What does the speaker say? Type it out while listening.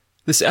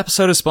This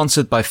episode is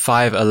sponsored by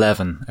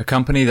 511, a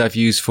company that I've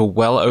used for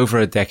well over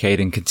a decade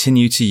and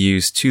continue to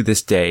use to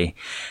this day.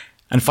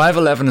 And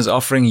 511 is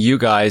offering you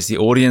guys, the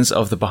audience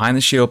of the Behind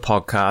the Shield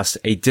podcast,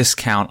 a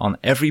discount on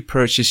every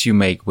purchase you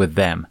make with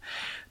them.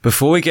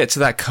 Before we get to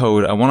that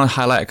code, I want to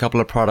highlight a couple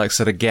of products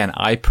that, again,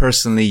 I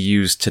personally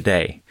use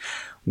today.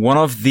 One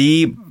of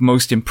the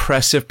most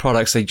impressive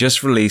products they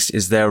just released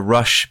is their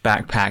Rush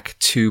Backpack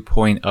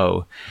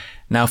 2.0.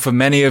 Now, for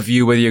many of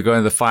you, whether you're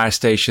going to the fire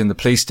station, the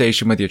police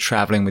station, whether you're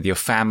traveling with your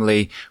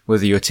family,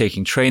 whether you're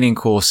taking training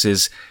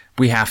courses,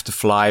 we have to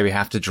fly, we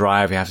have to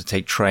drive, we have to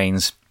take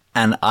trains.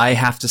 And I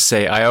have to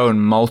say, I own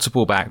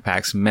multiple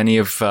backpacks, many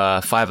of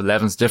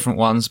 511's different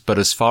ones, but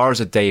as far as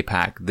a day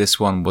pack, this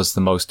one was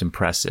the most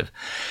impressive.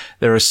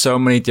 There are so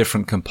many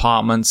different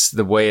compartments.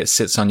 The way it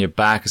sits on your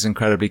back is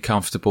incredibly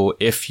comfortable.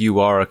 If you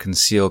are a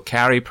concealed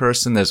carry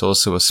person, there's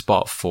also a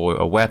spot for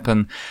a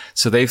weapon.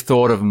 So they've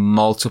thought of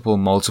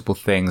multiple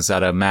things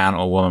that a man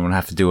or woman would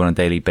have to do on a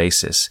daily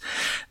basis.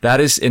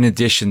 That is in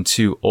addition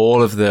to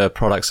all of the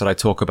products that I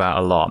talk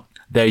about a lot.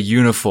 Their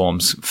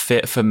uniforms,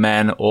 fit for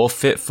men or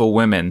fit for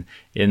women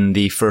in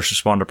the first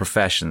responder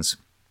professions.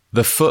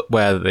 The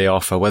footwear that they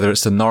offer, whether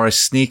it's the Norris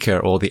sneaker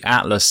or the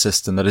Atlas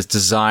system that is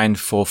designed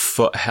for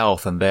foot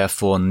health and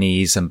therefore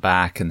knees and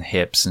back and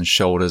hips and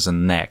shoulders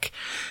and neck.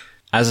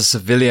 As a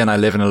civilian, I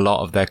live in a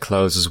lot of their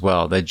clothes as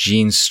well. Their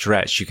jeans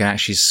stretch. You can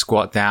actually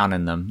squat down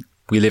in them.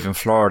 We live in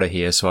Florida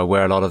here, so I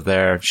wear a lot of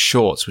their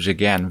shorts, which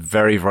again,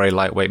 very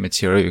lightweight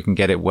material. You can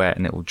get it wet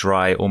and it will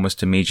dry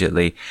almost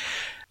immediately.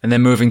 And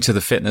then moving to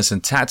the fitness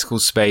and tactical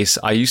space,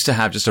 I used to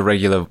have just a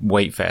regular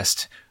weight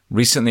vest.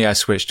 Recently, I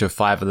switched to a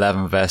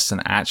 511 vest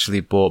and actually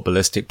bought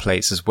ballistic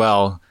plates as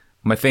well.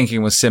 My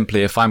thinking was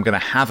simply, if I'm going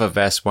to have a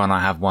vest, why not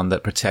have one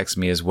that protects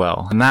me as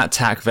well? And that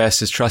TAC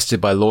vest is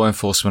trusted by law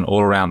enforcement all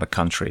around the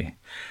country.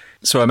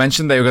 So I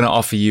mentioned they were going to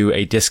offer you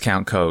a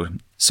discount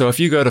code. So if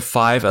you go to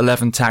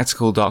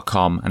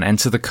 511tactical.com and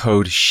enter the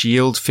code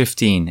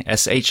SHIELD15,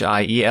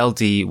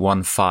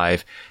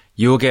 SHIELD15,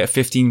 you will get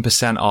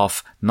 15%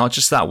 off, not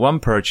just that one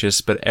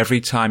purchase, but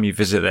every time you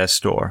visit their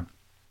store.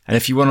 And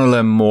if you want to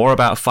learn more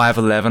about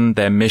 511,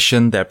 their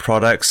mission, their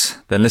products,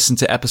 then listen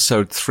to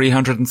episode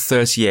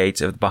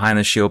 338 of the Behind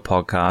the Shield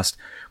podcast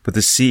with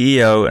the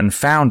CEO and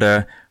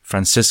founder,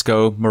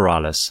 Francisco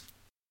Morales.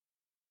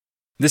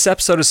 This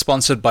episode is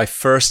sponsored by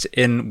First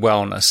In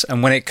Wellness,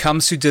 and when it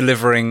comes to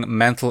delivering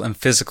mental and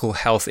physical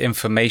health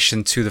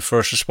information to the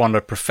first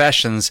responder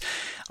professions,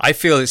 I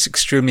feel it's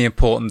extremely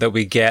important that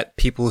we get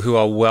people who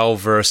are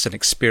well-versed and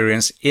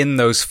experienced in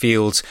those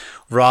fields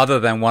rather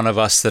than one of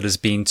us that has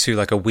been to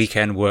like a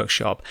weekend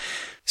workshop.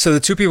 So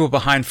the two people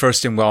behind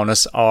First In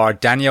Wellness are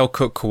Danielle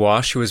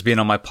Cook-Kawash, who has been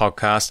on my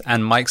podcast,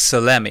 and Mike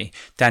Salemi.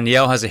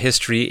 Danielle has a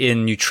history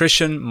in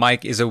nutrition.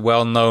 Mike is a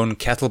well-known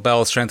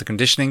kettlebell strength and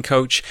conditioning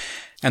coach.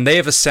 And they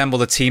have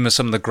assembled a team of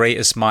some of the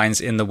greatest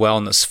minds in the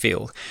wellness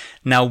field.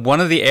 Now,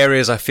 one of the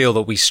areas I feel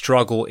that we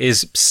struggle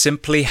is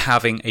simply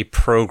having a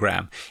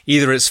program.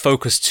 Either it's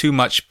focused too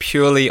much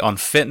purely on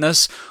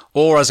fitness,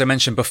 or as I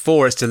mentioned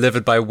before, it's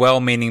delivered by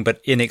well-meaning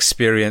but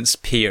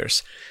inexperienced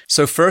peers.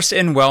 So First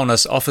In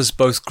Wellness offers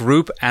both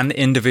group and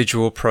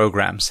individual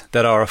programs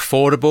that are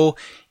affordable,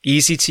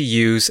 easy to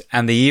use,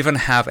 and they even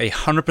have a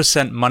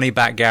 100%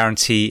 money-back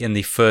guarantee in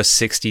the first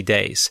 60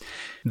 days.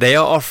 They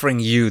are offering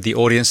you, the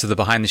audience of the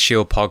Behind the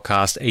Shield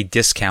podcast, a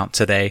discount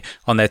today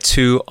on their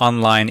two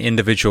online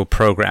individual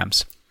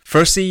programs.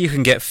 Firstly, you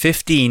can get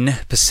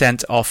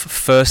 15% off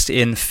First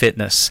In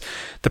Fitness.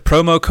 The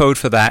promo code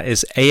for that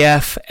is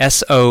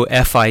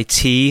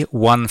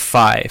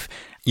AFSOFIT15.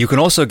 You can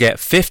also get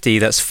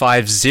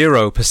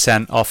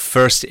 50% off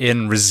First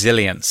In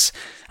Resilience.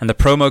 And the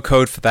promo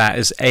code for that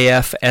is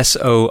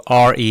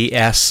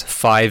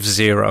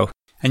AFSORES50.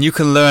 And you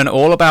can learn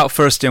all about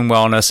First In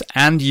Wellness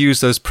and use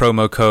those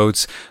promo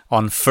codes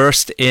on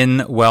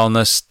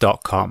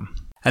firstinwellness.com.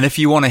 And if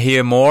you want to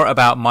hear more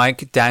about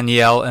Mike,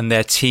 Danielle, and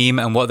their team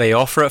and what they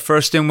offer at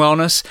First In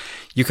Wellness,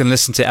 you can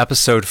listen to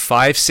episode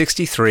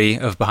 563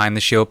 of Behind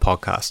the Shield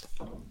podcast.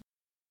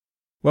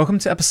 Welcome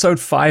to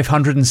episode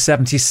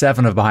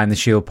 577 of Behind the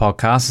Shield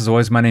podcast. As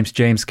always, my name's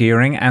James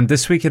Gearing, and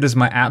this week it is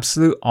my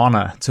absolute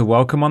honor to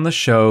welcome on the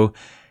show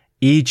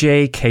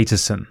EJ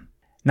Caterson.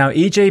 Now,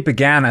 EJ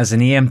began as an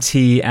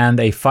EMT and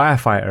a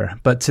firefighter,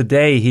 but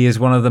today he is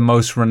one of the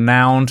most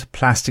renowned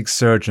plastic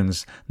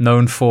surgeons,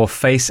 known for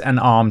face and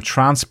arm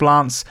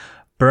transplants,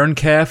 burn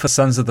care for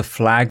Sons of the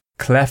Flag,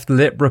 cleft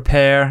lip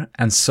repair,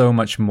 and so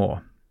much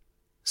more.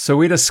 So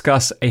we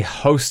discuss a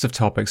host of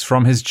topics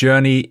from his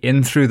journey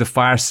in through the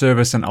fire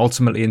service and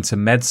ultimately into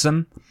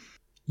medicine,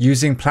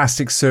 using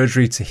plastic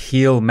surgery to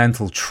heal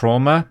mental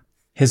trauma,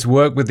 his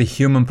work with the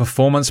Human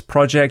Performance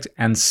Project,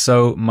 and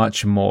so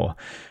much more.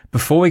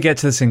 Before we get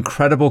to this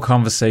incredible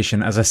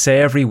conversation, as I say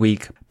every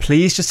week,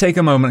 please just take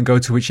a moment and go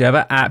to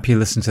whichever app you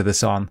listen to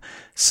this on.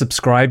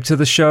 Subscribe to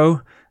the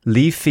show,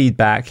 leave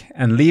feedback,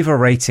 and leave a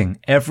rating.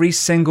 Every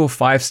single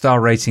 5-star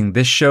rating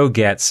this show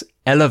gets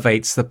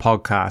elevates the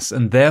podcast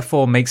and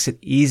therefore makes it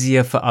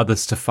easier for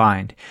others to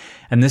find.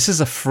 And this is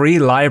a free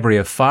library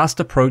of fast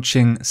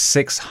approaching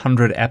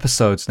 600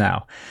 episodes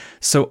now.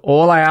 So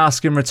all I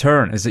ask in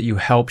return is that you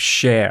help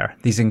share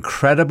these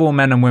incredible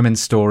men and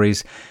women's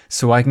stories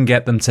so I can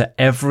get them to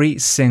every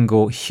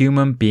single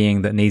human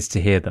being that needs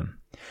to hear them.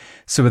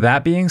 So with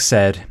that being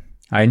said,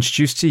 I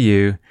introduce to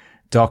you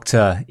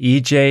Dr.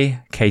 E.J.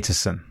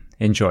 Caterson.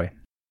 Enjoy.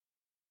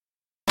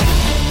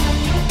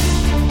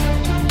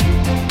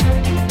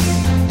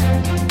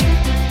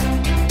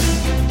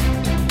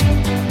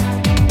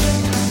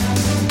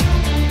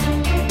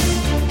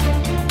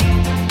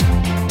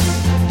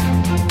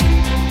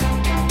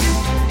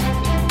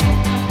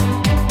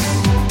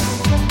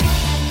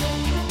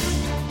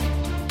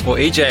 Well,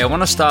 EJ, I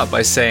want to start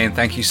by saying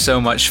thank you so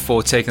much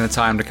for taking the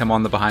time to come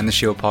on the Behind the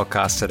Shield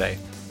podcast today.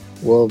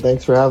 Well,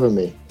 thanks for having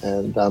me,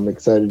 and I'm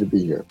excited to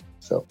be here.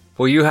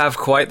 Well, you have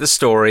quite the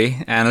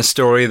story, and a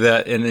story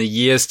that in a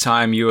year's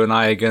time, you and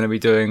I are going to be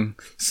doing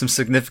some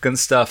significant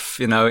stuff,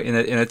 in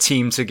a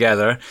team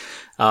together.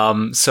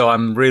 So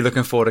I'm really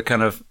looking forward to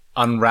kind of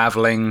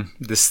unraveling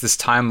this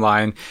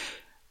timeline.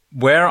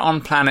 Where on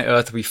planet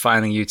Earth are we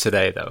finding you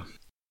today, though?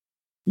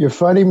 You're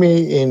finding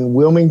me in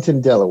Wilmington,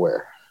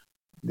 Delaware,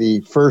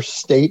 the first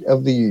state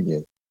of the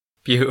Union.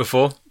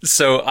 Beautiful.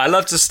 So I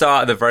love to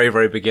start at the very,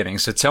 very beginning.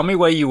 So tell me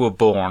where you were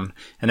born,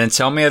 and then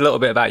tell me a little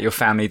bit about your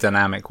family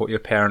dynamic, what your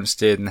parents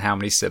did and how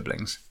many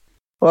siblings.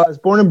 Well, I was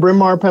born in Bryn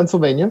Mawr,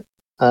 Pennsylvania,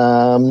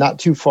 not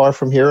too far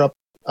from here,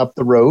 up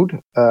the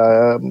road,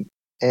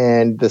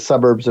 and the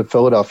suburbs of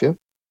Philadelphia.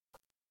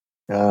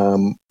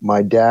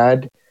 My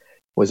dad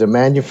was a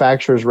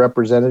manufacturer's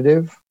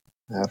representative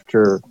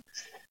after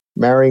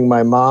marrying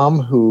my mom,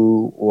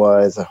 who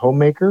was a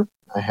homemaker.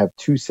 I have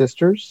two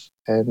sisters,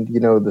 and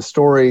the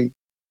story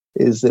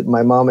is that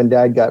my mom and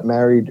dad got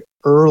married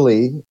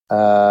early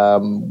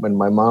when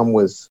my mom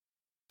was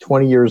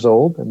 20 years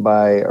old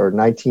or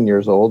 19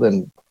 years old,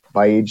 and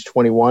by age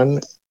 21,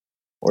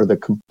 or the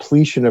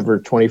completion of her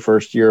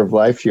 21st year of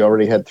life, she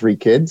already had 3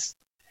 kids.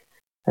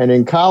 And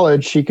in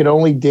college, she could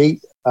only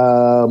date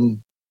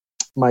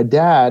my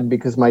dad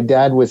because my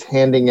dad was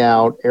handing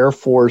out Air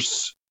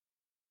Force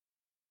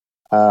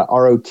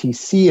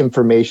ROTC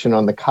information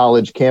on the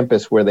college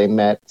campus where they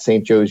met,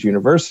 St. Joe's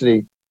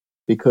University,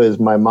 because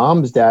my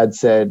mom's dad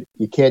said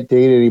you can't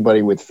date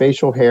anybody with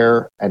facial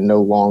hair and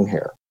no long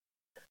hair.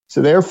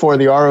 So therefore,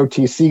 the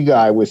ROTC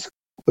guy was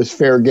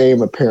fair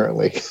game,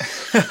 apparently.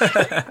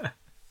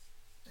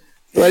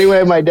 So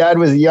anyway, my dad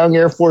was a young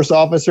Air Force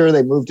officer.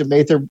 They moved to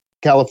Mather,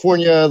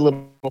 California, a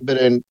little bit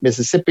in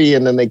Mississippi,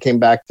 and then they came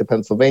back to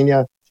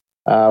Pennsylvania,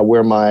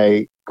 where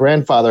my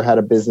grandfather had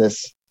a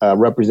business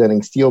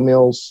representing steel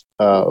mills,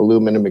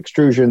 aluminum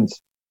extrusions.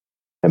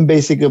 And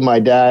basically my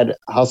dad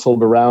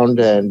hustled around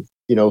and,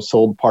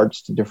 sold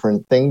parts to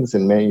different things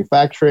in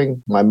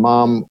manufacturing. My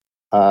mom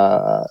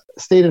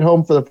stayed at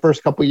home for the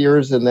first couple of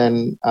years and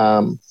then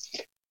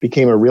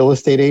became a real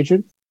estate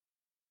agent.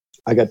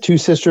 I got 2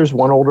 sisters,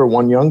 one older,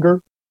 one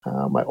younger.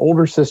 My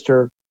older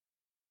sister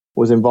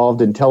was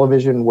involved in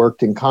television,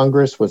 worked in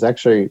Congress, was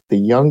actually the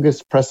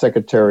youngest press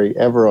secretary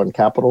ever on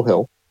Capitol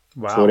Hill.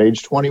 Wow. So at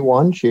age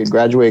 21, she had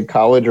graduated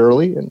college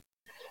early and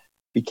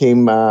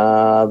became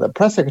the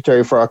press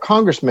secretary for our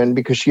congressman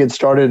because she had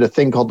started a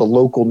thing called the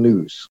Local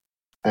News.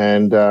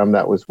 And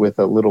that was with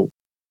a little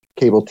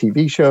cable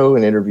TV show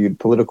and interviewed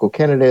political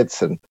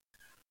candidates. And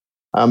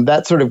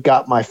that sort of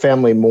got my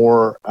family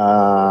more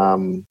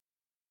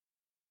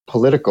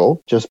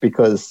political just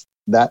because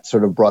that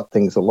sort of brought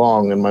things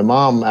along. And my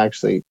mom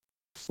actually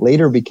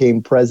later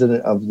became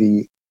president of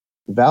the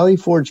Valley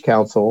Forge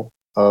Council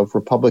of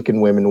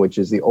Republican Women, which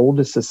is the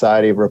oldest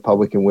society of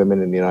Republican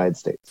women in the United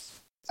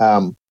States.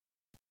 And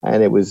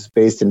it was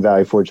based in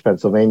Valley Forge,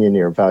 Pennsylvania,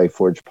 near Valley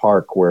Forge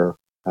Park, where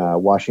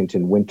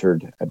Washington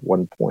wintered at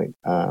one point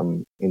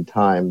in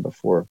time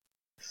before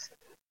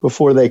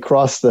they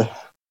crossed the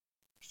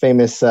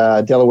famous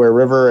Delaware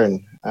River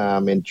and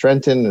in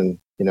Trenton,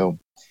 and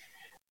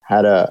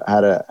had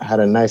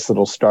a nice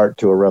little start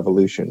to a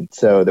revolution.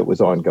 So that was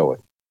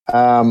ongoing.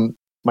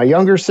 My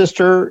younger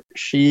sister,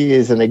 she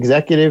is an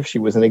executive. She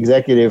was an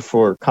executive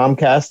for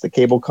Comcast, the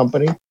cable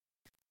company,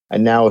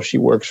 and now she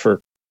works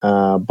for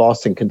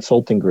Boston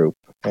Consulting Group.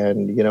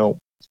 And,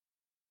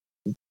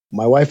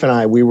 my wife and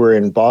I, we were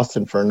in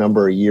Boston for a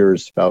number of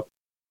years, about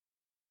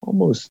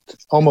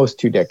almost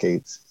 2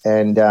 decades.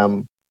 And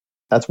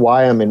that's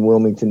why I'm in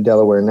Wilmington,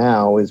 Delaware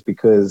now, is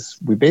because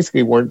we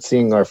basically weren't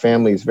seeing our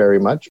families very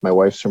much. My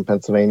wife's from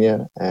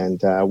Pennsylvania, and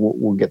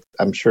we'll get,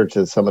 I'm sure,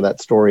 to some of that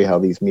story, how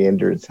these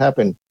meanders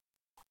happen.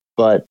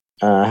 But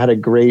I had a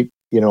great,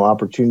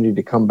 opportunity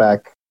to come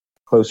back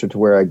closer to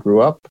where I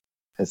grew up,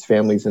 as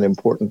family's an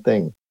important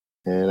thing.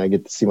 And I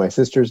get to see my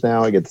sisters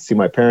now. I get to see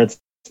my parents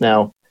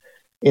now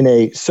in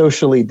a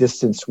socially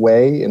distanced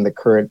way in the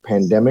current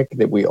pandemic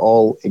that we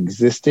all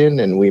exist in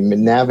and we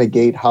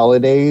navigate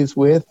holidays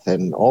with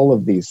and all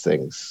of these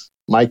things.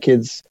 My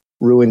kids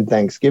ruined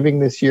Thanksgiving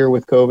this year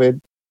with COVID.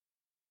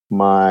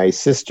 My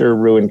sister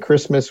ruined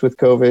Christmas with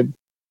COVID.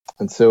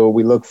 And so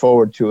we look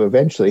forward to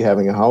eventually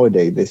having a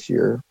holiday this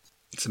year.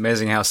 It's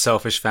amazing how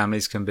selfish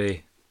families can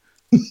be.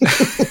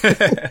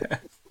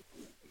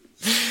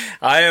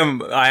 I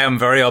am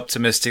very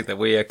optimistic that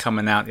we are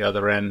coming out the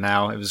other end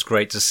now. It was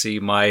great to see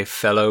my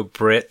fellow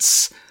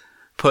Brits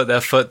put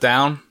their foot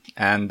down,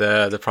 and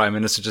the Prime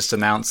Minister just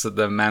announced that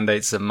the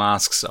mandates of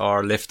masks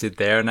are lifted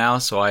there now.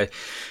 So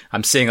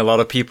I'm seeing a lot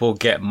of people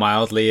get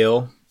mildly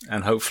ill,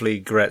 and hopefully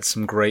get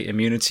some great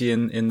immunity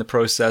in the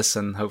process,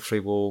 and hopefully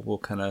we'll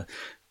kind of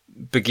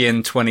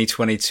begin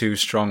 2022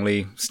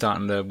 strongly,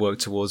 starting to work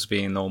towards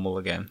being normal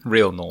again.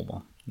 Real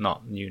normal,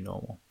 not new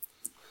normal.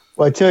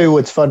 Well, I tell you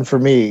what's fun for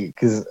me,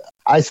 because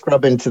I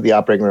scrub into the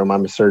operating room.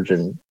 I'm a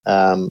surgeon.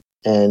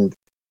 And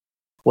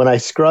when I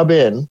scrub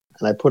in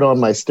and I put on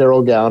my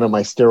sterile gown and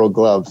my sterile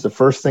gloves, the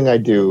first thing I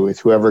do is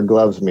whoever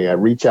gloves me, I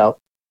reach out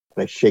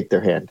and I shake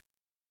their hand.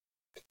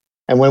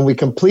 And when we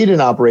complete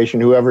an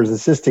operation, whoever's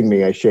assisting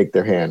me, I shake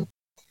their hand.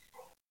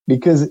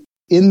 Because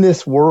in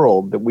this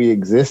world that we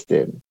exist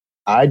in,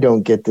 I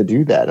don't get to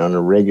do that on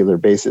a regular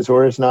basis,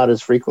 or it's not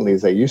as frequently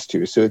as I used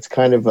to. So it's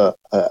kind of a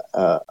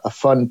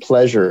fun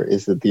pleasure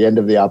is at the end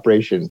of the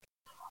operation,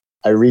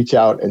 I reach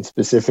out and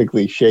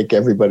specifically shake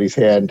everybody's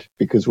hand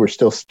because we're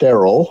still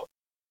sterile.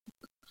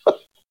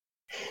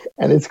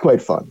 And it's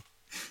quite fun.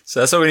 So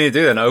that's what we need to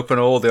do then, open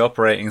all the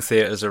operating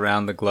theaters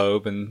around the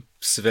globe, and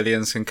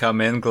civilians can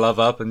come in, glove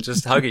up, and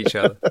just hug each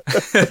other.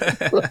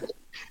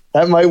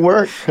 That might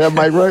work. That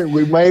might work.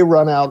 We may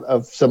run out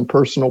of some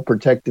personal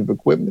protective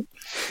equipment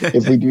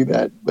if we do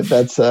that. But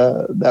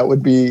that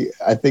would be,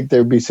 I think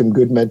there'd be some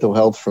good mental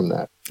health from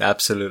that.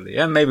 Absolutely.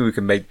 And maybe we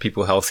can make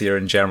people healthier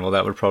in general.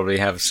 That would probably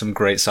have some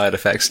great side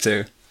effects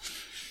too.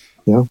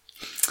 Yeah.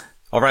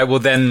 All right. Well,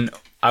 then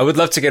I would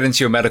love to get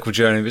into your medical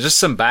journey, but just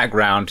some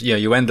background.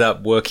 You end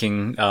up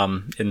working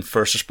in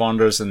first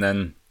responders, and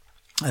then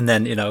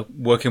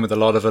working with a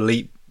lot of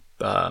elite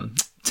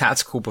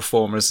tactical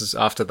performers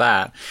after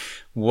that.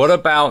 What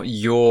about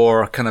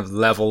your kind of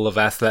level of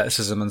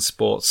athleticism and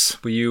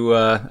sports? Were you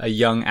a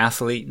young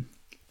athlete?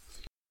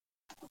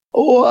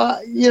 Oh,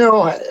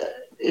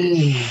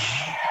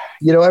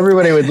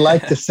 everybody would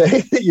like to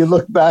say that you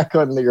look back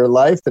on your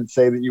life and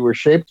say that you were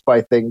shaped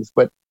by things.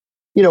 But,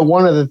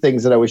 one of the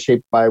things that I was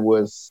shaped by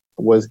was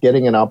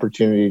getting an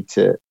opportunity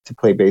to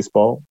play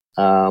baseball.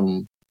 I,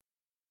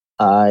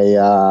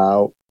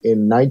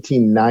 in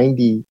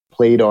 1990,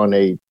 played on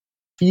a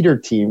feeder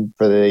team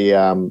for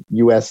the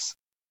U.S.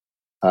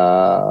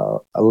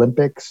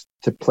 Olympics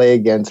to play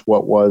against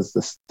what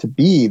was to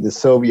be the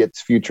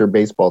Soviets' future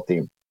baseball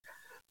team.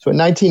 So in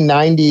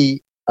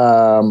 1990,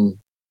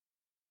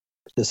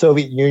 the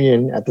Soviet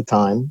Union at the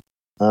time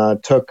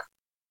took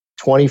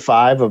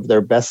 25 of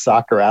their best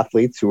soccer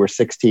athletes who were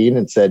 16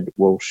 and said,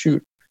 well,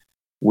 shoot,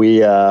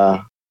 we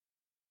got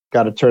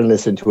to turn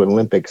this into an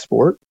Olympic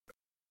sport.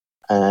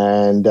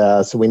 And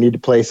so we need to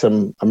play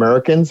some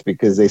Americans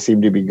because they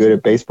seem to be good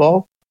at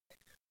baseball.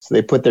 So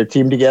they put their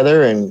team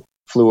together and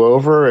flew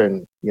over,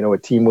 and a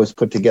team was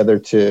put together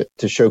to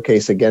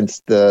showcase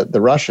against the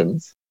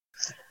Russians.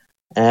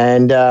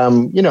 And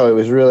it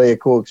was really a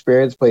cool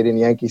experience. Played in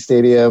Yankee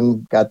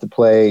Stadium, got to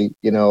play,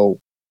 be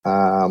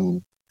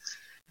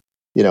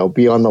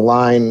on the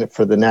line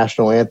for the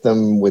national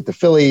anthem with the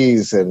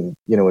Phillies, and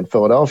in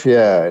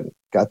Philadelphia, and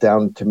got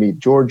down to meet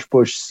George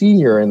Bush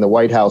Sr. in the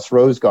White House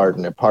Rose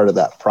Garden as part of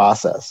that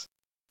process.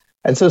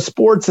 And so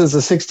sports as a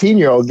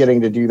 16-year-old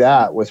getting to do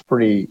that was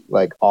pretty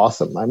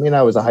awesome. I mean,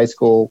 I was a high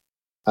school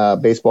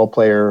baseball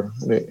player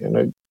in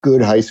a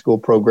good high school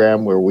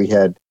program where we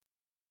had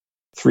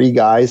 3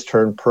 guys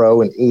turn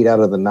pro, and 8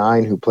 out of the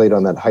 9 who played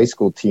on that high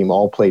school team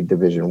all played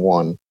Division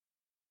I.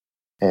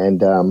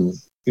 And,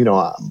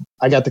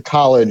 I got to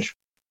college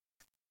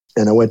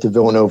and I went to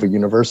Villanova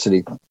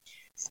University.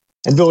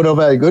 And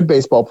Villanova had a good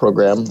baseball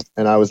program,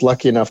 and I was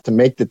lucky enough to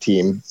make the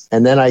team.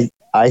 And then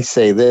I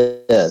say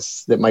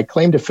this, that my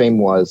claim to fame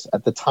was,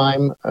 at the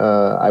time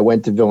I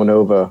went to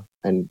Villanova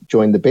and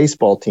joined the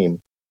baseball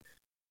team,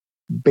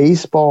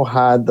 baseball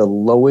had the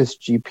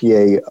lowest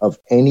GPA of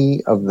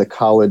any of the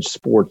college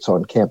sports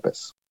on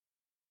campus.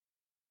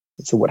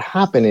 And so what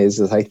happened is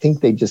I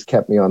think they just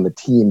kept me on the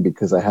team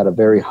because I had a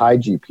very high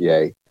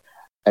GPA.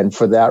 And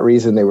for that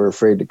reason, they were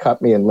afraid to cut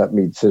me and let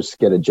me just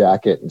get a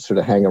jacket and sort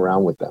of hang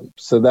around with them.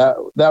 So that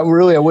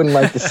really, I wouldn't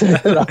like to say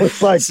that I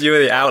was like... So you were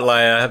the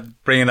outlier,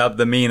 bringing up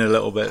the mean a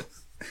little bit.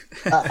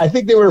 I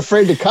think they were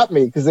afraid to cut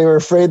me because they were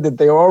afraid that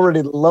they were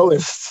already the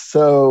lowest.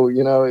 So,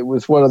 it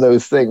was one of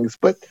those things.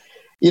 But,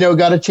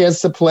 got a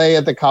chance to play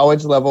at the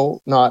college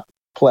level, not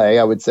play.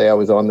 I would say I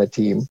was on the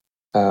team,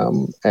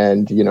 and,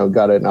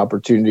 got an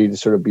opportunity to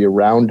sort of be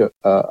around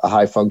a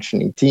high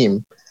functioning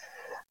team.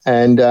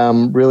 And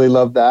really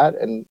loved that,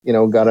 and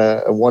got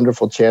a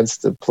wonderful chance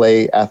to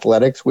play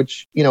athletics,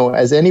 which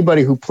as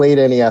anybody who played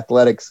any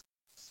athletics,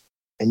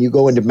 and you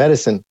go into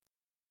medicine,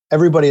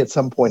 everybody at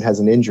some point has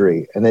an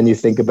injury, and then you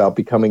think about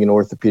becoming an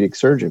orthopedic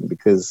surgeon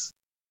because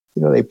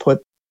they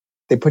put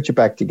you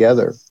back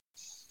together.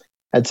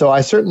 And so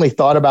I certainly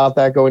thought about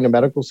that going to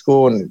medical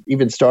school, and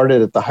even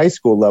started at the high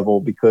school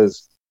level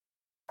because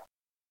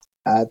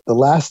at the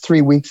last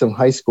 3 weeks of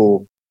high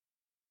school,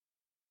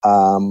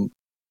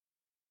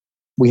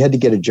 we had to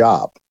get a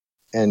job.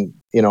 And,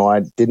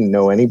 I didn't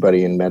know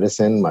anybody in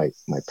medicine. My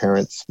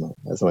parents,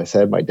 as I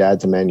said, my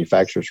dad's a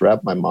manufacturer's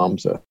rep. My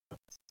mom's a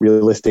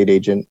real estate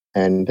agent.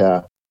 And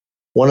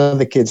one of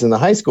the kids in the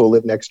high school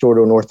lived next door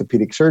to an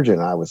orthopedic surgeon.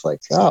 I was like,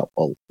 oh,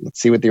 well, let's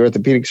see what the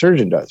orthopedic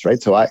surgeon does,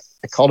 right? So I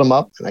called him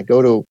up and I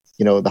go to,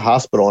 the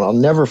hospital, and I'll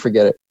never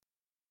forget it.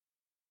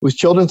 It was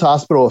Children's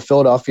Hospital of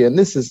Philadelphia. And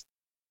this is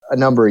a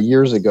number of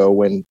years ago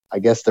when I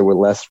guess there were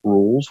less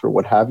rules or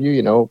what have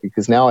you,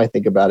 because now I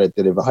think about it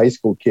that if a high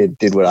school kid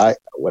did what I'm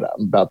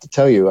about to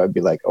tell you, I'd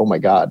be like, oh my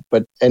God.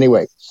 But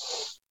anyway,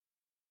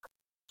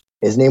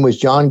 his name was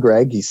John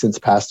Gregg. He's since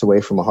passed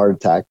away from a heart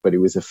attack, but he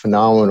was a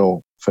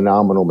phenomenal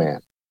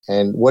man.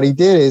 And what he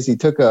did is he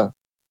took a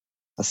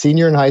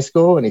senior in high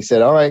school and he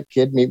said, all right,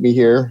 kid, meet me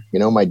here.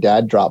 My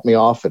dad dropped me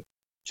off at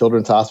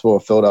Children's Hospital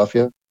of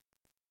Philadelphia.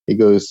 He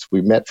goes,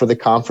 we met for the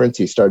conference.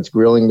 He starts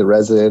grilling the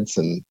residents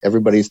and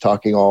everybody's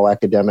talking all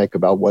academic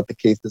about what the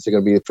cases are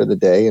going to be for the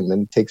day. And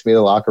then takes me to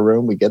the locker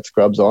room. We get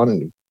scrubs on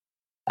and he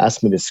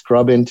asked me to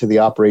scrub into the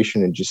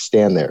operation and just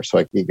stand there so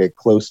I could get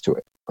close to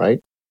it.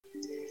 Right.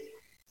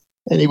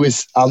 And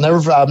I'm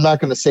not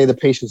going to say the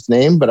patient's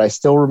name, but I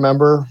still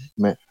remember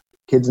my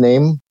kid's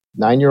name,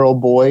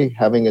 9-year-old boy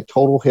having a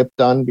total hip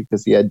done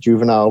because he had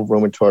juvenile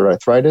rheumatoid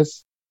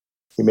arthritis.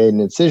 He made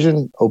an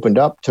incision, opened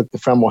up, took the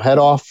femoral head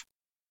off,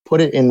 put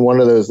it in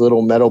one of those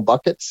little metal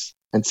buckets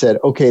and said,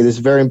 okay, this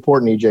is very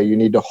important, EJ. You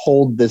need to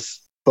hold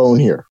this bone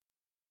here.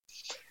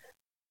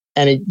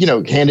 And he,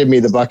 handed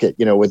me the bucket,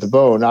 with the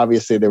bone.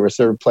 Obviously, they were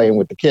sort of playing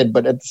with the kid.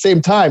 But at the same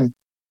time,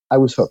 I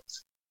was hooked.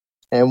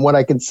 And what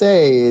I can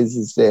say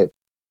is that,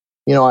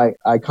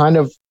 I kind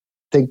of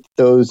think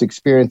those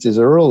experiences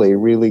early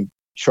really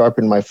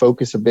sharpened my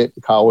focus a bit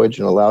in college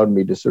and allowed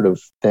me to sort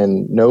of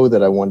then know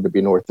that I wanted to be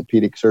an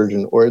orthopedic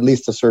surgeon or at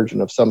least a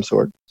surgeon of some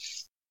sort.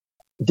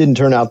 It didn't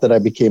turn out that I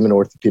became an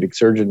orthopedic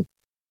surgeon.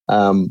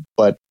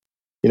 But,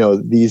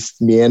 these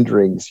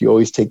meanderings, you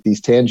always take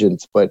these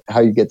tangents, but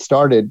how you get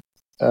started,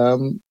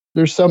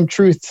 there's some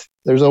truth.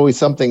 There's always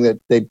something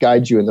that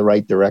guides you in the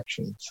right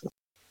direction. So.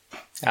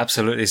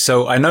 Absolutely.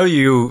 So I know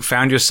you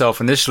found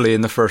yourself initially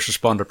in the first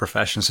responder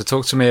profession. So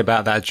talk to me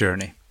about that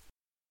journey.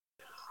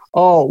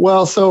 Oh,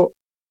 well, so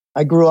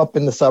I grew up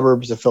in the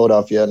suburbs of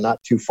Philadelphia,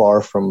 not too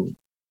far from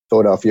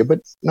Philadelphia,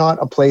 but not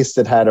a place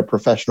that had a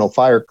professional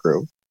fire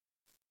crew.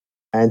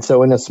 And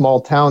so in a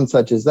small town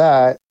such as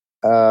that,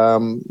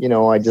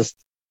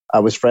 I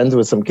was friends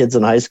with some kids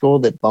in high school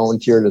that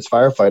volunteered as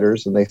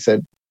firefighters. And they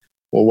said,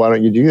 well, why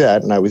don't you do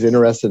that? And I was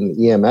interested in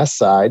the EMS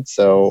side.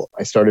 So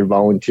I started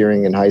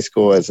volunteering in high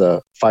school as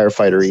a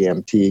firefighter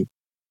EMT.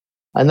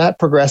 And that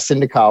progressed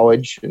into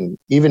college and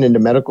even into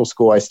medical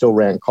school. I still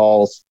ran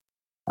calls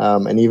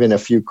and even a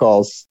few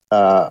calls,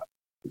 I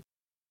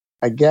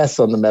guess,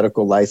 on the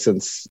medical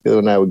license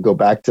when I would go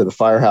back to the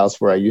firehouse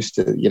where I used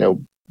to,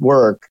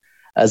 work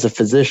as a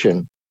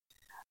physician.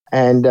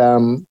 And,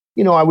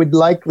 I would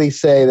likely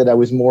say that I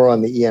was more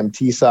on the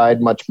EMT side,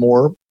 much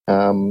more.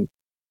 But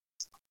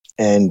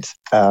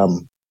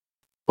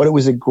it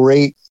was a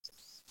great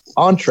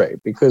entree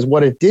because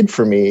what it did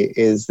for me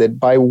is that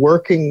by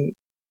working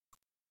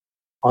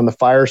on the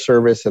fire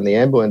service and the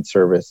ambulance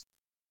service,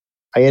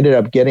 I ended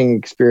up getting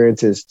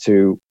experiences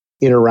to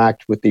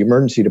interact with the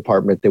emergency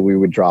department that we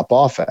would drop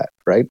off at,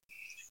 right?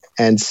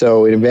 And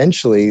so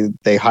eventually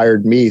they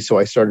hired me. So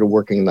I started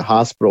working in the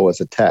hospital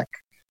as a tech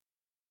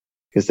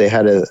because they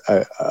had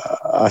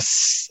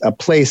a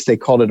place, they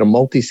called it a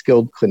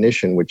multi-skilled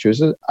clinician, which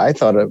was, I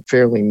thought, a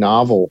fairly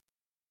novel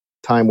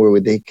time where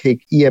they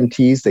take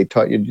EMTs, they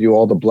taught you to do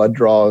all the blood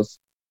draws,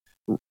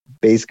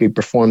 basically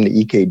perform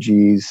the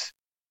EKGs,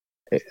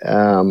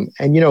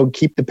 and,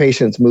 keep the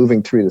patients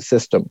moving through the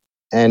system.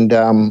 And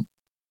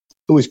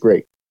it was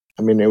great.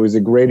 I mean, it was a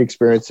great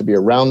experience to be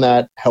around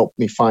that, helped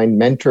me find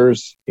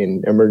mentors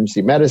in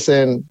emergency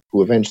medicine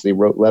who eventually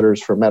wrote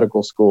letters for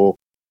medical school.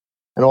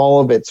 And all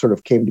of it sort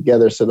of came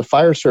together. So the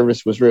fire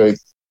service was really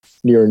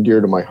near and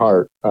dear to my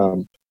heart.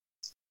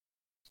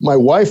 My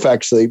wife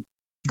actually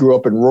grew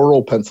up in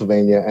rural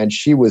Pennsylvania, and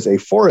she was a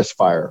forest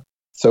fire.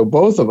 So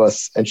both of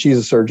us, and she's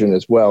a surgeon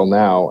as well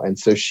now. And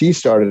so she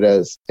started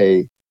as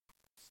in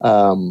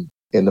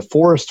the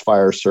forest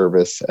fire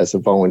service as a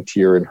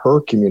volunteer in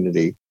her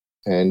community.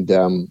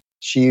 And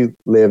she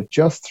lived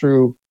just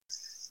through,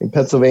 in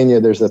Pennsylvania,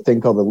 there's a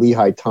thing called the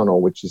Lehigh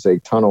Tunnel, which is a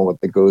tunnel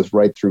that goes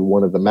right through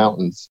one of the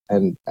mountains.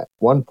 And at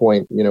one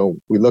point,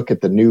 we look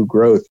at the new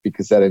growth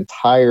because that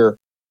entire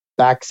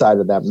backside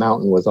of that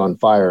mountain was on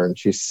fire. And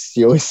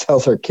she always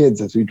tells her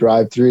kids as we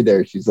drive through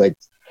there, she's like,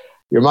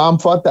 your mom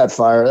fought that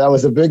fire. That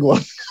was a big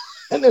one.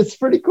 And it's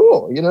pretty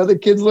cool. The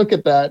kids look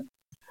at that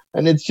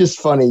and it's just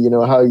funny,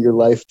 how your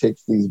life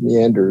takes these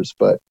meanders.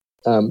 But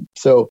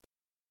so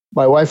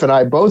my wife and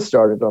I both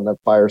started on the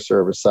fire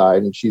service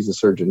side, and she's a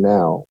surgeon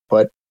now.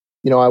 But,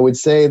 I would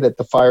say that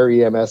the fire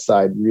EMS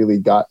side really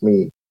got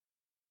me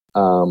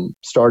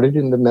started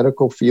in the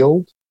medical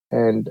field.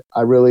 And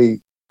I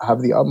really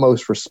have the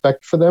utmost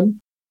respect for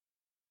them.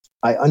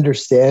 I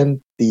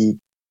understand the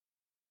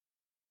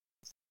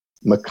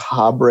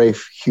macabre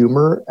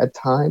humor at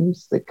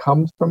times that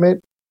comes from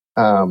it.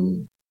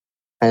 And,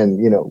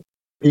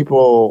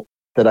 people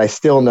that I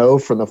still know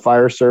from the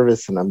fire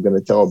service, and I'm going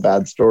to tell a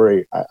bad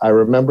story. I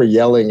remember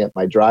yelling at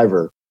my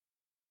driver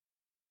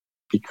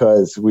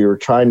because we were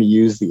trying to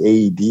use the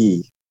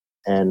AED,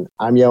 and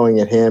I'm yelling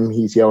at him.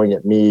 He's yelling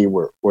at me.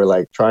 We're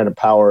like trying to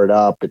power it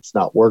up. It's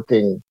not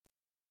working.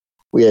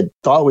 We had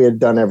thought we had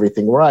done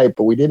everything right,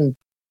 but we didn't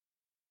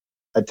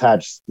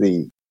attach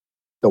the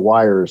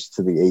wires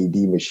to the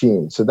AED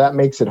machine. So that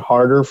makes it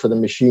harder for the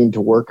machine to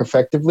work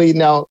effectively.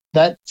 Now,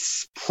 that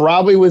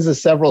probably was a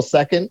several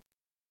second,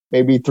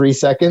 maybe 3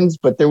 seconds,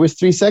 but there was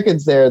 3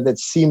 seconds there that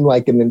seemed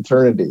like an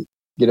eternity,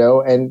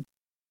 and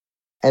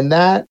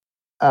that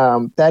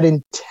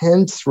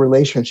intense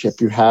relationship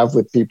you have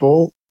with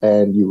people,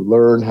 and you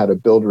learn how to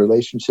build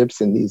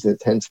relationships in these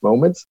intense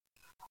moments.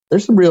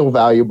 There's some real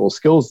valuable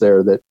skills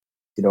there that,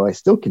 I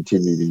still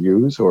continue to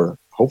use, or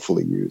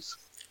hopefully use.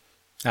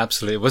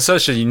 Absolutely. It was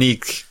such a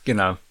unique,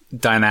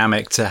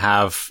 dynamic to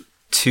have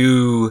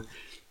two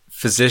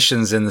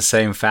physicians in the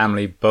same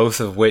family, both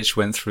of which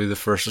went through the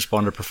first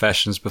responder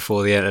professions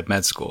before they entered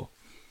med school.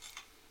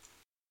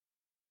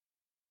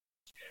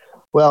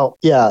 Well,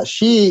 yeah,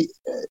 she's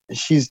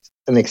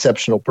an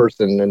exceptional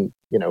person. And,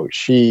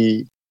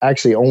 she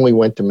actually only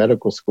went to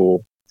medical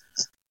school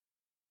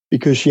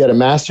because she had a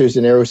master's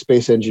in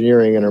aerospace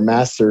engineering, and her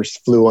master's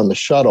flew on the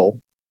shuttle.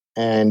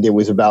 And it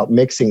was about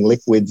mixing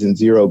liquids in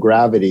zero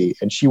gravity.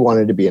 And she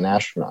wanted to be an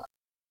astronaut.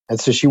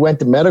 And so she went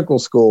to medical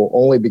school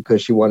only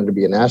because she wanted to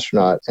be an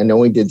astronaut, and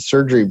only did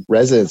surgery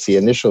residency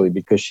initially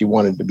because she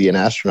wanted to be an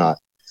astronaut.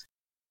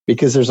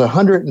 Because there's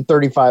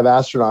 135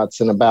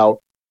 astronauts, and about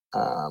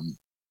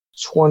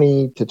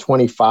 20 to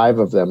 25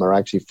 of them are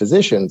actually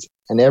physicians.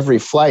 And every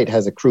flight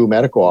has a crew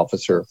medical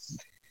officer.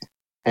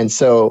 And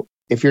so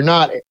if you're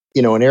not,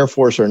 an Air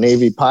Force or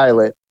Navy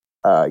pilot,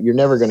 you're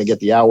never going to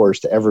get the hours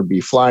to ever be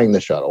flying the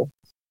shuttle,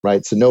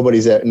 right? So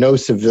no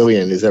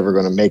civilian is ever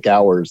going to make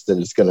hours that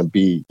is going to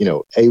be,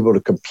 able to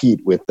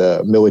compete with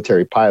a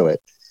military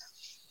pilot.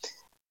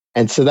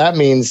 And so that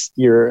means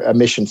you're a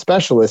mission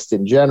specialist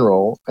in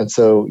general. And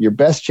so your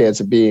best chance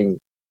of being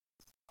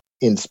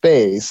in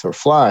space or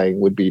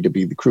flying would be to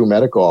be the crew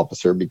medical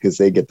officer, because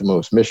they get the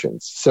most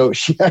missions. So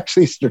she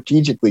actually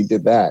strategically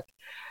did that.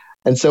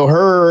 And so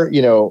her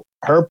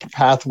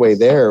pathway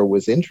there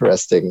was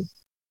interesting.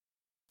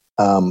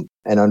 And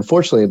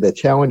unfortunately, the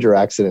Challenger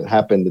accident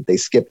happened that they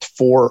skipped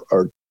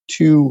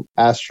 2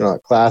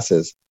 astronaut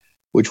classes,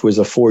 which was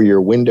a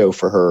 4-year window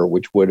for her,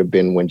 which would have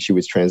been when she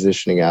was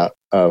transitioning out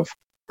of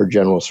her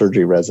general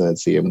surgery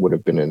residency and would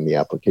have been in the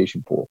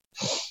application pool.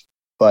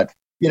 But,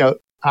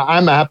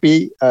 I'm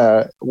happy.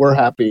 We're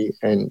happy.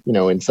 And,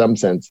 in some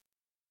sense,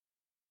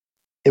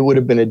 it would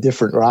have been a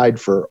different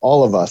ride for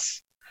all of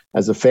us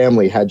as a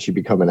family had she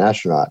become an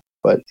astronaut.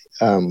 But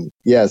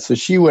so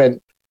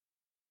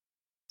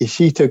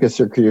she took a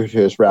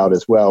circuitous route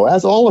as well,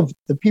 as all of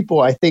the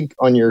people I think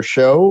on your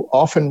show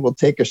often will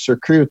take a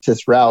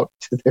circuitous route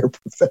to their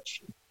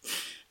profession.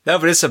 No,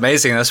 but it's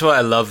amazing. That's why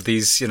I love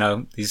these,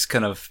 these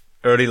kind of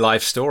early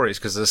life stories,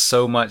 because there's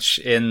so much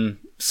in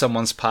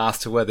someone's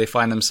path to where they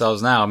find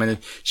themselves now. I mean,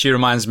 she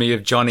reminds me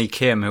of Johnny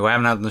Kim, who I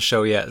haven't had on the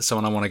show yet,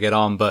 someone I want to get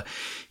on, but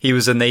he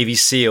was a Navy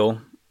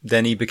SEAL.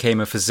 Then he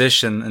became a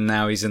physician, and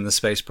now he's in the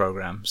space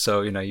program.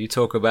 So, you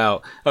talk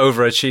about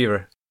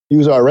overachiever. He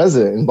was our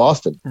resident in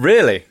Boston.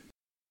 Really?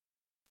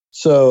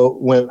 So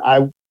when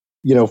I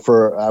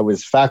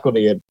was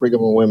faculty at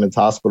Brigham and Women's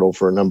Hospital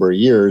for a number of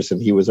years,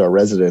 and he was our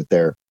resident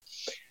there.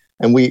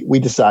 And we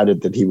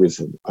decided that he was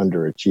an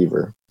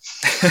underachiever.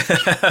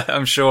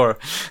 I'm sure.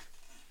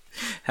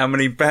 How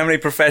many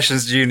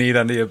professions do you need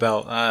under your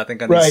belt? I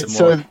think I need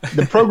some more. So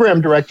the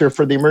program director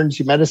for the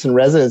emergency medicine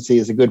residency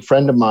is a good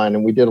friend of mine,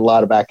 and we did a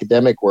lot of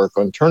academic work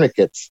on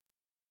tourniquets.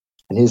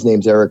 And his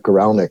name's Eric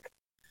Goralnik.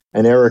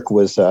 And Eric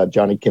was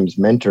Johnny Kim's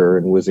mentor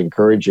and was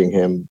encouraging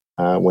him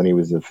when he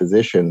was a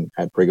physician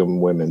at Brigham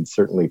and Women's,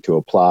 certainly to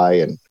apply.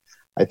 And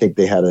I think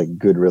they had a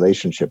good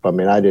relationship. I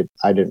mean, I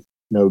didn't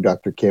know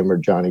Dr. Kim or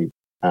Johnny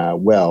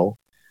well,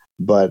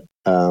 but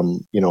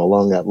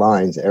along that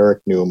lines,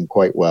 Eric knew him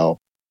quite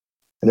well.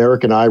 And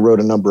Eric and I wrote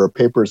a number of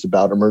papers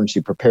about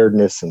emergency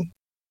preparedness and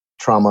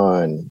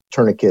trauma and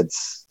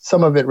tourniquets,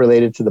 some of it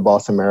related to the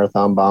Boston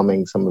Marathon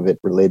bombing, some of it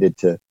related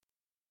to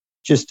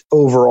just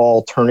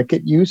overall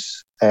tourniquet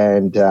use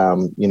and,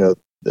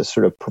 the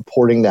sort of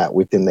purporting that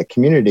within the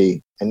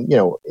community. And,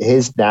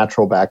 his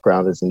natural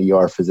background as an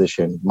ER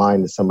physician,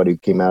 mine is somebody who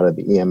came out of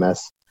the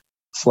EMS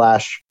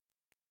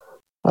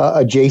 /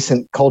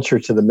 adjacent culture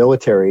to the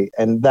military.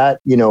 And that,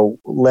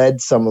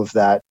 led some of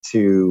that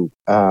to,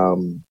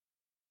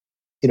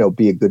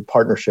 be a good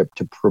partnership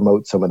to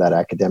promote some of that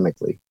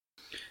academically.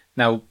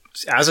 Now,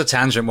 as a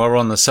tangent, while we're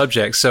on the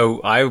subject,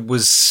 so I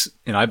was,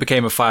 I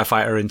became a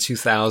firefighter in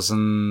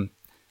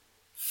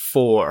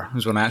 2004,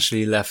 was when I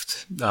actually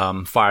left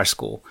fire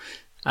school.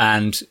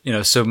 And,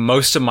 so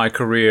most of my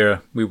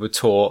career, we were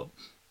taught,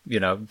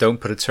 don't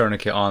put a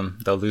tourniquet on,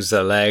 they'll lose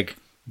their leg.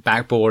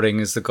 backboarding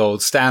is the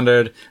gold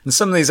standard, and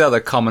some of these other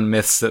common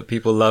myths that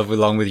people love,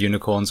 along with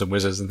unicorns and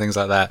wizards and things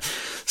like that.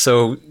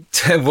 So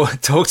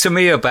talk to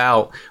me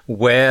about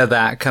where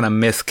that kind of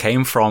myth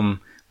came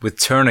from with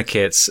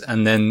tourniquets,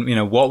 and then,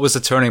 what was the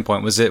turning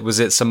point? Was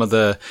it some of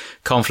the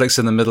conflicts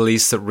in the Middle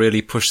East that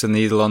really pushed the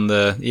needle on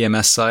the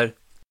EMS side?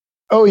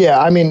 Oh, yeah.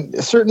 I mean,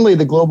 certainly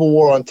the global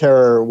war on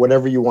terror,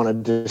 whatever you want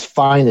to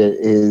define it,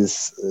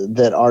 is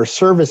that our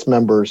service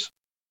members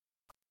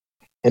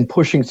and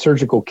pushing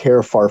surgical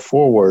care far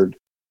forward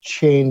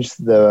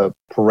changed the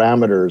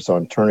parameters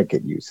on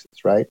tourniquet uses,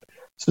 right?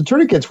 So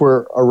tourniquets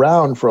were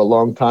around for a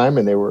long time,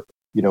 and they were,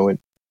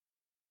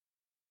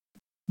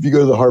 if you go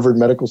to the Harvard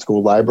Medical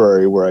School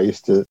library, where I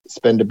used to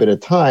spend a bit of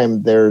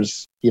time,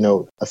 there's,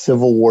 a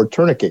Civil War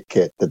tourniquet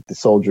kit that the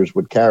soldiers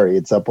would carry.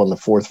 It's up on the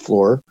 4th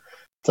floor.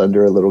 It's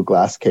under a little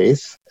glass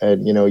case.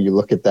 And, you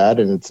look at that,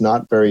 and it's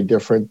not very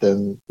different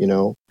than,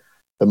 the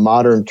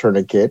modern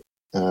tourniquet,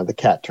 the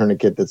CAT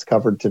tourniquet that's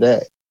covered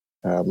today.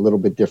 A little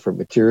bit different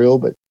material,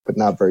 but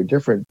not very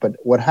different. But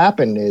what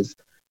happened is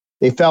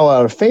they fell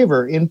out of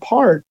favor, in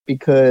part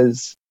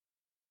because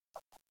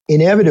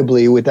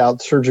inevitably,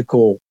 without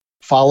surgical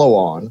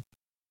follow-on,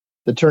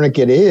 the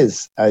tourniquet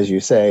is, as you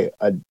say,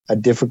 a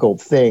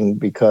difficult thing,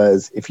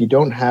 because if you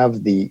don't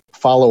have the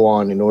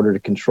follow-on in order to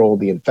control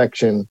the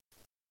infection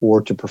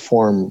or to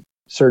perform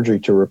surgery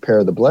to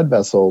repair the blood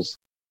vessels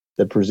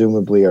that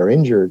presumably are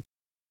injured,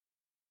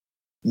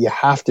 you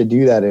have to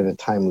do that in a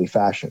timely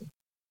fashion.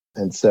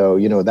 And so,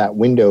 that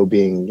window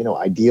being,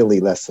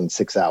 ideally less than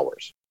 6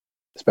 hours,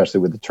 especially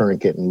with the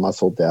tourniquet and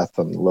muscle death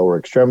on the lower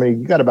extremity,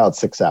 you got about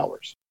 6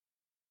 hours.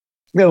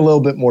 You got a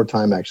little bit more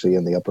time actually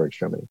in the upper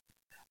extremity.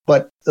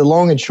 But the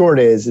long and short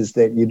is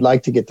that you'd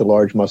like to get the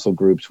large muscle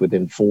groups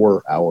within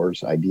 4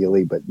 hours,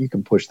 ideally, but you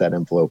can push that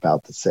envelope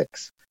out to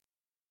 6.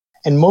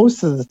 And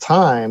most of the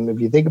time, if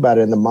you think about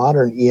it, in the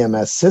modern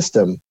EMS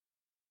system,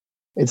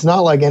 it's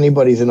not like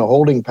anybody's in a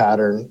holding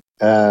pattern.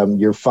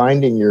 You're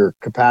finding your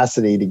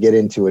capacity to get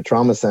into a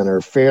trauma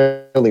center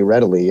fairly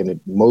readily, and in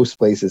most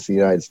places in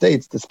the United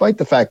States, despite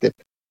the fact that,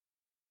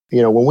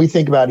 when we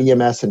think about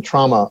EMS and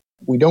trauma,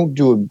 we don't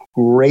do a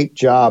great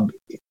job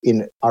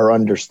in our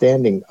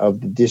understanding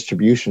of the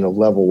distribution of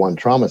level 1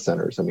 trauma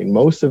centers. I mean,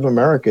 most of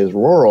America is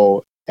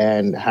rural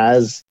and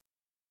has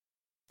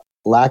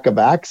lack of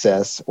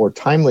access or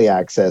timely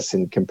access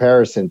in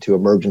comparison to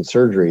emergent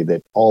surgery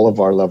that all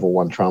of our level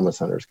 1 trauma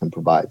centers can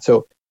provide.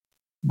 So,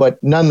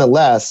 but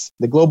nonetheless,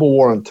 the global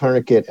war on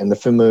tourniquet and the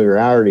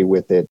familiarity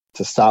with it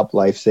to stop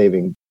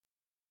life-saving,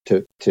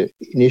 to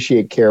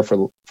initiate care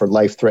for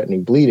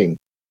life-threatening bleeding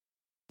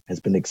has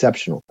been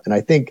exceptional. And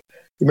I think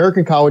the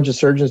American College of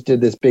Surgeons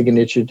did this big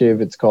initiative.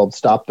 It's called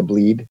Stop the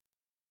Bleed.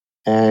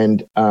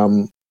 And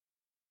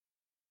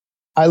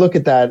I look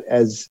at that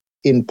as,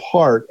 in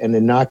part, an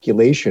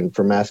inoculation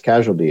for mass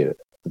casualty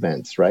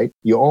events, right?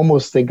 You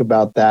almost think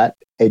about that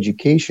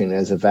education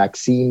as a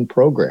vaccine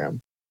program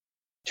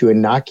to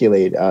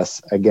inoculate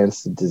us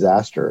against a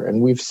disaster.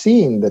 And we've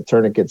seen that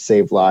tourniquets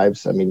save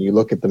lives. I mean, you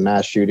look at the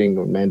mass shooting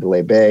of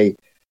Mandalay Bay,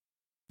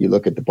 you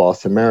look at the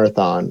Boston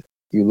Marathon,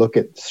 you look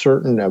at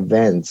certain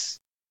events,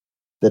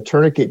 the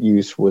tourniquet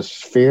use was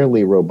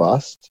fairly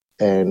robust.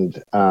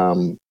 And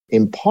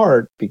in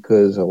part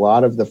because a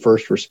lot of the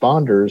first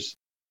responders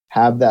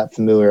have that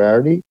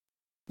familiarity.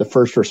 The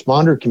first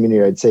responder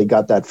community, I'd say,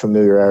 got that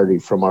familiarity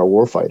from our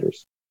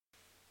warfighters.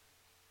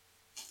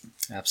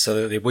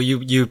 Absolutely. Well,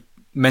 you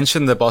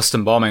mentioned the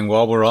Boston bombing.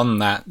 While we're on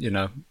that,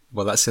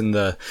 well, that's in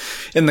the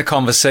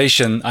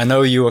conversation. I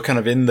know you were kind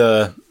of in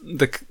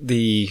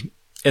the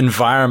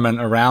environment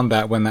around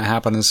that when that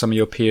happened, and some of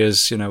your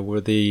peers,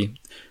 were the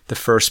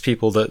first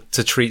people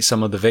to treat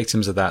some of the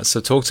victims of that. So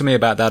talk to me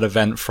about that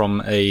event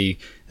from an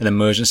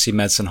emergency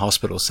medicine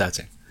hospital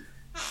setting.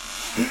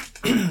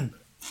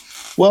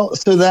 Well,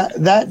 so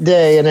that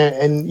day,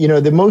 and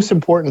the most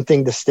important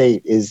thing to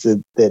state is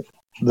that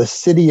the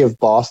city of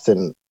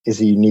Boston is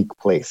a unique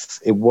place.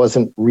 It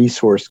wasn't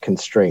resource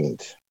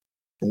constrained.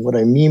 And what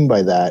I mean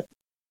by that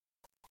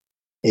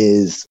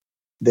is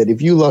that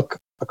if you look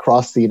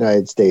across the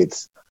United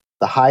States,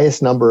 the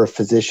highest number of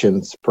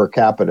physicians per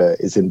capita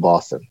is in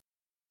Boston,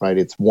 right?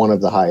 It's one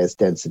of the highest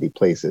density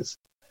places.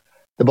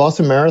 The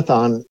Boston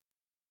Marathon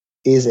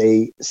is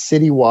a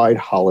citywide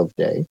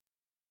holiday.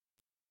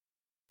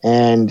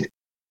 And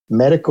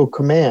medical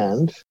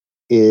command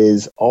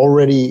is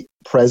already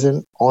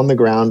present on the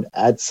ground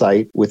at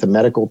site with a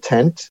medical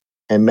tent,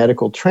 and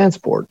medical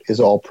transport is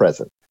all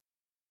present.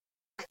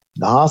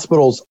 The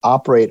hospitals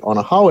operate on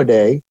a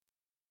holiday,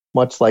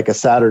 much like a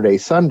Saturday,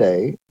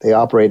 Sunday. They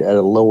operate at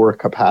a lower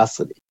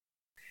capacity.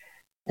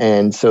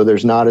 And so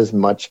there's not as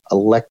much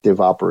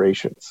elective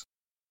operations.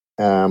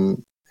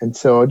 And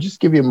so I'll just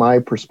give you my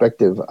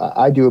perspective.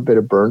 I do a bit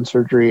of burn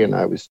surgery, and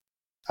I was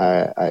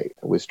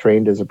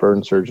trained as a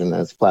burn surgeon,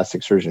 as a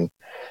plastic surgeon.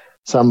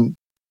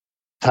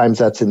 Sometimes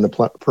that's in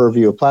the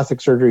purview of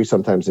plastic surgery.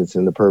 Sometimes it's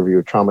in the purview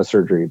of trauma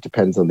surgery. It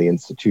depends on the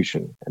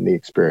institution and the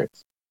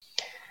experience.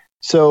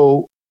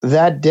 So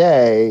that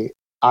day,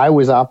 I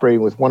was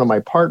operating with one of my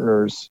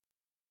partners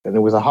and it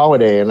was a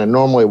holiday, and I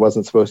normally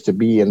wasn't supposed to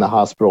be in the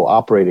hospital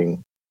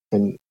operating.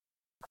 And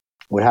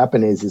what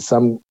happened is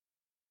some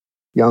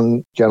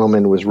young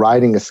gentleman was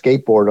riding a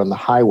skateboard on the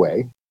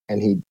highway,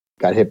 and he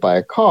got hit by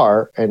a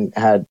car and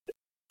had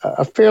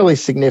a fairly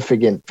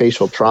significant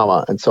facial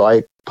trauma. And so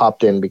I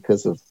popped in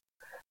because of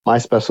my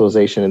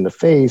specialization in the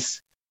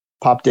face,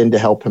 popped in to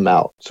help him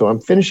out. So I'm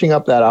finishing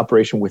up that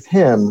operation with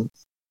him,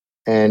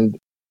 and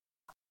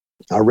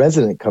our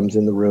resident comes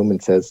in the room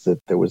and says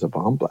that there was a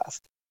bomb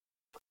blast.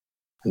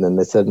 And then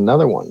they said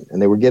another one,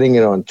 and they were getting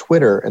it on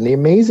Twitter. And the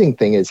amazing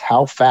thing is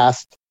how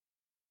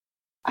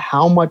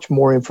much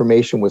more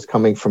information was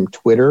coming from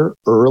Twitter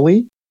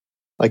early,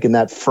 like in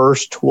that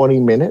first 20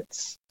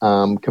 minutes,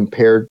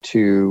 compared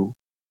to,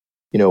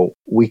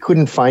 we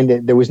couldn't find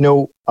it. There was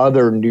no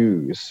other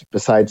news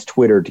besides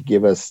Twitter to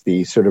give us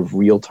the sort of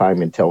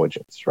real-time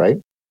intelligence, right?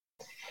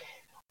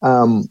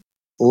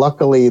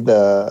 Luckily,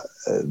 the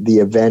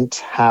event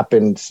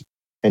happened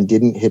and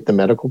didn't hit the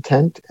medical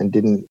tent and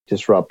didn't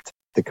disrupt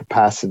the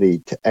capacity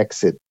to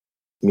exit,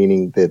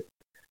 meaning that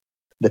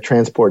the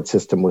transport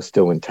system was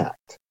still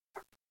intact.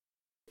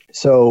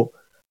 So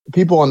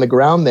people on the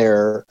ground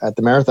there at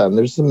the marathon,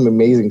 there's some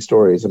amazing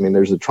stories. I mean,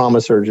 there's a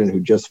trauma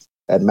surgeon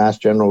at Mass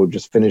General who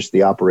just finished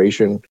the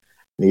operation.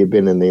 And he had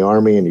been in the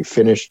Army, and he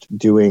finished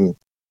doing,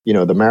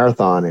 the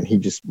marathon, and he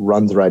just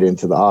runs right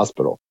into the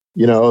hospital.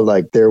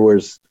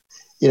 There's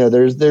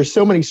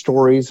so many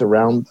stories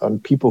around on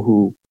people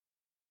who,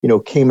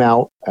 came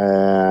out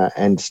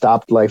and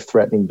stopped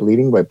life-threatening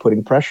bleeding by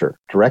putting pressure,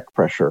 direct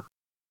pressure.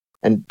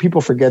 And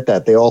people forget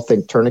that. They all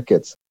think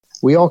tourniquets.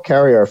 We all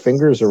carry our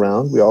fingers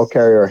around. We all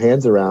carry our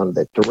hands around.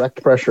 That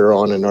direct pressure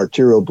on an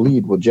arterial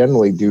bleed will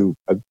generally do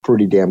a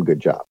pretty damn good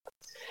job.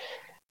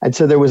 And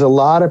so there was a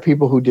lot of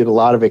people who did a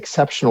lot of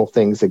exceptional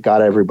things that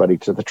got everybody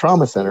to the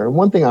trauma center. And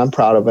one thing I'm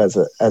proud of as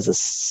a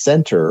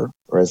center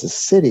or as a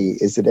city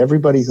is that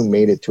everybody who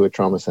made it to a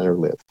trauma center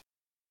lived.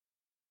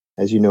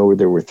 As you know,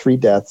 there were 3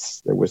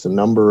 deaths. There was a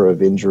number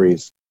of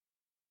injuries.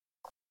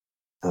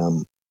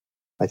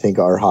 I think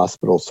our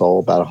hospital saw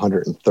about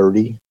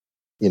 130,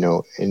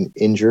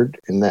 injured.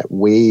 And that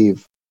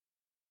wave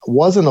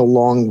wasn't a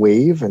long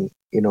wave. And,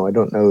 I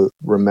don't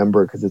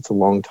remember because it's a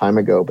long time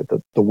ago, but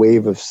the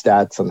wave of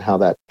stats on how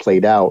that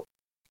played out.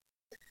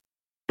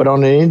 But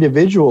on an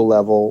individual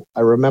level, I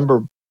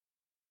remember,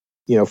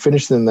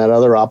 finishing that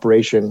other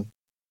operation,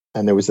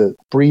 and there was a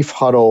brief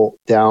huddle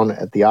down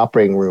at the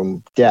operating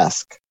room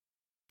desk.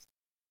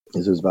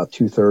 It was about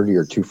 2:30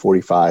 or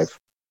 2:45.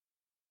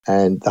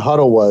 And the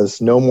huddle was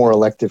no more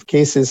elective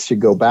cases should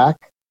go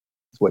back.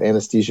 It's what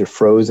anesthesia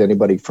froze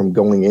anybody from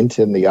going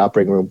into the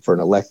operating room for an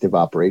elective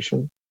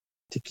operation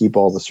to keep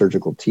all the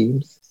surgical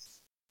teams.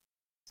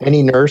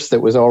 Any nurse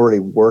that was already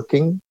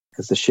working,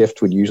 because the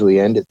shift would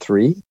usually end at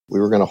 3, we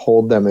were going to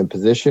hold them in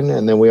position.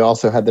 And then we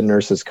also had the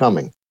nurses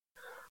coming.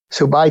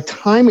 So by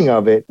timing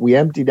of it, we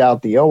emptied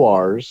out the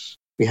ORs.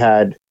 We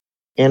had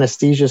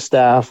anesthesia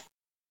staff,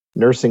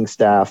 nursing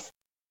staff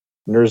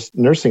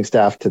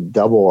to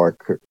double our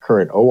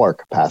current OR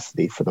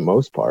capacity for the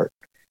most part.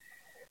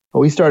 But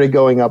we started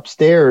going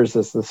upstairs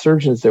as the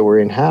surgeons that were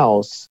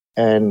in-house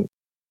and,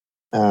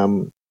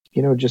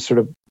 just sort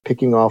of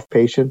picking off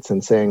patients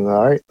and saying,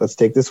 all right, let's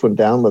take this one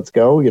down, let's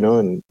go,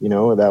 and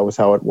that was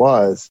how it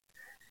was.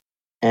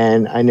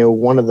 And I know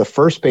one of the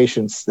first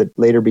patients that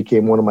later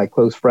became one of my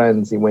close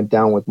friends, he went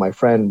down with my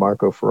friend,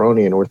 Marco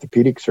Ferroni, an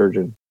orthopedic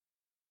surgeon.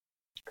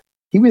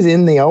 He was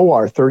in the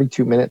OR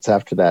 32 minutes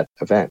after that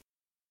event.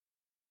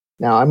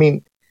 Now, I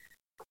mean,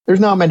 there's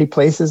not many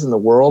places in the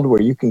world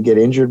where you can get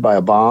injured by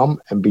a bomb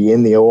and be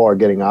in the OR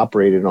getting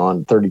operated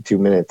on 32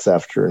 minutes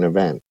after an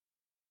event.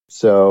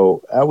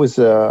 So that was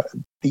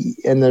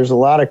and there's a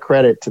lot of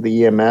credit to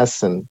the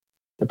EMS and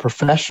the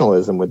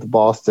professionalism with the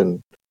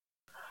Boston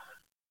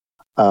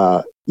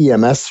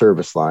EMS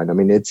service line. I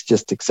mean, it's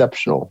just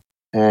exceptional.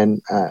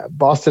 And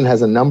Boston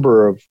has a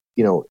number of,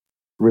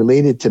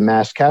 related to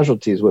mass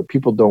casualties. What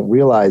people don't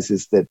realize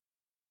is that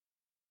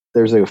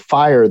there's a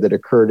fire that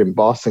occurred in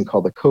Boston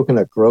called the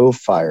Coconut Grove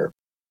Fire.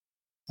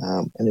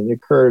 And it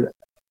occurred,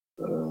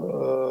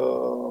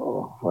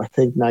 I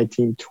think,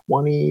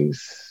 1920s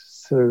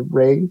sort of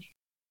range.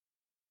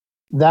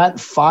 That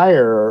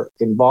fire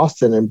in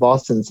Boston and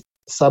Boston's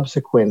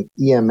subsequent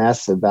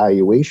EMS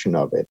evaluation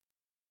of it,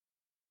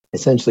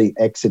 essentially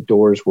exit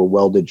doors were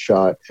welded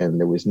shut and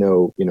there was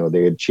no,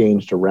 they had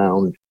changed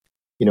around,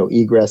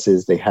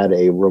 egresses. They had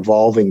a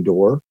revolving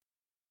door.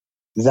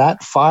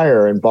 That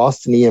fire in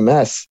Boston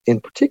EMS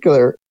in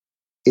particular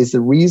is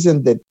the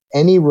reason that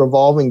any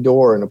revolving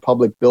door in a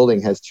public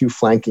building has 2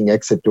 flanking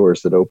exit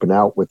doors that open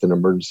out with an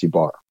emergency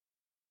bar.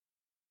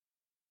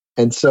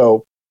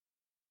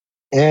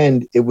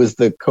 And it was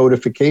the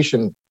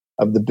codification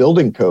of the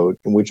building code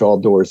in which all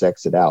doors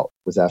exit out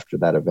was after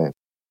that event.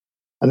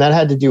 And that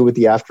had to do with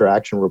the after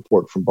action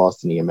report from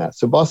Boston EMS.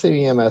 So Boston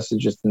EMS is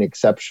just an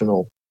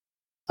exceptional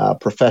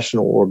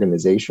professional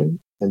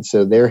organization. And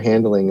so their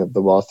handling of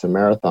the Boston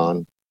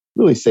Marathon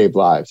really saved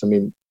lives. I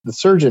mean, the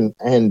surgeon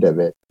end of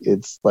it,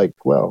 it's like,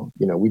 well,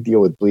 we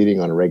deal with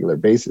bleeding on a regular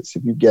basis.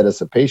 If you get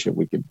us a patient,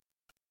 we could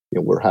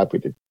we're happy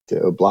to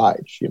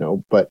oblige,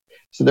 but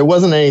so there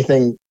wasn't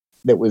anything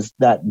that was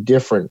that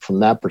different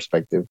from that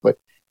perspective, but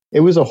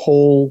it was a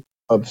whole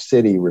of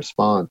city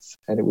response,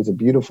 and it was a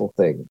beautiful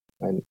thing.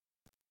 And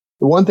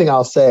the one thing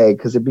I'll say,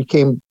 because it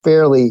became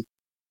fairly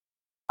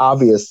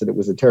obvious that it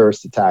was a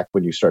terrorist attack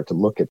when you start to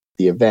look at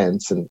the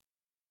events, and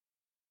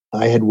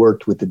I had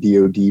worked with the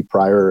DoD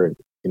prior, and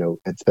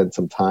had spent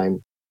some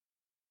time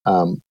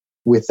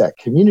with that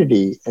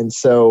community, and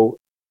so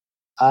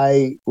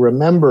I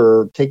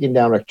remember taking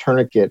down a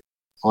tourniquet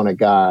on a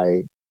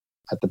guy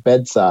at the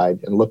bedside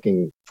and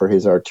looking for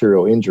his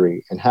arterial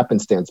injury. And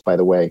happenstance, by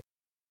the way,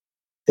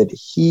 that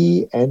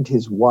he and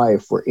his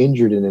wife were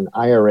injured in an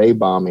IRA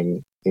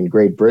bombing in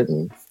Great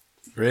Britain.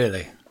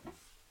 Really?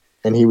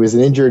 And he was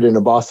injured in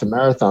a Boston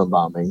Marathon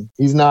bombing.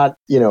 He's not,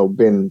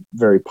 been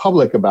very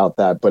public about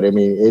that, but I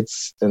mean,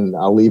 and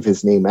I'll leave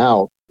his name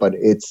out, but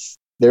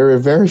there are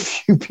very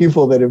few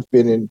people that have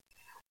been in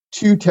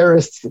 2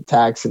 terrorist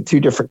attacks in 2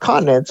 different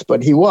continents,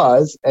 but he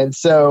was. And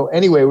so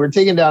anyway, we're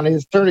taking down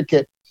his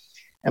tourniquet,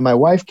 and my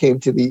wife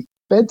came to the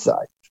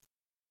bedside.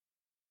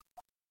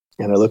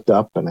 And I looked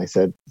up and I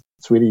said,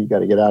 "Sweetie, you got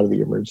to get out of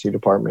the emergency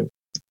department.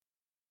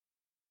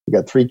 We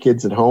got 3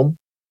 kids at home.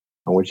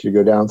 I want you to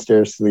go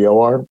downstairs to the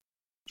OR."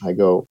 I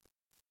go,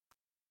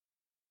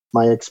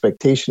 "My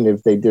expectation,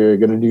 if they're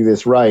going to do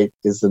this right,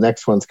 is the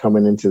next one's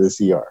coming into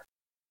this ER."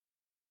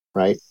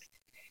 Right?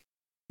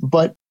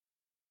 But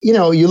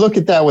you look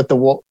at that with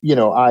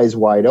the, eyes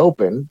wide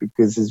open,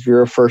 because if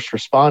you're a first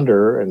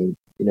responder and,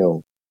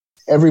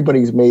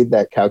 everybody's made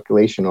that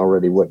calculation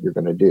already what you're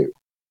going to do.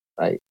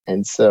 Right.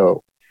 And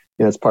so,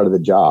 it's part of the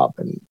job.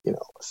 And,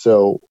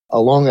 so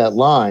along that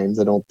lines,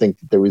 I don't think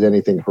that there was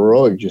anything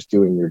heroic just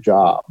doing your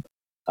job.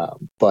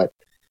 But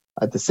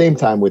at the same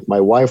time, with my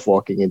wife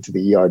walking into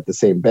the ER at the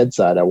same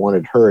bedside, I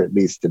wanted her at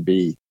least to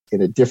be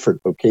in a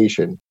different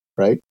location.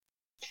 Right.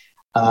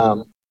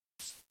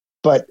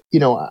 But,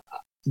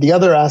 the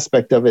other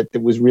aspect of it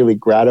that was really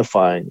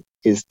gratifying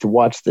is to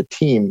watch the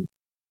team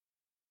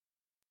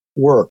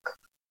work.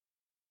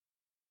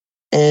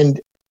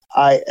 And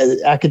I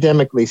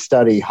academically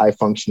study high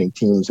functioning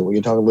teams, and we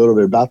can talk a little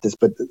bit about this,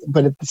 but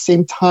at the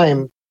same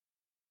time,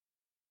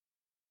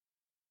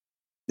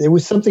 there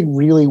was something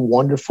really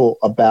wonderful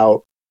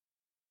about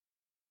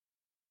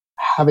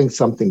having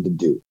something to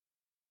do.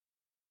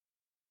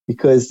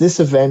 Because this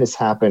event has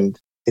happened,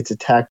 it's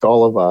attacked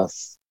all of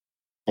us,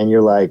 and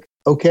you're like,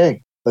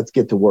 okay, let's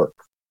get to work.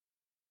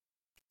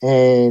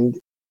 And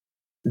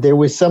there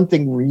was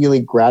something really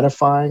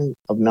gratifying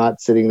of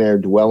not sitting there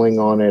dwelling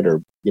on it,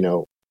 or,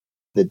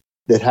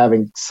 that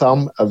having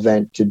some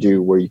event to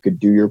do where you could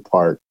do your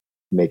part,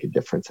 make a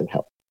difference and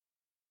help.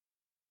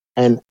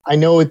 And I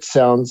know it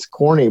sounds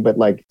corny, but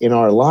like in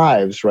our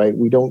lives, right,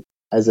 we don't,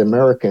 as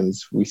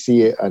Americans, we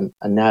see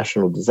a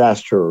national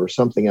disaster or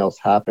something else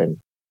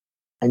happen,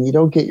 and you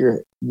don't get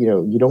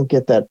you don't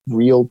get that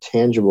real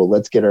tangible,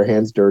 let's get our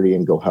hands dirty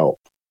and go help.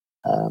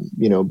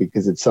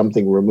 Because it's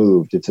something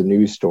removed, it's a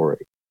news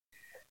story.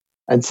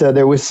 And so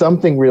there was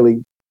something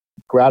really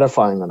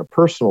gratifying on a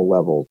personal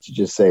level to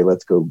just say,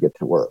 let's go get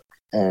to work.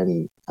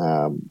 And,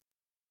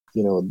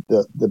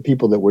 the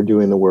people that were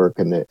doing the work,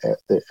 and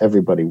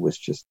everybody was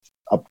just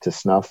up to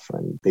snuff,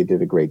 and they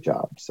did a great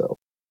job. So,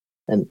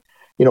 and,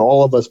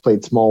 all of us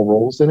played small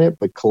roles in it,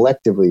 but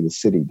collectively the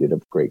city did a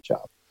great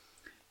job.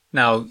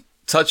 Now,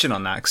 touching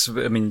on that, because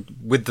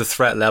with the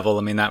threat level,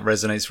 that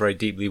resonates very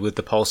deeply with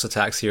the Pulse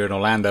attacks here in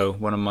Orlando.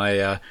 One of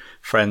my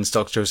friends,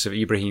 Dr. Joseph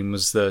Ibrahim,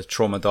 was the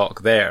trauma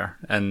doc there.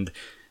 And,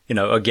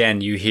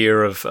 again, you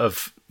hear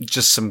of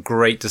just some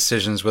great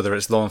decisions, whether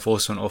it's law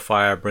enforcement or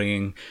fire,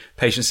 bringing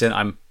patients in.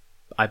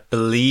 I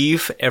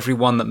believe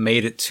everyone that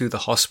made it to the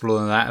hospital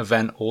in that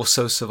event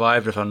also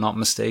survived, if I'm not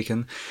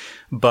mistaken.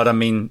 But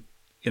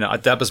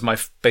that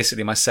was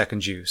basically my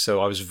second due.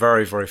 So I was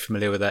very, very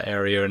familiar with that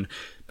area.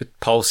 But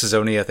Pulse is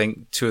only, I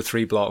think, 2 or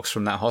 3 blocks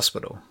from that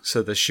hospital.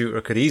 So the shooter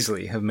could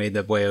easily have made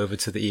their way over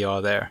to the ER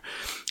there.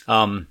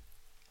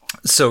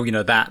 So,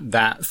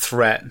 that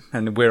threat,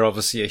 and we're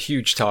obviously a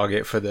huge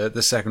target for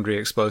the secondary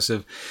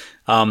explosive.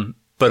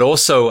 But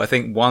also, I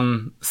think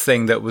one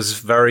thing that was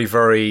very,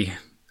 very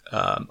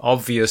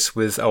obvious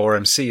with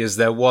ORMC is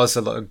there was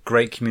a lot of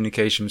great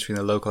communication between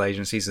the local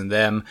agencies and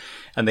them,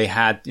 and they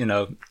had,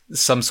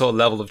 some sort of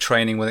level of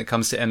training when it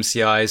comes to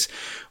MCIs.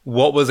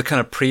 What was the kind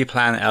of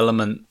pre-plan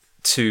element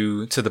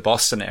to the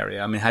Boston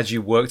area? Had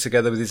you worked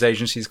together with these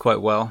agencies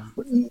quite well?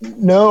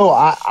 No,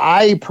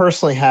 I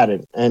personally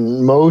hadn't,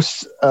 and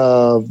most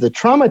of the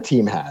trauma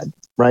team had,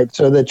 right?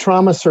 So the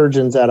trauma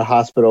surgeons at a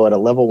hospital, at a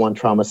level 1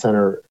 trauma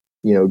center,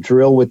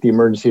 drill with the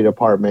emergency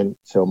department.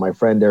 So my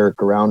friend Eric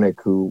Garownik,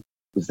 who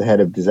was the head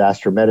of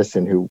disaster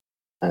medicine, who,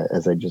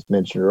 as I just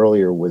mentioned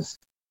earlier, was,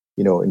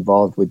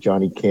 involved with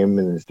Johnny Kim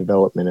and his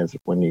development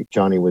when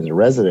Johnny was a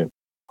resident.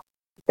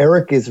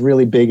 Eric is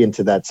really big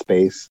into that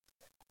space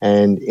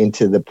and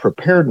into the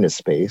preparedness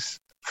space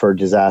for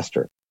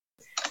disaster.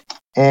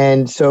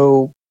 And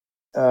so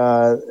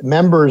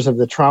members of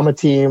the trauma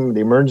team,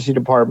 the emergency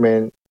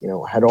department,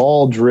 had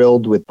all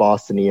drilled with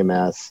Boston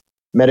EMS.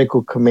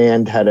 medical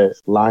command had a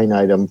line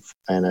item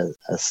and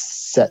a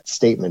set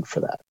statement for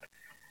that.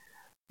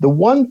 The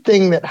one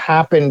thing that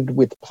happened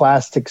with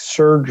plastic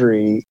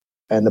surgery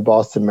and the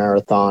Boston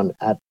Marathon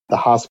at the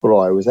hospital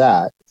I was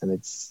at, and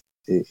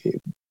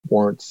it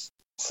warrants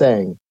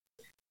saying,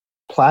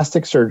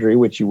 plastic surgery,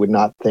 which you would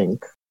not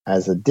think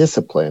as a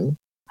discipline,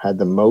 had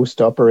the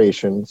most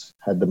operations,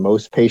 had the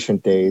most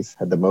patient days,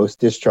 had the most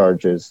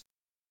discharges.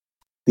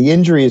 The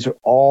injuries are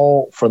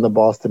all from the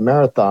Boston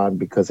Marathon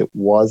because it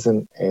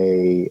wasn't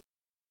a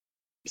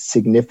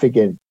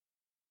significant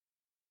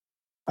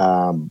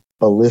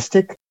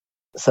ballistic,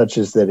 such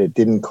as that it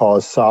didn't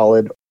cause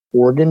solid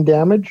organ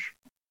damage.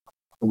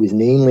 It was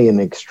namely an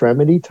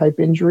extremity type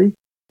injury.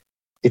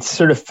 It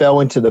sort of fell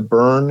into the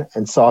burn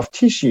and soft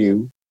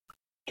tissue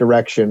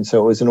direction.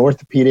 So it was an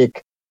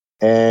orthopedic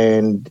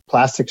and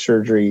plastic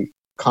surgery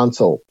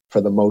consult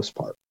for the most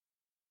part,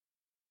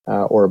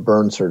 or a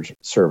burn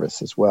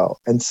service as well.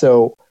 And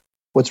so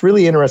what's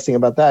really interesting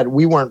about that,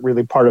 we weren't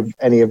really part of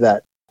any of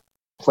that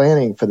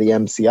planning for the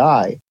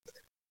MCI,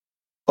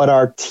 but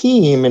our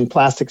team in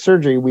plastic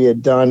surgery, we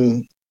had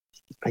done,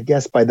 I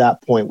guess by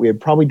that point, we had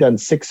probably done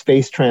 6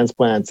 face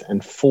transplants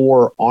and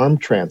 4 arm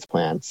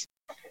transplants.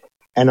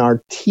 And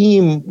our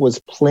team was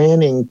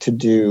planning to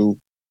do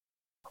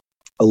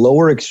a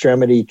lower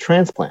extremity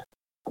transplant.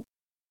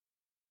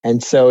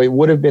 And so it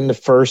would have been the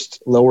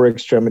first lower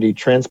extremity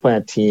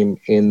transplant team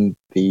in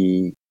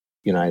the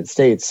United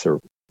States, or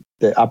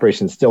the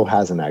operation still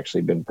hasn't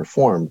actually been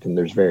performed. And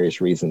there's various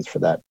reasons for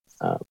that,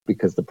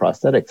 because the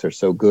prosthetics are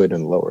so good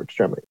in the lower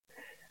extremity.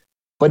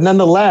 But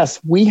nonetheless,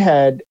 we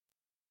had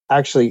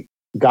actually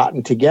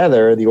gotten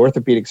together, the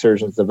orthopedic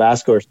surgeons, the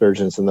vascular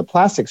surgeons, and the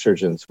plastic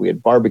surgeons. We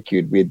had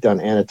barbecued, we had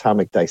done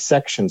anatomic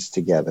dissections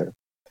together.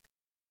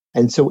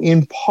 And so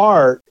in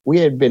part, we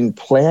had been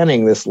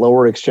planning this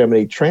lower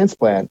extremity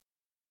transplant.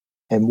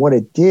 And what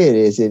it did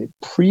is it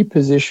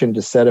pre-positioned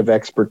a set of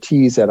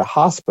expertise at a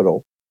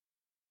hospital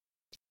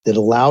that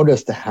allowed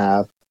us to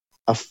have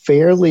a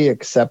fairly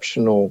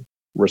exceptional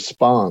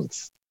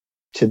response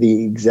to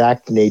the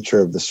exact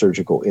nature of the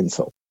surgical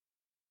insult.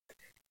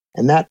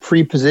 And that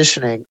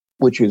pre-positioning,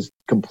 which was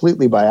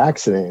completely by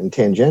accident and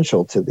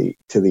tangential to the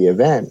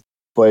event,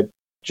 but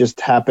just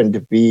happened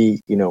to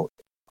be,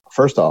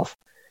 first off,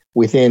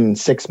 within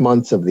 6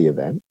 months of the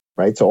event,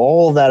 right? So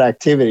all of that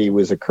activity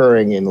was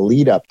occurring in the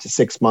lead up to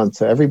 6 months.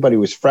 So everybody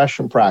was fresh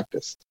and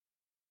practiced.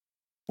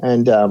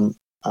 And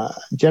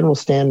General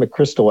Stan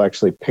McChrystal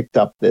actually picked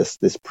up this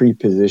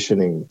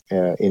pre-positioning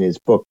in his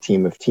book,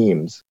 Team of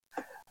Teams,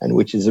 and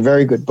which is a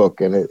very good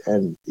book.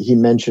 And he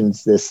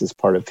mentions this as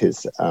part of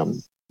his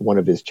one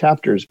of his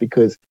chapters,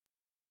 because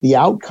the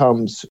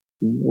outcomes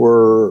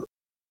were,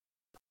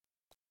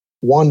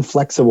 one,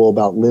 flexible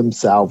about limb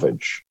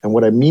salvage. And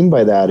what I mean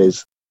by that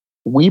is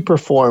we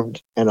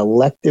performed an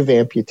elective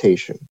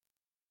amputation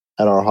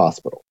at our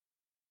hospital.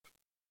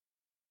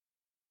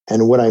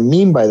 And what I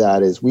mean by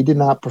that is we did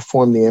not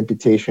perform the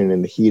amputation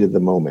in the heat of the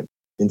moment.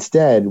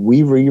 Instead,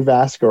 we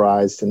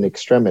revascularized an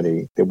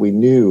extremity that we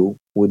knew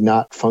would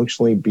not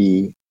functionally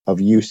be of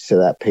use to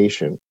that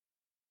patient.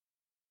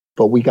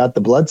 But we got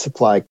the blood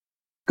supply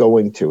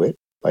going to it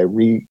by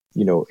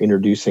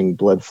introducing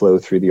blood flow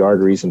through the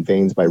arteries and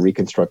veins by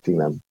reconstructing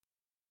them,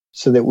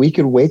 so that we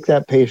could wake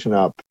that patient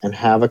up and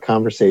have a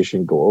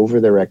conversation, go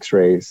over their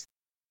x-rays,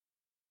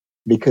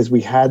 because we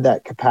had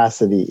that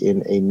capacity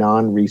in a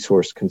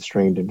non-resource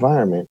constrained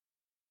environment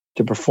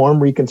to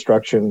perform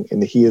reconstruction in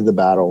the heat of the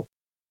battle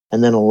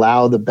and then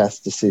allow the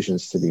best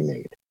decisions to be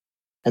made.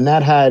 And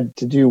that had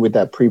to do with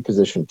that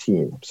pre-positioned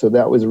team. So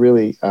that was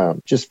really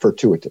just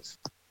fortuitous.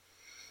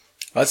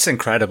 That's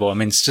incredible. I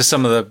mean, it's just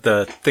some of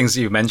the things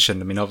that you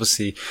mentioned. I mean,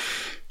 obviously,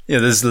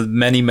 there's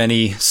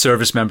many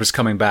service members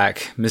coming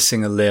back,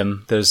 missing a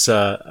limb. There's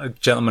a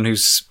gentleman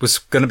was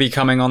going to be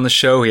coming on the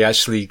show. He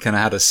actually kind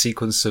of had a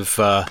sequence of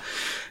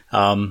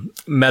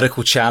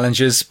medical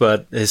challenges,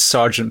 but his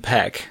Sergeant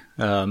Peck,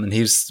 and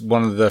he's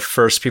one of the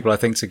first people, I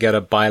think, to get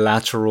a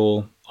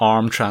bilateral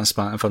arm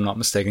transplant, if I'm not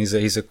mistaken.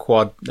 He's a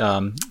quad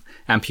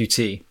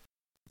amputee.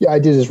 Yeah, I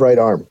did his right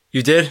arm.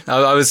 You did?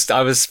 I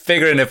was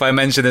figuring if I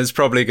mentioned it's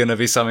probably going to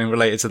be something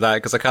related to that,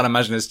 because I can't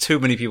imagine there's too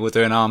many people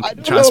doing arm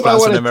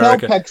transplants in America. I don't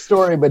want to tell Peck's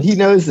story, but he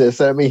knows this.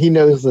 I mean, he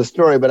knows the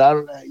story, but I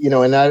don't,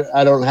 and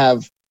I don't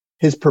have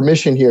his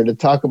permission here to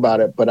talk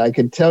about it. But I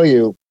can tell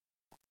you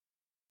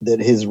that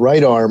his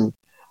right arm,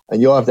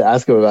 and you'll have to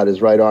ask him about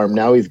his right arm.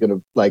 Now he's going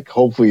to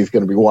hopefully he's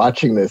going to be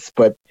watching this.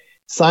 But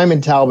Simon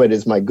Talbot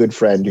is my good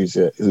friend, who's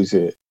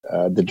the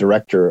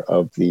director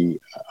of the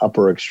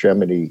upper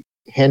extremity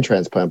hand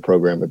transplant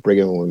program at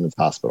Brigham and Women's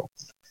Hospital.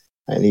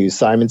 And he was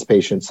Simon's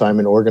patient.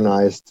 Simon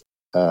organized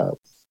John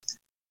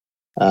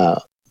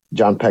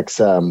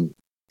Peck's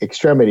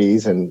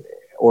extremities and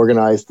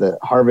organized the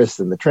harvest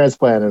and the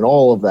transplant and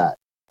all of that.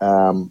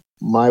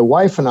 My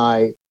wife and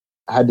I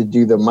had to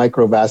do the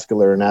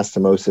microvascular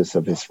anastomosis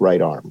of his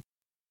right arm.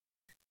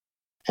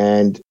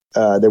 And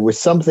there was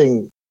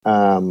something,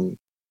 I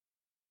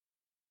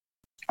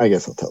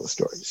guess I'll tell the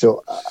story.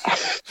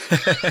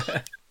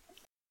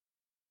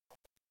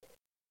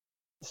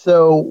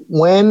 So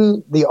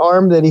when the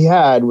arm that he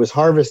had was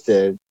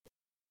harvested,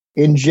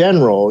 in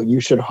general, you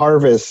should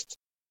harvest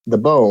the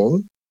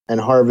bone and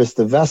harvest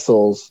the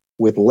vessels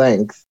with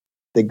length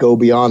that go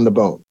beyond the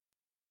bone.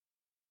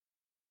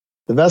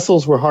 The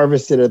vessels were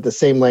harvested at the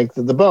same length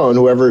of the bone.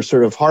 Whoever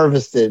sort of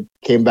harvested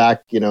came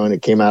back, and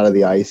it came out of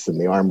the ice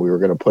and the arm we were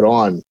going to put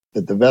on,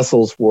 that the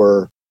vessels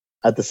were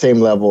at the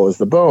same level as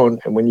the bone.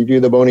 And when you do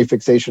the bony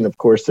fixation, of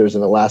course, there's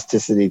an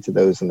elasticity to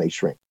those and they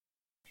shrink.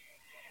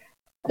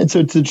 And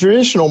so the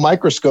traditional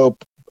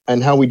microscope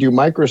and how we do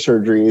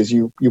microsurgery is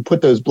you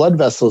put those blood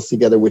vessels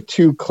together with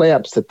two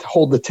clamps that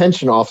hold the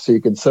tension off so you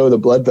can sew the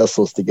blood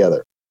vessels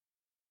together.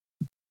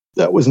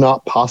 That was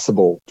not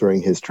possible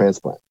during his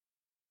transplant.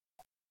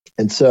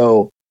 And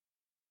so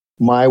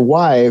my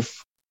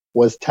wife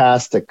was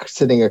tasked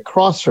sitting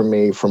across from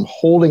me from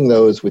holding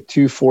those with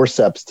two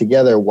forceps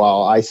together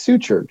while I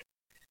sutured.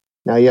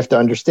 Now you have to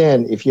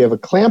understand, if you have a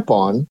clamp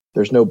on,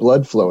 there's no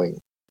blood flowing.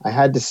 I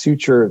had to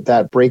suture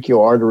that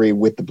brachial artery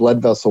with the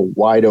blood vessel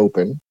wide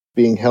open,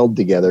 being held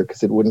together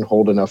because it wouldn't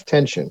hold enough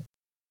tension.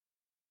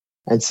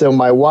 And so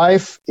my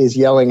wife is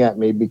yelling at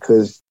me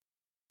because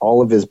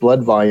all of his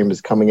blood volume is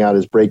coming out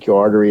his brachial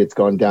artery. It's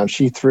gone down.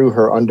 She threw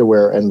her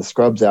underwear and the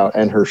scrubs out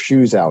and her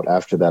shoes out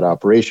after that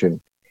operation.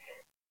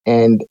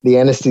 And the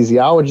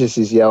anesthesiologist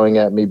is yelling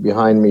at me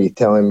behind me,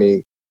 telling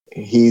me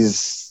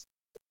his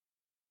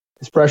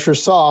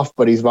pressure's soft,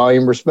 but he's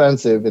volume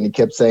responsive. And he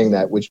kept saying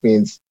that, which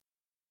means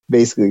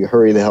basically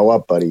hurry the hell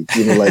up, buddy.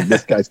 Like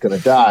this guy's going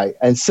to die.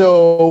 And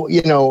so,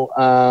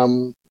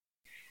 so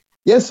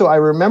I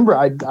remember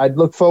I'd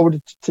look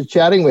forward to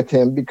chatting with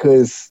him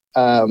because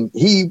I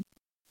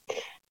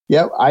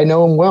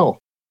know him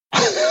well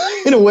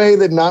in a way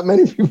that not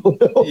many people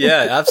know.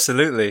 Yeah,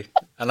 absolutely.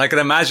 And I can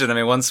imagine,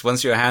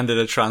 once you're handed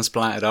a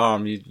transplanted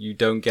arm, you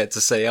don't get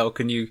to say, oh,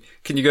 can you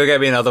go get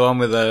me another one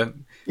with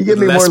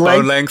less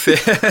bone length?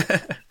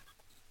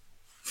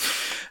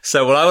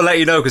 So, I will let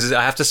you know because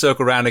I have to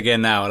circle around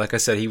again now. Like I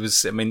said,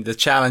 the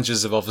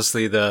challenges of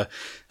obviously the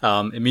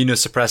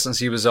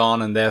immunosuppressants he was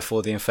on and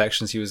therefore the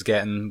infections he was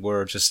getting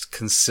were just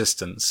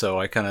consistent.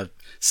 So I kind of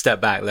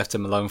stepped back, left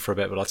him alone for a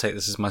bit, but I'll take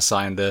this as my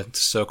sign to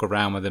circle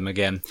around with him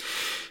again.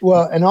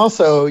 Well, and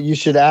also you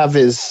should have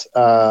his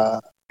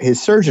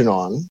surgeon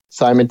on,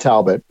 Simon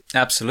Talbot.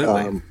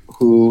 Absolutely.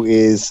 Who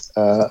is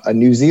a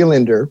New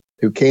Zealander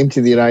who came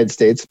to the United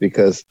States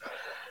because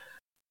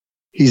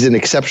he's an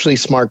exceptionally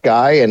smart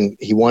guy and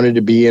he wanted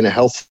to be in a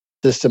health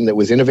system that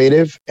was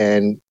innovative.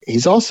 And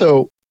he's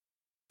also,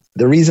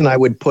 the reason I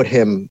would put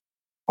him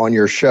on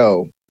your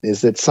show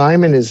is that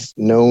Simon is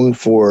known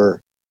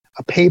for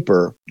a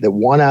paper that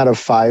 1 out of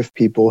 5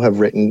 people have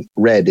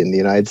read in the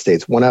United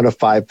States. 1 out of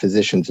 5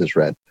 physicians has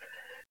read.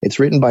 It's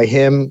written by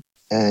him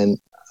and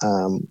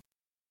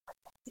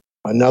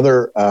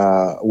another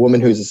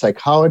woman who's a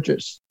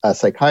psychiatrist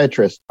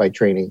by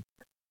training,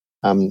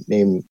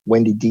 named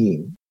Wendy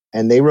Dean.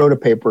 And they wrote a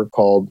paper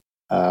called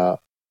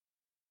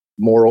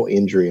Moral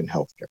Injury in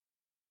Healthcare.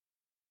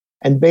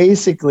 And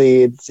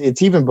basically,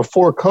 it's even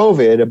before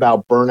COVID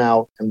about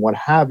burnout and what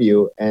have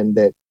you. And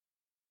that,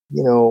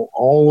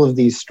 all of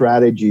these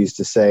strategies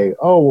to say,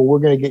 oh, well, we're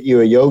going to get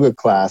you a yoga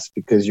class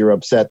because you're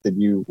upset that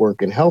you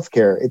work in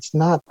healthcare. It's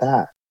not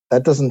that.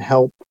 That doesn't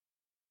help.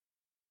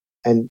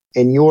 And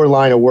in your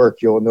line of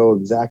work, you'll know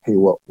exactly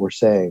what we're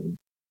saying.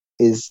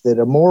 Is that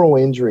a moral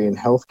injury in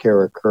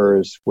healthcare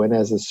occurs when,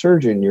 as a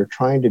surgeon, you're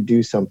trying to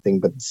do something,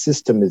 but the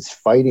system is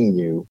fighting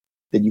you,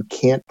 that you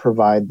can't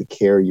provide the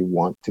care you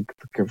want to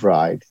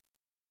provide.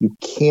 You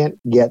can't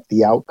get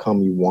the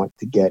outcome you want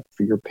to get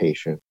for your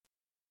patient.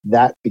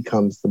 That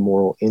becomes the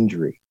moral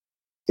injury.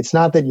 It's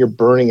not that you're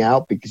burning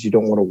out because you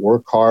don't want to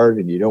work hard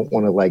and you don't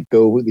want to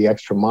go the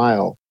extra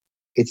mile.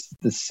 It's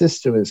that the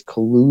system is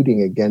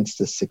colluding against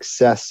the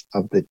success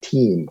of the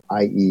team,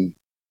 i.e.,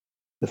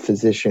 the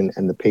physician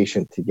and the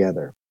patient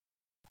together,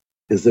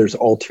 because there's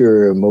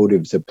ulterior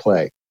motives at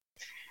play.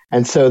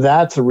 And so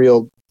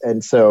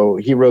and so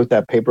he wrote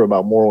that paper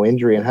about moral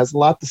injury and has a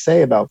lot to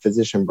say about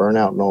physician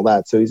burnout and all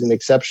that. So he's an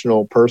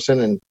exceptional person,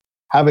 and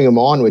having him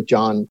on with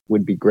John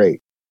would be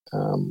great.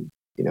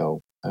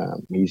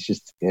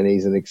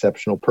 He's an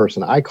exceptional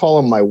person. I call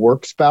him my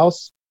work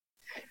spouse.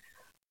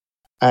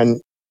 And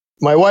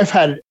my wife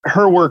had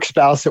her work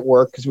spouse at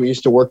work because we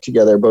used to work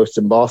together, both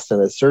in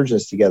Boston as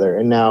surgeons together.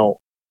 And now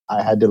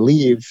I had to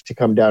leave to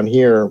come down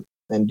here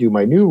and do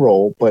my new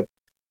role. But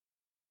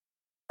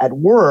at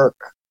work,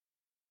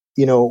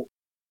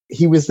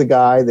 he was the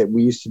guy that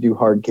we used to do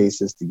hard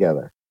cases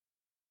together.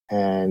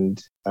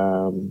 And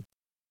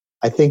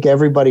I think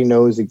everybody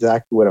knows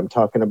exactly what I'm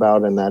talking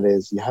about. And that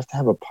is, you have to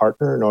have a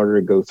partner in order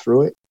to go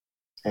through it.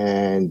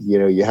 And,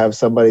 you have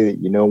somebody that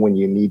when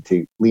you need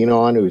to lean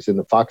on, who's in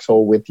the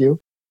foxhole with you.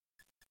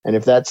 And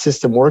if that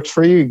system works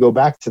for you, you go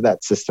back to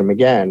that system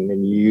again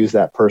and you use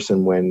that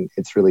person when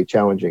it's really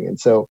challenging. And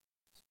so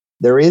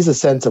there is a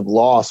sense of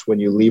loss when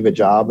you leave a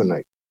job.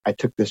 And I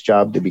took this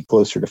job to be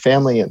closer to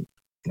family. And,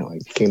 I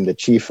became the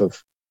chief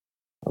of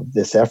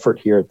this effort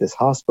here at this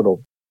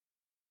hospital.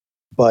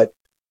 But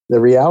the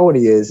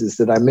reality is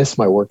that I miss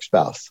my work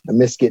spouse. I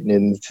miss getting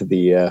into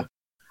the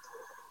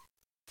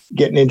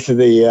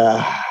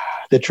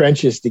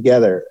trenches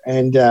together.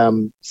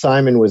 And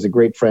Simon was a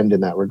great friend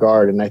in that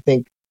regard. And I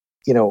think,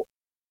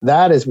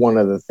 that is one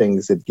of the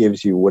things that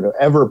gives you,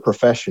 whatever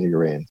profession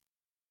you're in,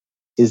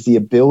 is the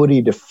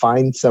ability to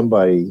find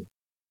somebody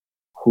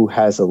who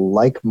has a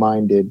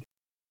like-minded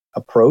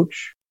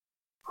approach,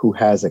 who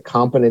has a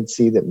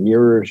competency that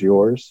mirrors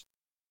yours,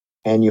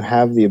 and you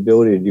have the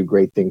ability to do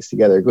great things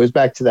together. It goes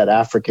back to that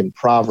African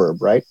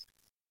proverb, right?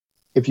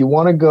 If you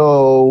want to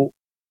go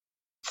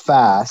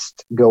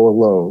fast, go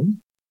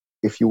alone.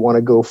 If you want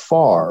to go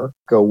far,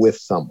 go with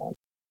someone.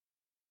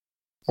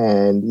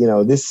 And,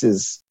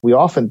 we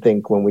often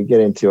think when we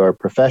get into our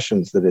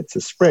professions that it's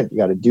a sprint. You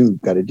got to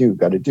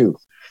do.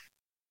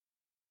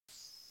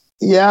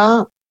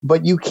 Yeah,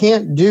 but you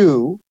can't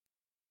do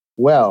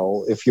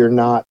well if you're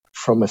not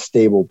from a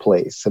stable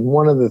place. And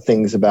one of the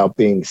things about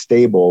being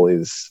stable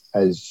is,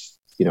 as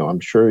I'm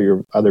sure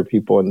your other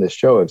people in this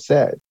show have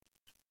said,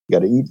 you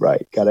got to eat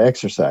right, got to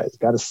exercise,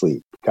 got to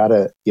sleep, got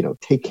to,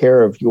 take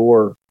care of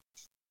your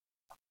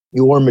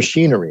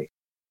machinery.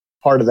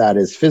 Part of that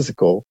is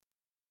physical.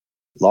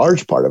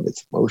 Large part of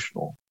it's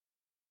emotional.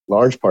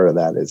 Large part of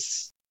that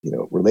is,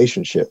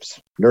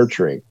 relationships,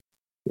 nurturing,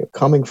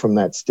 coming from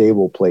that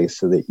stable place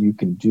so that you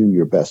can do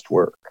your best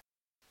work.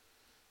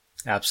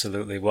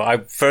 Absolutely. Well, I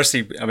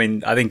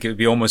think it would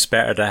be almost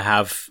better to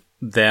have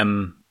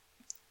them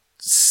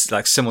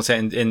like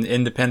simultaneous in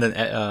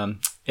independent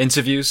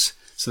interviews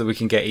so that we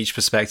can get each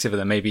perspective and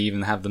then maybe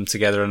even have them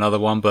together another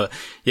one. But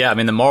yeah,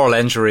 the moral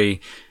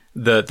injury,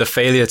 the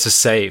failure to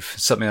save,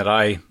 something that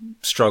I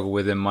struggle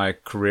with in my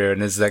career,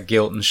 and is that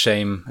guilt and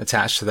shame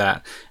attached to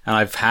that. And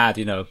I've had,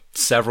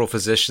 several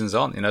physicians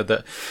on,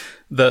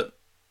 that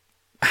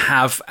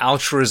have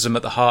altruism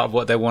at the heart of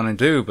what they want to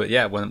do. But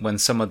yeah, when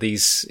some of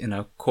these,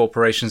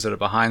 corporations that are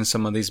behind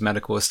some of these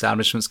medical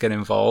establishments get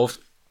involved,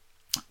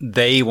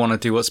 they want to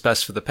do what's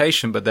best for the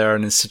patient, but they're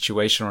in a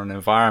situation or an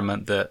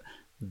environment that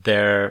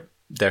they're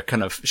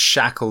kind of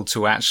shackled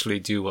to actually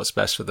do what's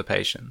best for the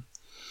patient.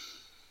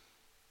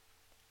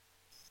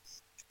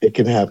 It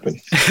can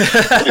happen.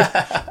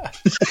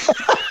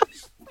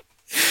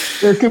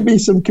 There could be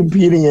some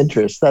competing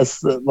interests.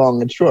 That's the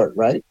long and short,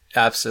 right?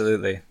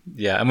 Absolutely.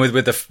 Yeah. And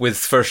with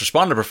first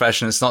responder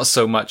profession, it's not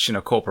so much,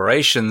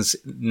 corporations.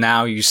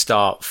 Now you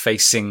start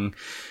facing,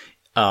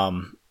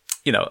 a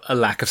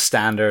lack of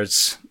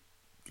standards,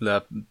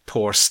 the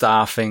poor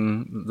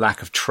staffing,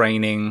 lack of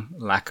training,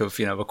 lack of,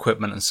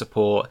 equipment and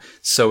support.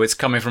 So it's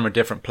coming from a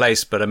different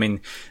place. But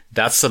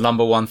that's the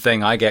number one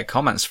thing I get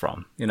comments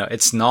from.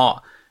 It's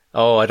not,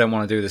 oh, I don't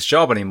want to do this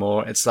job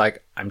anymore. It's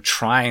like, I'm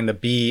trying to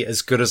be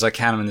as good as I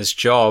can in this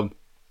job,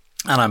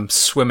 and I'm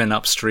swimming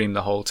upstream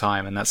the whole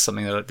time. And that's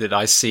something that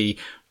I see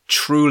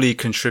truly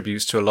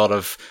contributes to a lot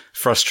of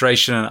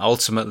frustration and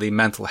ultimately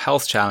mental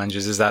health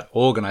challenges, is that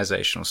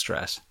organizational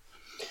stress.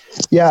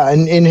 Yeah.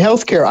 And in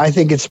healthcare, I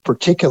think it's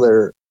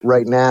particular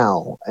right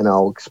now, and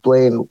I'll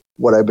explain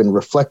what I've been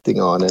reflecting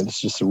on. And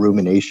it's just a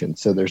rumination.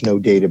 So there's no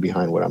data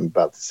behind what I'm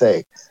about to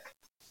say.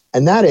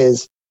 And that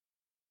is,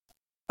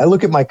 I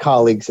look at my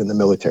colleagues in the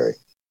military,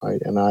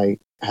 right? And I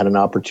had an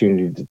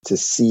opportunity to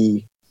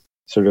see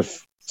sort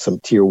of some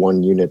tier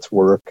 1 units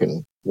work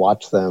and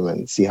watch them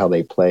and see how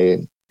they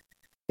play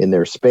in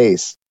their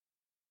space.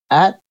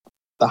 At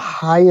the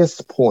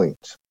highest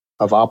point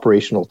of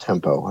operational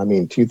tempo,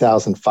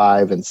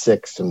 2005 and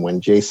 6, and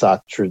when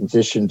JSOC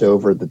transitioned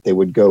over, that they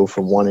would go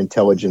from one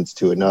intelligence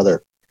to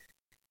another.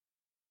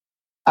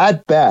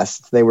 At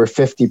best, they were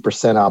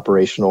 50%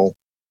 operational.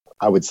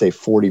 I would say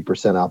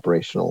 40%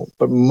 operational,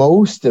 but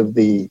most of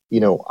the,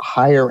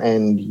 higher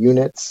end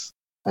units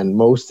and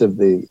most of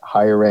the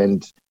higher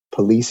end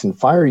police and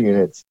fire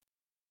units,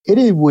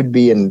 it would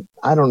be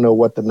I don't know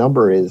what the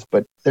number is,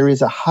 but there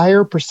is a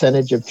higher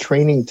percentage of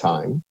training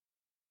time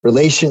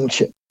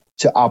relationship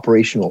to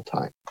operational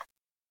time,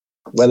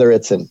 whether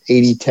it's an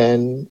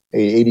 80-10,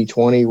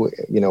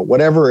 80-20,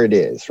 whatever it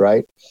is,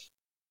 right?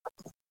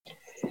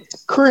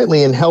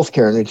 Currently in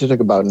healthcare, and it's just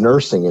about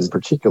nursing in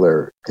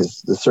particular,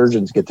 because the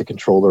surgeons get to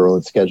control their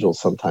own schedules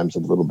sometimes a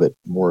little bit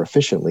more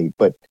efficiently,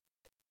 but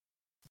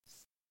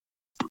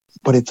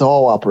it's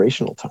all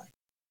operational time,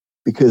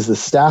 because the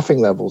staffing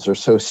levels are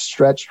so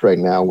stretched right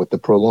now with the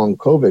prolonged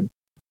COVID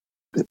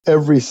that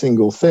every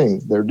single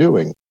thing they're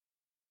doing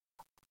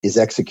is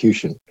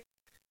execution.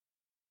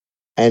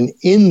 And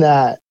in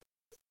that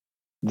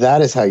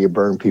is how you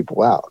burn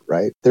people out,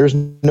 right? There's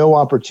no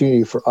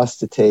opportunity for us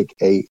to take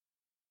a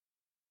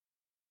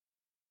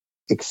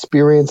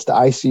experienced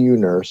ICU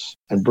nurse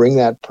and bring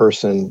that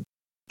person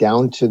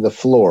down to the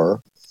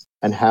floor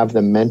and have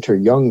them mentor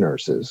young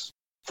nurses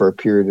for a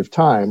period of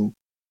time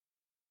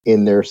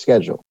in their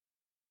schedule.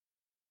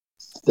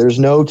 There's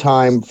no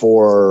time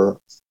for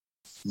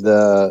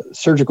the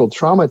surgical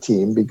trauma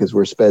team, because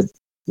we're spread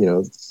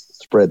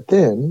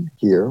thin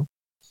here,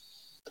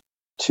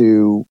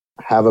 to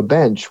have a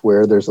bench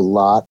where there's a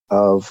lot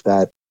of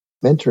that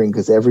mentoring,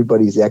 because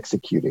everybody's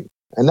executing.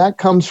 And that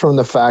comes from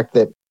the fact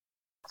that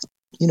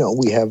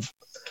we have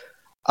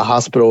a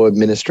hospital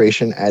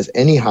administration, as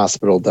any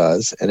hospital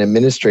does, an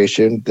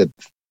administration that,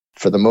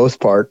 for the most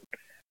part,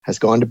 has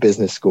gone to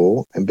business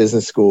school, and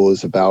business school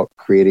is about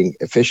creating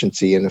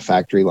efficiency in a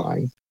factory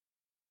line.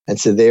 And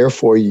so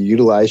therefore you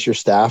utilize your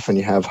staff and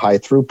you have high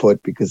throughput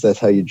because that's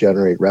how you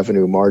generate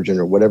revenue margin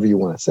or whatever you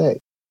want to say.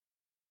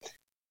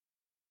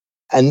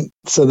 And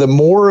so the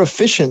more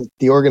efficient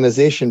the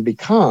organization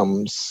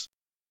becomes,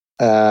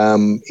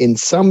 in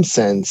some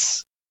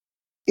sense,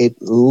 it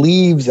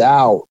leaves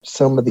out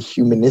some of the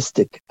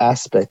humanistic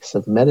aspects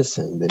of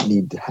medicine that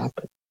need to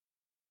happen.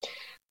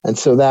 And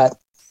so that,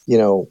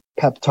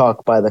 pep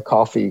talk by the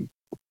coffee,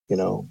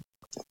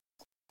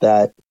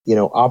 that,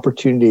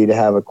 opportunity to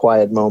have a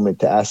quiet moment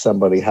to ask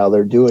somebody how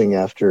they're doing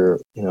after,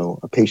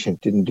 a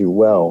patient didn't do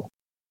well.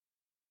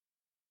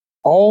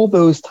 All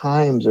those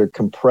times are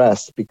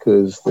compressed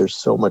because there's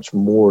so much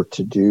more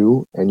to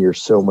do and you're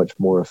so much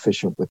more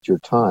efficient with your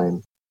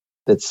time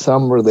that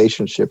some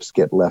relationships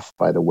get left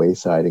by the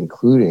wayside,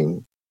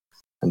 including,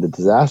 and the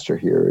disaster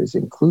here is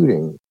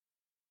including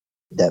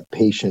that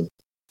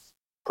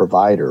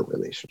patient-provider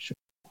relationship.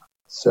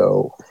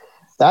 So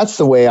that's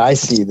the way I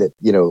see that,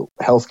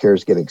 healthcare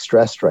is getting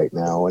stressed right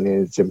now. And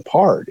it's in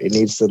part, it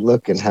needs to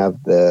look and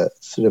have the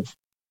sort of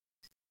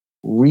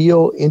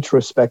real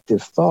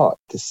introspective thought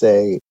to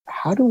say,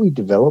 how do we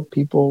develop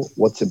people?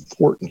 What's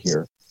important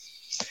here?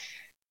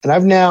 And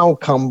I've now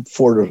come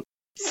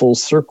full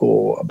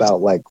circle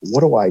about what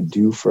do I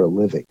do for a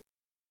living?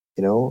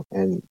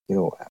 And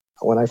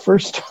when I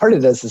first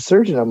started as a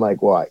surgeon, I'm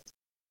like, why?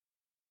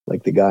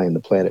 Like the guy in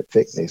the Planet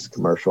Fitness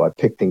commercial, I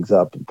pick things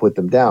up and put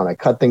them down. I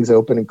cut things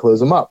open and close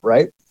them up,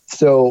 right?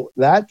 So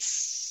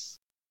that's,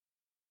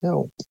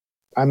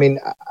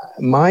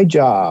 my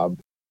job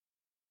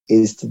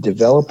is to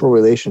develop a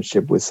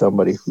relationship with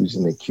somebody who's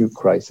in acute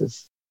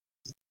crisis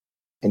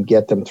and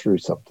get them through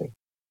something.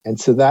 And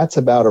so that's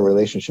about a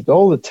relationship.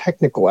 All the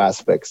technical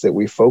aspects that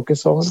we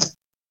focus on,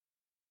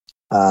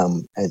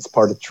 and it's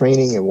part of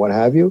training and what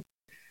have you,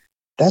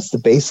 that's the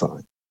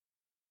baseline,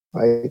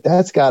 right?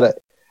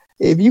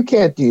 If you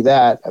can't do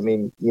that,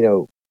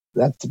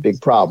 that's a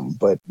big problem.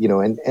 But,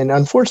 and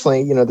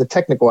unfortunately, the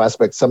technical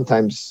aspects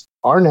sometimes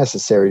are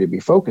necessary to be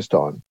focused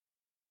on.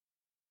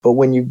 But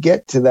when you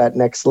get to that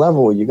next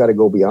level, you got to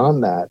go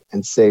beyond that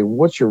and say,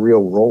 what's your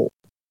real role?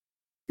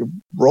 Your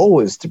role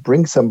is to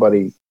bring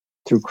somebody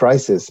through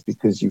crisis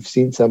because you've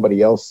seen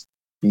somebody else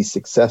be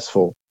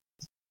successful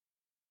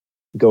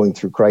going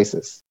through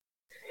crisis.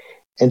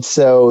 And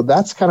so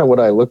that's kind of what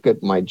I look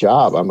at my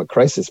job. I'm a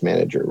crisis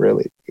manager,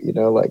 really.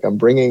 I'm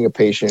bringing a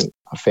patient,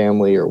 a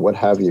family, or what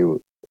have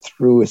you,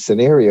 through a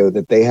scenario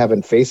that they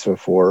haven't faced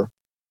before.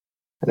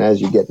 And as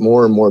you get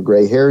more and more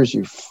gray hairs,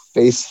 you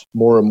face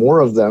more and more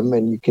of them,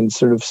 and you can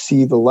sort of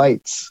see the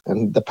lights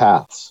and the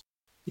paths.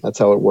 That's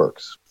how it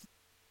works.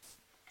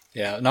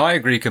 Yeah, no, I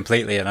agree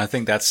completely. And I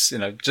think that's,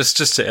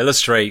 just to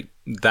illustrate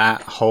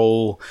that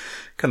whole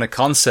kind of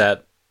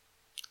concept,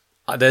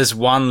 there's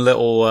one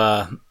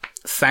little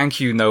thank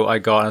you note I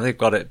got. I think I've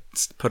got it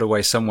put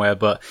away somewhere,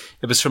 but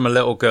it was from a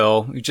little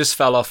girl who just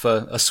fell off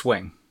a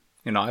swing.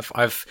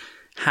 I've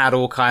had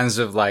all kinds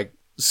of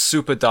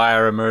super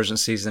dire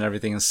emergencies and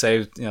everything and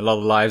saved a lot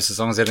of lives. As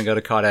long as they didn't go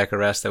to cardiac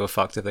arrest, they were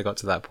fucked if they got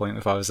to that point,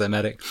 if I was their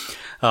medic.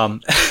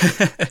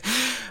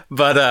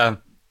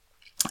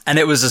 And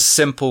it was a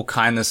simple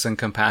kindness and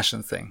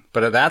compassion thing.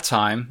 But at that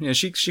time,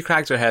 she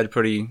cracked her head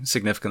pretty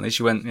significantly.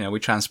 She went, we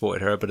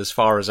transported her. But as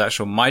far as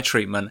actual my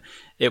treatment,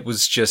 it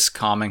was just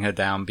calming her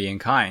down, being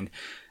kind.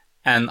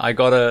 And I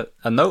got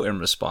a note in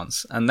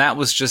response. And that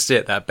was just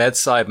it. That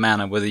bedside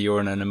manner, whether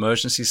you're in an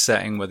emergency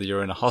setting, whether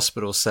you're in a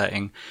hospital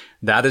setting,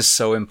 that is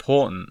so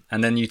important.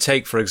 And then you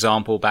take, for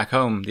example, back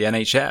home, the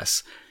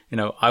NHS.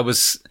 I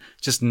was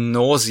just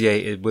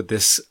nauseated with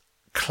this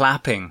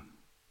clapping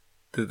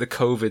that the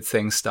COVID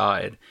thing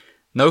started.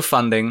 No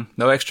funding,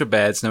 no extra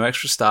beds, no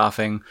extra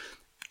staffing,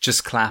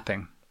 just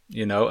clapping,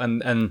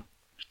 and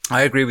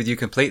I agree with you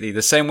completely.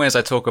 The same way as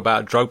I talk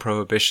about drug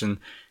prohibition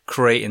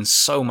creating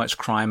so much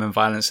crime and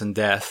violence and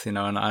death, and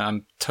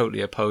I'm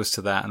totally opposed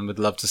to that and would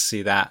love to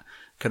see that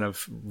kind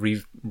of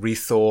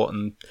rethought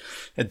and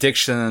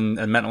addiction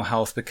and mental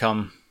health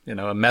become,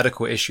 a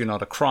medical issue,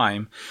 not a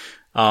crime.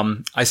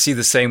 I see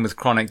the same with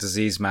chronic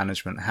disease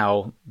management,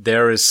 how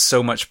there is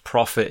so much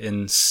profit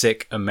in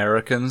sick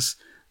Americans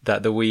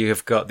that we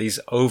have got these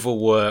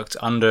overworked,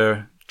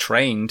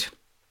 under-trained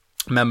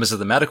members of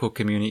the medical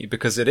community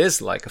because it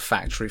is like a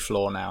factory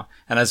floor now.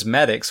 And as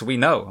medics, we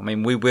know,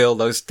 we wheel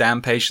those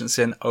damn patients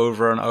in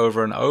over and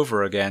over and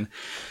over again,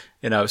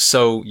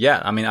 so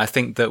yeah, I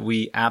think that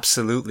we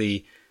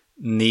absolutely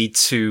need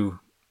to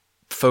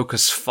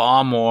focus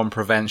far more on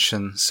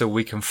prevention so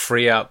we can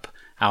free up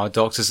our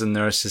doctors and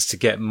nurses to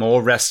get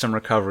more rest and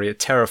recovery. It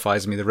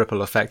terrifies me, the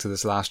ripple effect of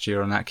this last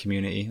year on that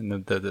community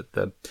and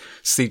the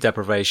sleep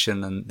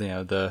deprivation and,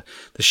 the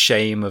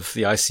shame of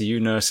the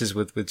ICU nurses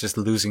with just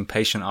losing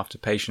patient after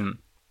patient.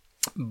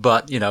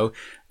 But,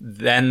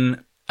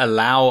 then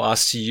allow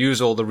us to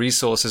use all the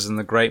resources and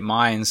the great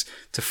minds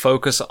to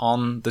focus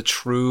on the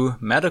true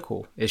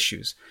medical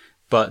issues.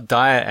 but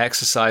diet,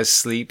 exercise,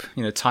 sleep,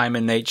 time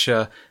in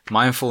nature,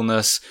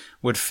 mindfulness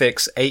would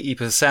fix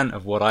 80%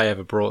 of what I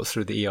ever brought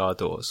through the ER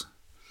doors.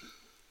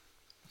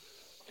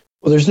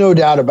 Well, there's no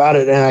doubt about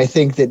it. And I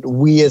think that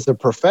we as a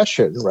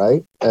profession,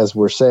 right, as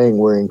we're saying,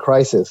 we're in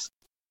crisis,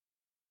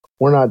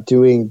 we're not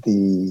doing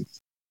the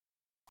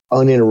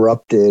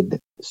uninterrupted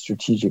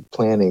strategic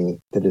planning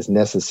that is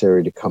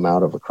necessary to come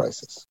out of a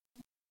crisis,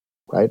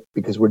 right?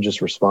 Because we're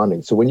just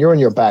responding. So when you're on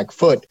your back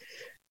foot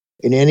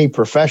in any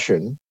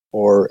profession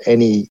or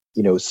any,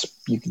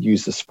 you could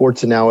use the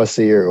sports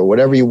analogy or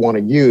whatever you want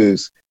to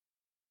use,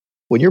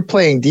 when you're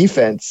playing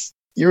defense,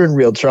 you're in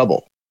real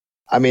trouble.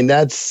 I mean,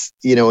 that's,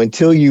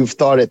 until you've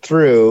thought it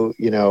through,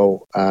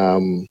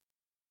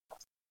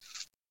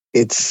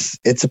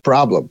 it's a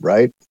problem,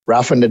 right?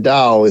 Rafa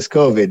Nadal is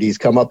COVID. He's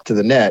come up to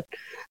the net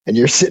and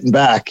you're sitting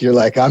back. You're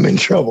like, I'm in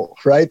trouble,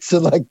 right? So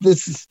like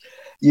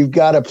you've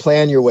got to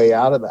plan your way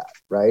out of that,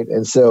 right?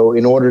 And so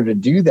in order to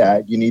do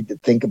that, you need to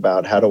think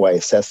about how do I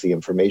assess the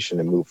information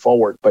and move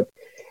forward. But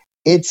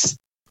there's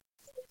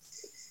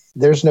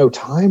no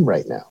time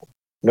right now.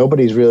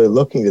 Nobody's really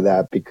looking to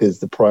that because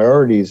the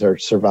priorities are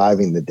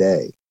surviving the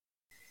day.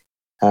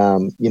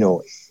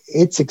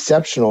 It's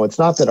exceptional. It's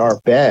not that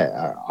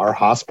our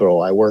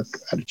hospital, I work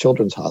at a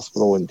children's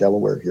hospital in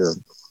Delaware here,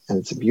 and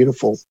it's a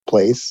beautiful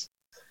place.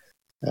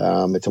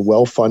 It's a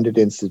well-funded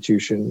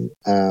institution.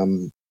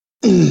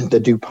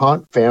 The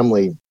DuPont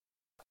family,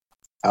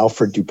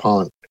 Alfred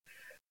DuPont,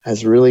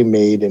 has really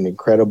made an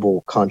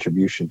incredible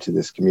contribution to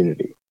this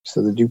community.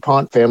 So the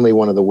DuPont family,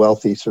 one of the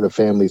wealthy sort of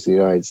families in the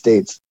United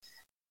States,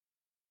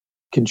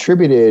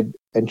 contributed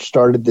and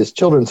started this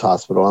children's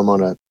hospital. I'm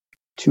on a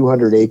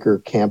 200-acre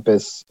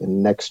campus,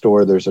 and next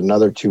door there's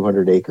another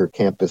 200-acre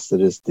campus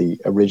that is the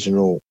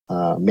original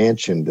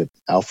mansion that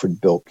Alfred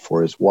built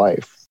for his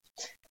wife.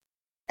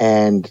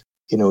 And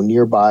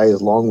nearby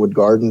is Longwood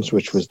Gardens,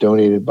 which was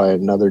donated by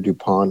another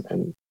DuPont,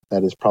 and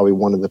that is probably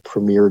one of the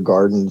premier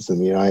gardens in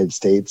the United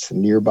States.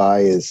 And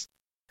nearby is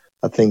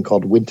a thing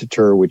called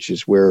Winterthur, which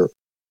is where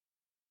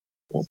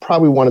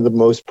probably one of the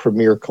most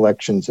premier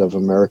collections of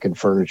American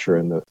furniture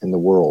in the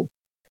world.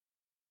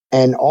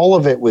 And all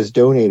of it was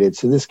donated.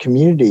 So this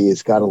community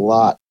has got a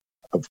lot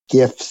of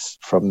gifts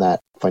from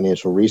that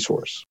financial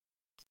resource.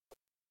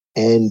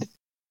 And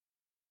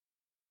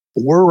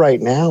we're right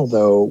now,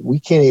 though, we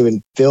can't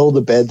even fill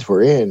the beds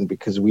we're in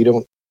because we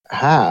don't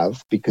have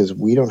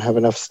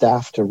enough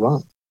staff to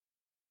run.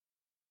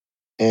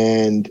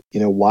 And,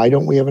 why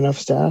don't we have enough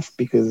staff?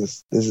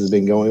 Because this has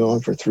been going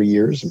on for 3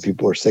 years and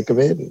people are sick of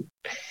it. And,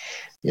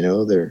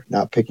 they're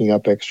not picking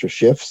up extra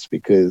shifts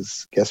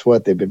because guess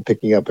what? They've been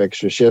picking up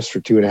extra shifts for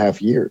 2.5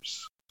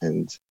 years,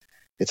 and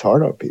it's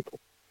hard on people.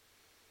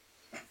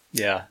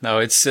 Yeah, no,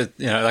 it's,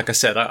 like I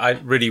said,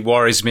 it really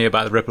worries me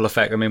about the ripple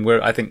effect. I mean,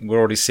 I think we're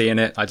already seeing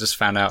it. I just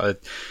found out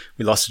that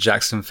we lost a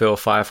Jacksonville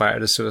firefighter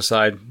to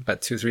suicide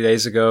about 2-3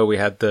 days ago. We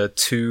had the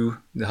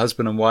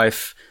husband and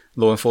wife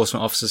law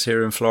enforcement officers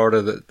here in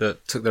Florida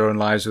that took their own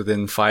lives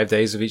within 5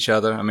 days of each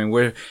other. I mean,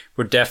 we're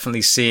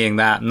definitely seeing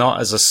that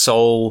not as a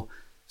sole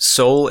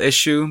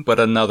issue, but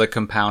another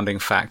compounding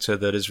factor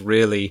that is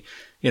really,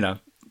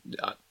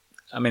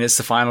 it's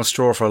the final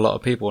straw for a lot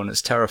of people, and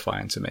it's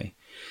terrifying to me.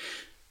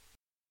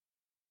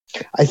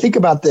 I think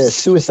about the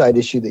suicide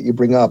issue that you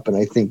bring up, and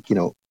I think,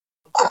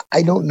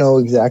 I don't know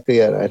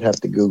exactly, I'd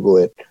have to Google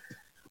it,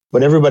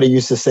 but everybody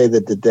used to say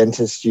that the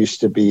dentists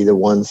used to be the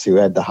ones who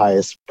had the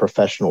highest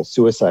professional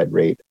suicide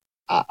rate.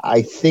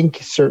 I think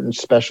certain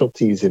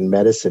specialties in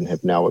medicine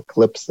have now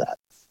eclipsed that.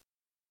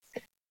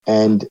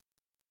 And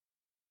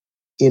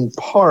in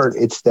part,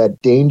 it's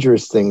that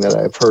dangerous thing that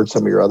I've heard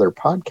some of your other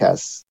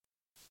podcasts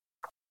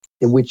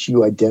in which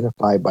you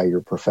identify by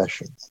your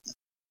profession.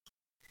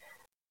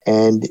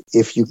 And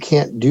if you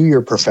can't do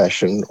your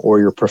profession, or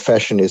your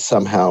profession is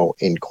somehow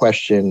in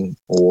question,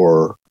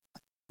 or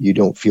you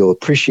don't feel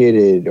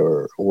appreciated,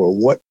 or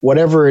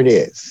whatever it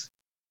is,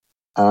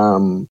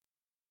 you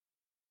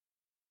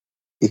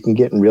can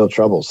get in real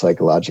trouble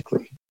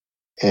psychologically.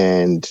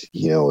 And,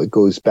 it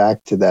goes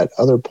back to that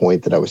other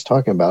point that I was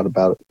talking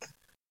about,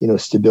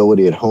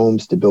 stability at home,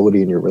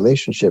 stability in your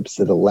relationships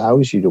that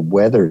allows you to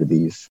weather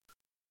these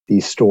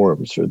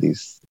storms or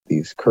these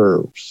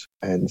curves.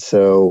 And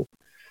so,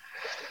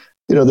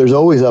 there's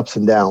always ups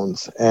and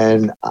downs.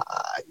 And,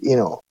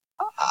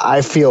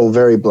 I feel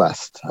very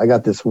blessed. I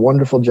got this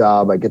wonderful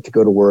job. I get to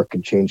go to work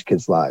and change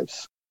kids'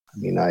 lives. I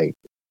mean, I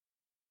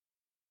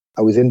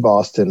was in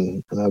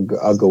Boston, and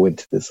I'll go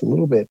into this a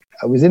little bit.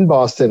 I was in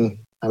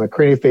Boston. I'm a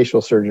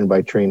craniofacial surgeon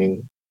by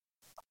training.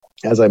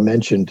 As I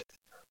mentioned,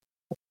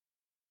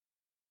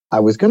 I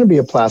was going to be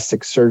a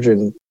plastic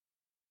surgeon,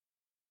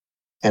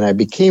 and I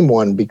became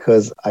one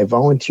because I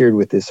volunteered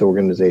with this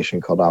organization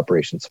called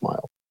Operation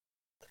Smile.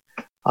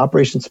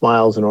 Operation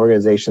Smile is an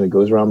organization that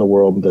goes around the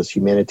world and does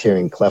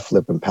humanitarian cleft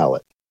lip and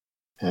palate.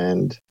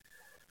 And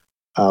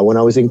when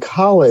I was in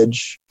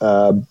college,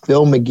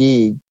 Bill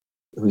McGee,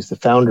 who's the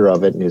founder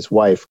of it, and his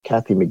wife,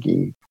 Kathy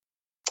McGee,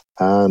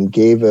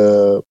 gave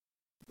a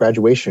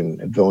graduation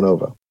at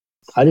Villanova.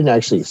 I didn't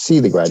actually see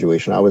the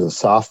graduation. I was a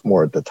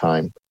sophomore at the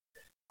time.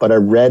 But I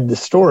read the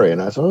story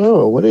and I thought,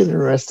 oh, what an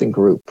interesting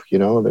group.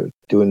 They're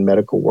doing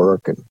medical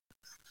work. And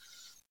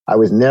I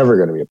was never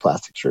going to be a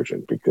plastic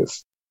surgeon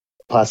because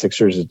plastic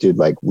surgeons did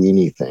like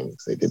weenie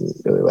things. They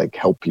didn't really like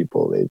help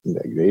people. They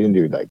didn't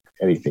do like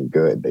anything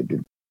good. They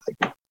did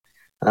like,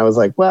 and I was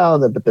like, well,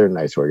 but they're a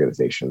nice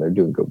organization. They're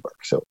doing good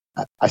work. So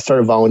I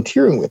started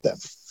volunteering with them.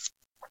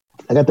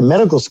 I got to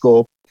medical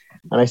school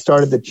and I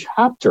started the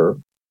chapter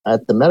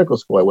at the medical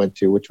school I went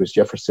to, which was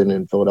Jefferson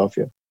in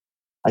Philadelphia.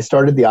 I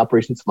started the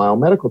Operation Smile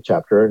medical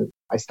chapter, and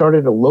I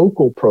started a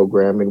local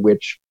program in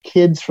which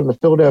kids from the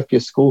Philadelphia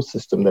school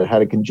system that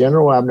had a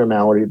congenital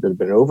abnormality that had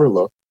been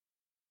overlooked,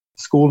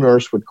 the school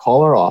nurse would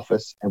call our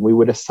office and we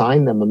would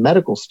assign them a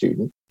medical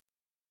student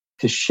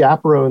to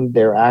chaperone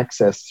their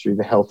access through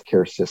the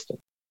healthcare system.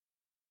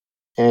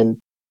 And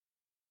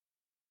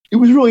it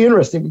was really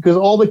interesting because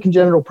all the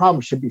congenital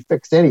problems should be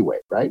fixed anyway,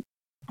 right?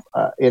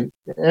 And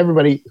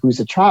everybody who's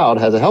a child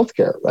has a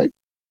healthcare, right?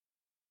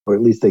 Or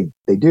at least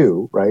they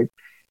do, right?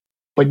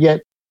 But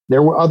yet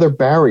there were other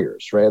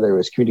barriers, right? There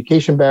was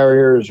communication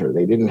barriers, or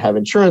they didn't have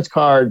insurance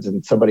cards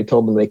and somebody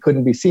told them they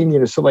couldn't be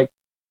seen. So like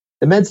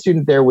the med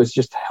student there was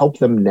just to help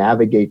them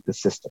navigate the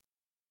system.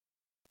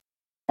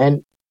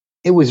 And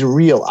it was a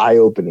real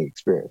eye-opening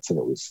experience, and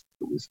it was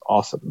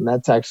awesome. And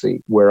that's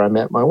actually where I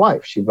met my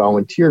wife. She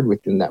volunteered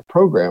within that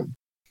program.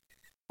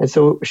 And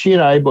so she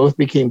and I both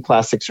became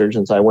plastic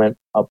surgeons. I went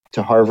up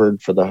to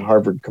Harvard for the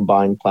Harvard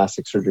Combined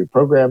Plastic Surgery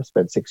Program,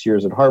 spent 6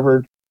 years at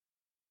Harvard,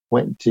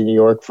 went to New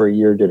York for a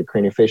year, did a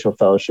craniofacial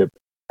fellowship,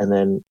 and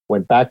then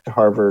went back to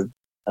Harvard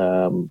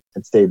and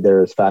stayed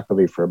there as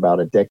faculty for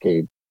about a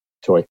decade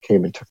until I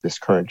came and took this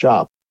current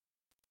job.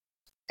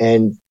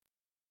 And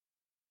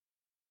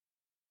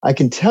I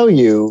can tell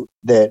you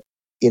that,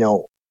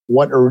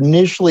 what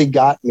initially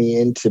got me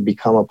into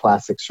become a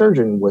plastic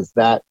surgeon was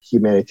that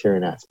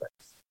humanitarian aspect.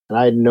 And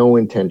I had no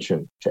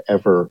intention to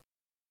ever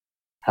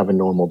have a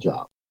normal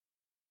job.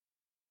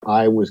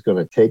 I was going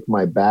to take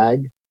my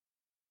bag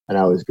and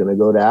I was going to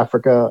go to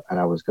Africa and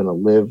I was going to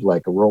live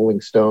like a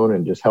Rolling Stone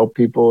and just help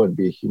people and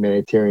be a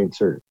humanitarian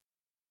surgeon.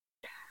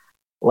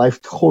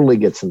 Life totally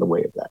gets in the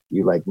way of that.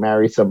 You like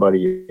marry somebody,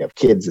 you have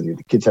kids, and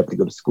the kids have to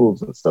go to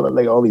schools and stuff.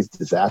 Like all these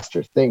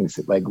disaster things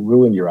that like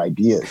ruin your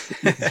ideas.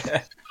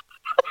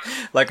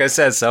 Like I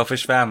said,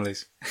 selfish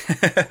families.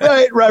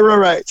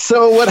 Right.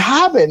 So what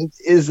happened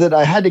is that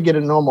I had to get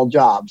a normal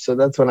job. So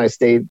that's when I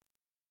stayed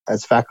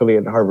as faculty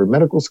at Harvard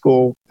Medical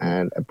School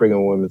and at Brigham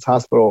and Women's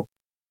Hospital.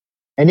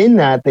 And in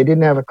that, they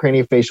didn't have a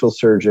craniofacial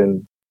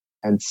surgeon.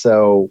 And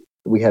so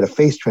we had a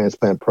face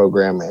transplant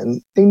program,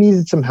 and they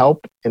needed some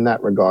help in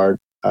that regard.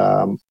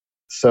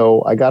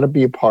 So I got to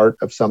be a part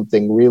of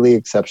something really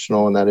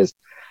exceptional. And that is,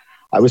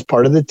 I was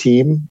part of the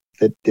team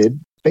that did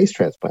face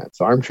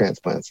transplants, arm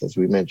transplants, as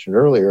we mentioned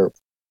earlier.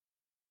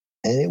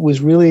 And it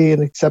was really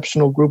an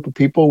exceptional group of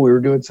people. We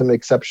were doing some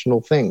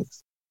exceptional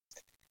things.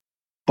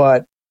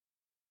 But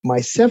my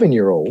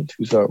 7-year-old,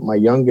 who's my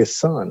youngest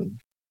son,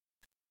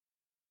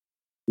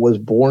 was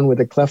born with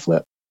a cleft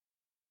lip.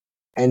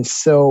 And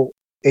so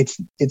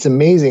it's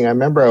amazing. I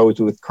remember I was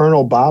with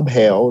Colonel Bob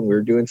Hale, and we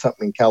were doing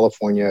something in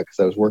California because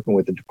I was working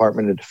with the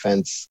Department of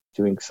Defense,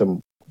 doing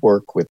some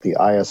work with the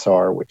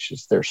ISR, which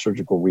is their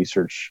surgical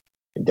research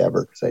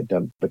endeavor, because I'd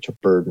done a bunch of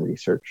bird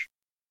research.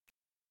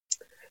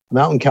 I'm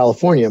out in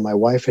California. My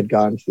wife had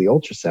gone to the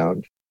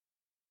ultrasound.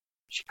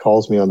 She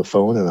calls me on the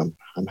phone,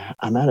 and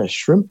I'm at a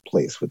shrimp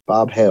place with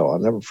Bob Hale. I'll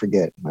never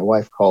forget. My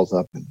wife calls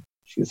up, and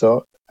she goes,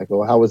 "Oh," I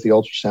go, "How was the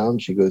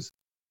ultrasound?" She goes,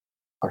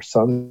 "Our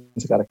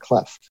son's got a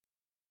cleft."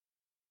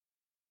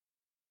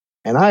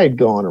 And I had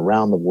gone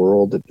around the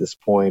world at this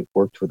point,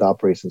 worked with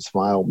Operation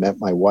Smile, met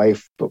my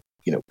wife, but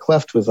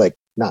cleft was like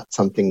not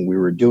something we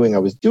were doing. I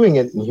was doing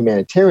it in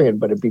humanitarian,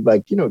 but it'd be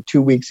like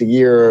 2 weeks a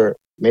year.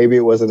 Maybe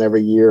it wasn't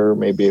every year.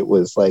 Maybe it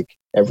was like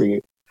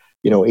every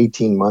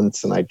 18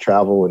 months, and I'd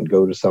travel and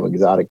go to some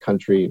exotic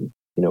country and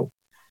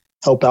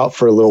help out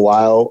for a little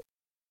while.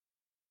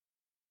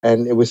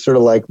 And it was sort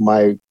of like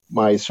my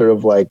sort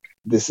of like,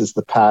 this is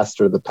the past,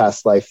 or the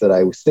past life that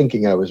I was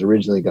thinking I was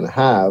originally going to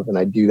have. And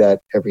I do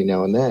that every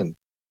now and then.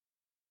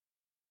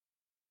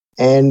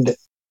 And,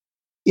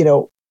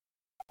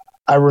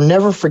 I will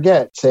never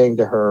forget saying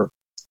to her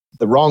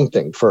the wrong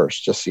thing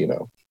first, just so you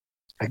know.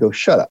 I go,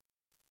 "Shut up.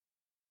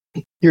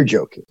 You're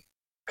joking."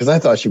 Because I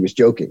thought she was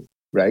joking,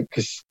 right?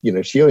 Because,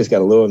 she always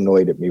got a little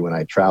annoyed at me when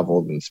I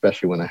traveled, and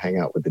especially when I hang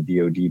out with the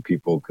DOD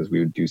people, because we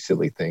would do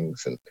silly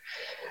things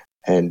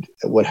and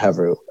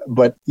whatever.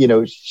 But,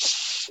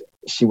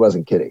 she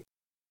wasn't kidding.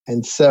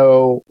 And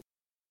so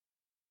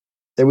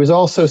there was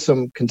also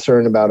some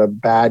concern about a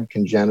bad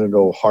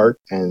congenital heart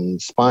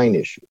and spine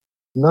issue.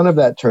 None of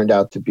that turned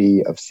out to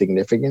be of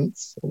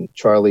significance. And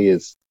Charlie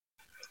is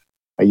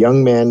a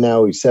young man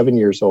now. He's 7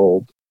 years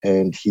old,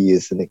 and he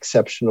is an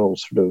exceptional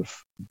sort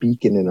of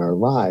beacon in our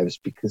lives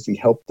because he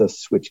helped us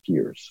switch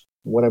gears.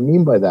 What I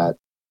mean by that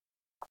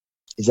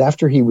is,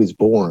 after he was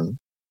born,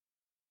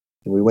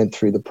 and we went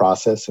through the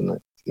process, and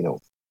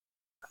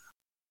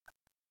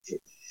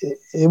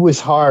it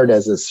was hard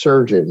as a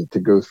surgeon to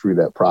go through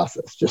that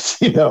process,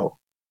 just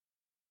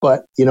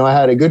But, I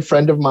had a good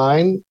friend of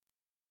mine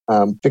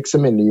fix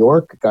him in New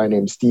York, a guy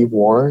named Steve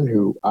Warren,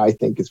 who I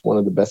think is one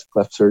of the best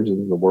cleft surgeons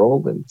in the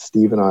world. And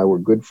Steve and I were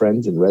good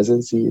friends in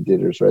residency. He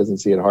did his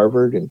residency at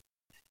Harvard, and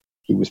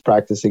he was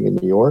practicing in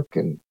New York.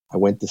 And I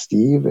went to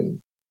Steve,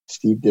 and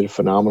Steve did a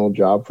phenomenal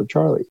job for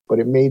Charlie. But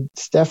it made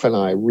Steph and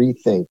I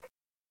rethink,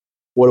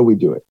 what are we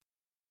doing?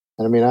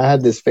 And I mean, I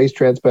had this face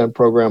transplant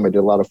program. I did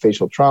a lot of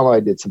facial trauma. I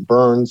did some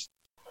burns.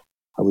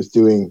 I was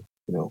doing,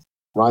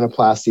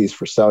 rhinoplasties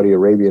for Saudi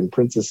Arabian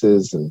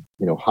princesses and,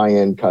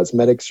 high-end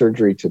cosmetic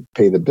surgery to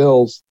pay the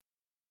bills.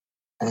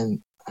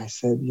 And I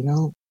said,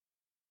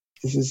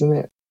 this isn't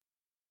it.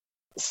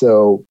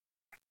 So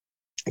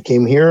I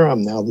came here.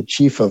 I'm now the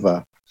chief of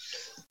a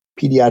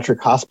pediatric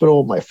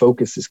hospital. My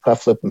focus is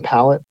cleft lip and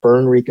palate,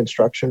 burn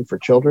reconstruction for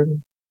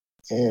children.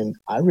 And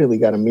I really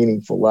got a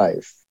meaningful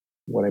life.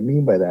 What I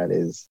mean by that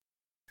is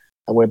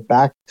I went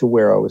back to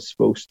where I was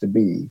supposed to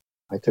be.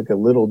 I took a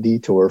little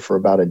detour for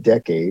about a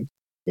decade,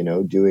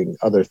 doing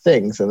other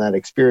things, and that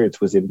experience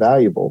was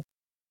invaluable.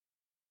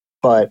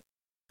 But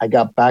I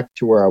got back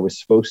to where I was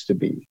supposed to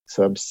be.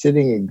 So I'm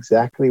sitting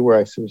exactly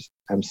where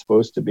I'm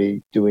supposed to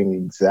be, doing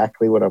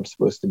exactly what I'm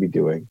supposed to be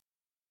doing.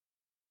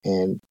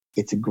 And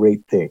it's a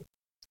great thing.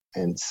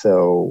 And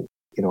so,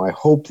 I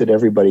hope that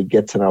everybody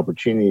gets an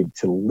opportunity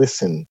to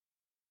listen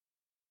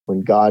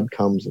when God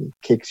comes and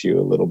kicks you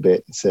a little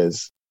bit and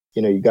says,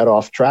 you got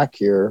off track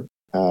here.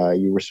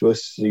 You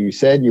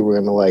said you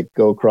were going to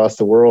go across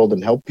the world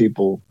and help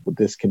people with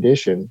this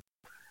condition.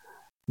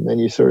 And then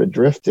you sort of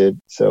drifted.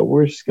 So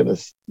we're going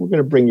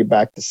to bring you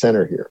back to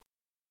center here.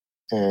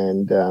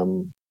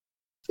 And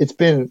it's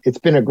been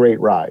a great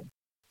ride,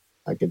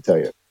 I can tell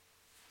you.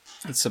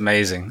 It's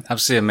amazing.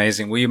 Absolutely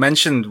amazing. Well, you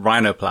mentioned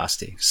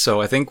rhinoplasty.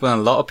 So I think when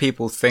a lot of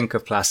people think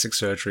of plastic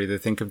surgery, they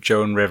think of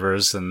Joan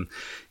Rivers and,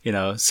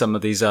 some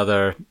of these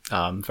other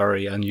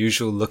very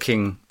unusual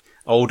looking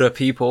older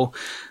people.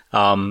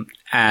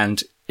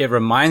 And it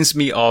reminds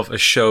me of a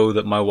show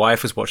that my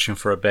wife was watching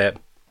for a bit.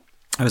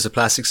 It was a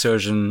plastic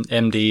surgeon,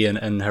 MD,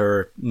 and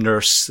her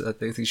nurse. I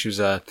think she was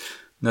a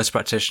nurse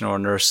practitioner or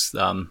nurse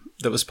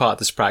that was part of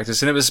this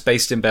practice. And it was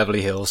based in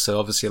Beverly Hills. So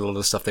obviously a lot of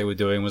the stuff they were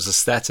doing was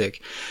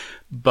aesthetic.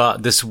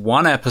 But this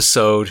one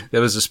episode,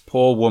 there was this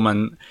poor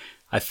woman.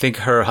 I think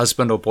her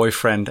husband or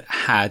boyfriend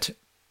had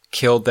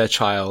killed their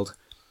child,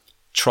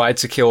 tried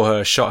to kill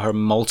her, shot her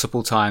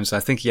multiple times. I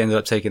think he ended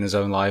up taking his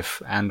own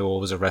life and or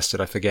was arrested.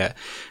 I forget.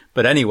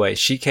 But anyway,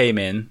 she came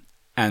in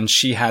and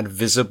she had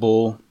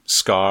visible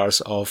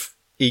scars of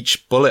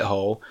each bullet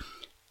hole.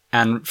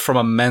 And from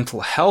a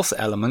mental health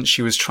element,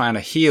 she was trying to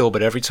heal.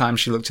 But every time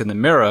she looked in the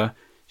mirror,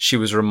 she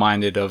was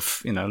reminded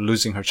of,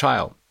 losing her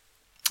child.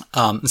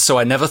 So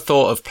I never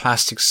thought of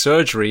plastic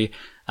surgery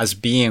as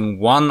being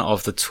one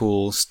of the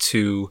tools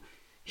to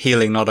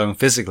healing, not only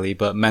physically,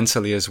 but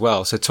mentally as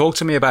well. So talk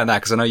to me about that,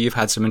 because I know you've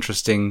had some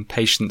interesting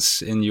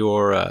patients in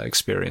your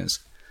experience.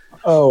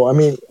 Oh, I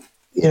mean,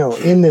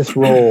 in this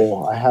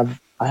role,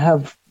 I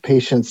have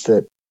patients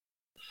that,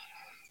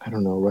 I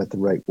don't know what the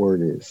right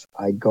word is.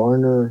 I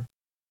garner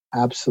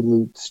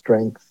absolute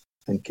strength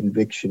and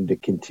conviction to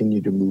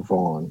continue to move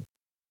on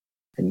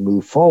and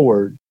move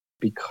forward,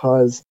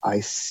 because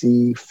I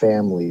see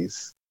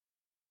families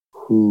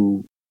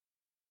who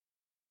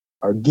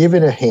are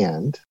given a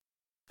hand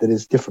that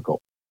is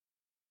difficult.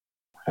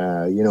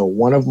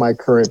 One of my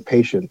current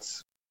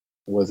patients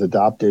was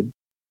adopted,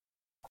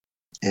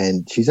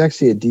 and she's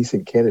actually a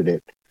decent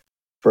candidate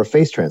for a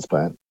face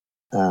transplant.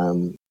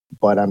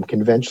 But I'm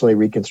conventionally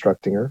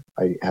reconstructing her.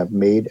 I have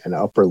made an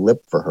upper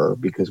lip for her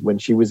because when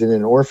she was in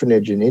an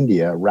orphanage in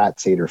India,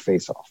 rats ate her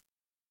face off.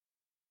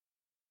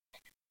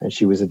 And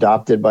she was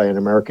adopted by an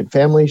American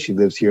family. She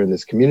lives here in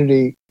this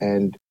community.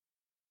 And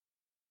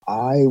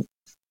I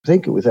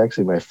think it was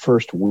actually my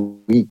first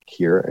week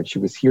here, and she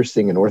was here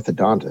seeing an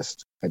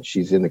orthodontist, and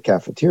she's in the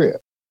cafeteria.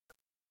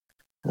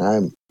 And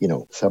I'm,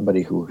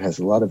 somebody who has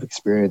a lot of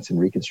experience in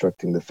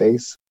reconstructing the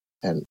face.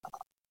 And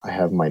I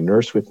have my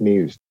nurse with me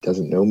who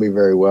doesn't know me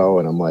very well.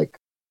 And I'm like,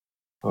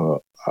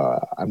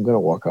 I'm going to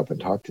walk up and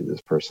talk to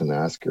this person and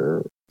ask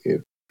her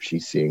if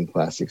she's seeing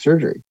plastic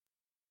surgery.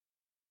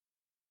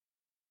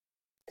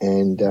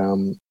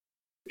 And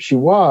she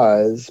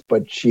was,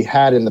 but she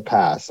had in the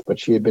past, but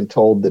she had been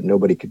told that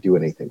nobody could do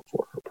anything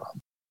for her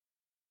problem.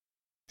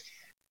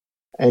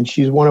 And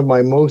she's one of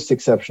my most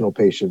exceptional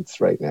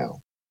patients right now.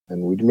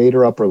 And we'd made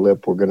her upper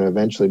lip. We're going to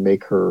eventually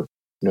make her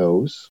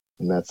nose.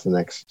 And that's the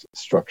next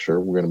structure.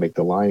 We're going to make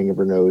the lining of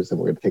her nose, and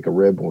we're going to take a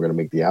rib, and we're going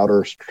to make the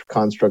outer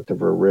construct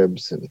of her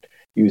ribs and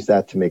use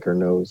that to make her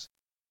nose.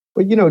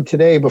 But,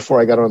 today,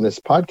 before I got on this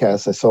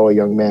podcast, I saw a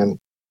young man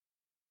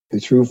who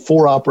through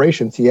 4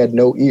 operations, he had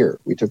no ear.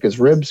 We took his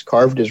ribs,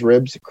 carved his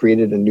ribs,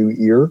 created a new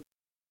ear,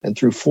 and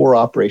through 4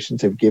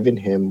 operations have given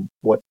him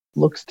what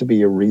looks to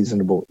be a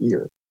reasonable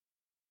ear.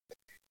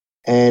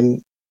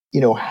 And,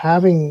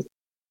 having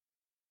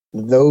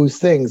those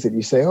things that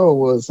you say, oh,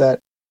 well, is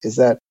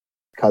that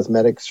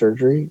cosmetic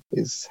surgery?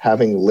 Is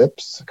having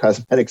lips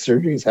cosmetic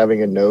surgery? Is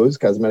having a nose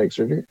cosmetic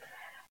surgery?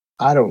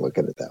 I don't look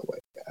at it that way.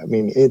 I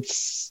mean,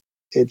 it's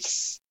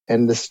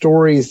and the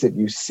stories that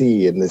you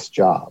see in this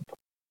job.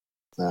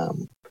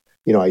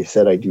 I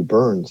said I do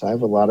burns. I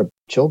have a lot of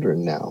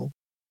children now,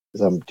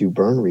 because I do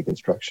burn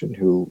reconstruction,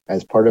 who,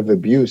 as part of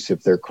abuse,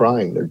 if they're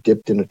crying, they're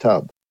dipped in a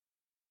tub.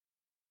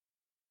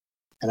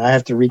 And I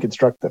have to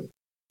reconstruct them.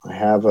 I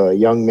have a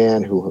young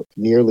man who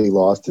nearly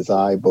lost his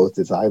eye, both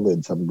his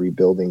eyelids. I'm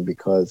rebuilding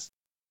because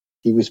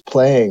he was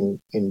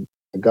playing in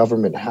a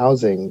government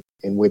housing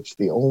in which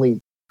the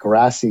only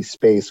grassy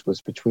space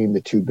was between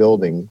the two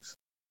buildings.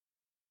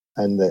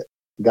 And the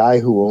guy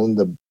who owned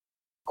the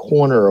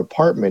corner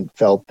apartment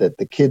felt that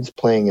the kids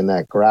playing in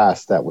that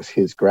grass, that was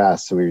his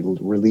grass. So he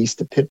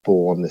released a pit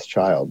bull on this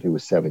child who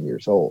was 7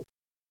 years old.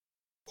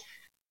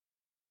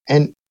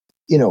 And,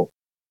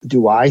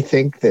 do I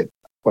think that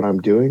what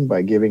I'm doing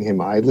by giving him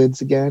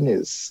eyelids again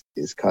is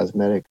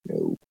cosmetic?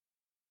 No.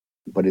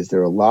 But is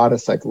there a lot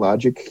of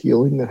psychological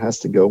healing that has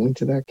to go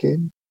into that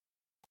kid?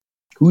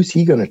 Who's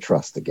he going to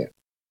trust again?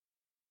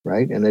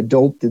 Right? An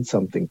adult did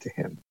something to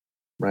him,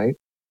 right?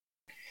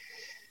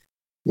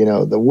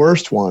 The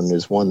worst one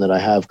is one that I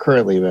have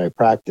currently in my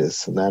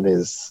practice, and that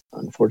is,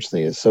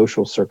 unfortunately, a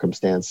social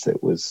circumstance that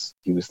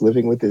he was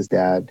living with his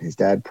dad. His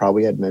dad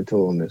probably had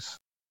mental illness.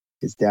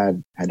 His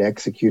dad had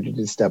executed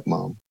his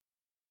stepmom,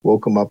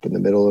 woke him up in the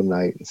middle of the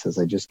night and says,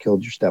 "I just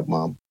killed your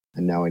stepmom,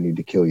 and now I need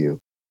to kill you,"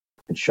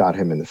 and shot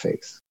him in the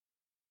face.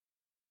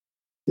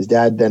 His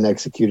dad then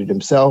executed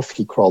himself.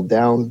 He crawled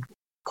down,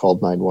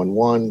 called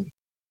 911,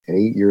 at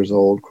 8 years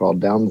old,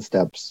 crawled down the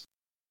steps,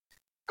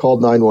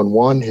 called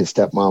 911. His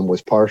stepmom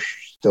was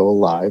still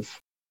alive.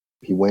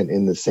 He went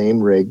in the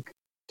same rig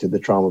to the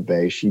trauma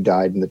bay. She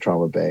died in the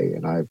trauma bay,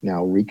 and I've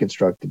now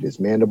reconstructed his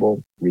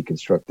mandible,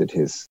 reconstructed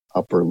his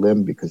upper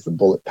limb because the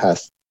bullet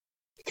passed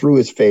through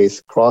his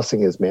face,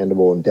 crossing his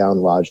mandible and down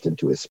lodged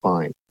into his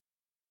spine.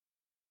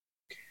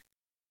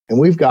 And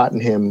we've gotten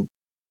him,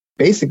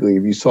 basically,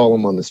 if you saw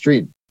him on the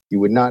street, you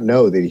would not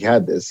know that he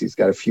had this. He's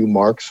got a few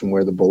marks from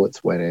where the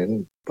bullets went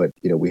in, but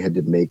we had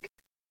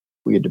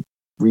to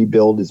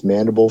rebuild his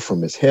mandible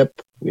from his hip.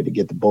 We had to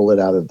get the bullet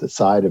out of the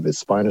side of his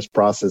spinous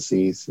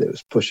processes that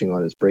was pushing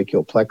on his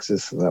brachial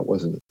plexus, and that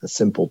wasn't a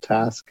simple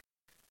task.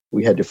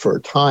 We had to, for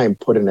a time,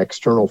 put an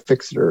external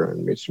fixator,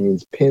 which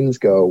means pins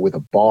go with a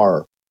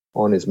bar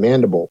on his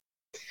mandible.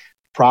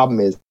 Problem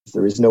is,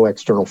 there is no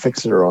external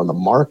fixator on the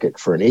market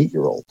for an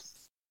 8-year-old.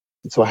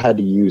 And so I had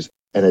to use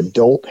an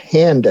adult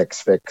hand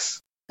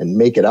X-Fix and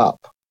make it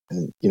up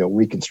and,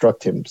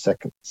 reconstruct him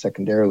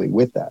secondarily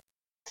with that.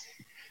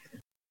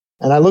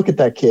 And I look at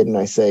that kid and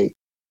I say,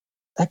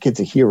 that kid's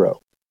a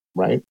hero,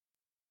 right?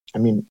 I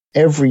mean,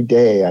 every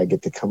day I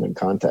get to come in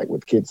contact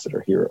with kids that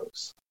are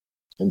heroes.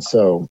 And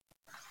so,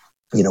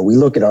 we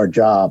look at our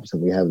jobs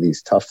and we have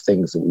these tough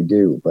things that we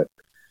do, but,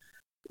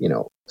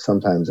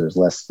 sometimes there's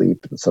less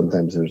sleep and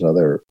sometimes there's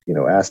other,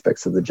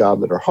 aspects of the job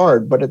that are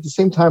hard. But at the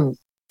same time,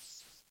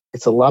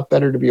 it's a lot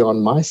better to be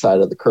on my side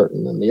of the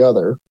curtain than the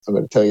other. I'm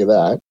going to tell you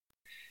that.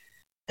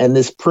 And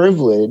this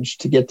privilege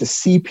to get to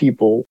see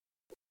people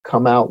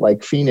come out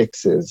like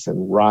phoenixes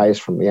and rise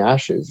from the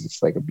ashes,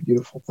 it's like a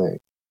beautiful thing.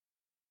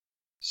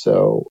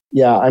 So,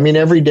 yeah, I mean,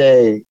 every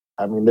day,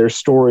 there's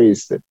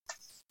stories that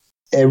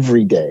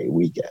every day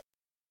we get.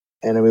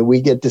 And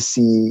we get to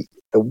see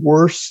the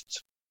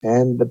worst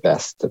and the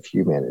best of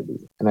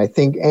humanity. And I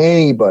think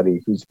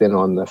anybody who's been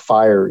on the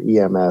fire,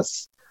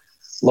 EMS,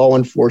 law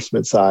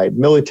enforcement side,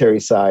 military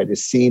side,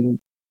 has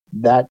seen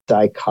that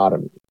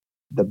dichotomy.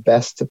 The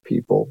best of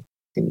people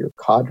in your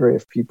cadre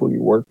of people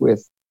you work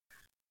with,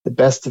 the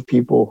best of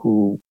people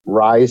who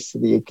rise to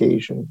the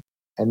occasion.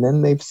 And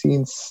then they've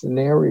seen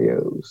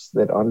scenarios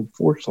that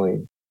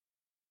unfortunately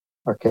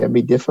can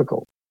be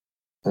difficult.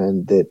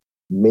 And that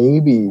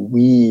maybe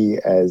we,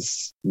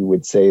 as you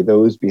would say,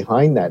 those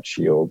behind that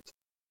shield,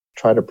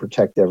 try to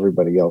protect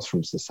everybody else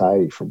from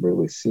society from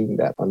really seeing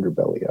that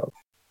underbelly of.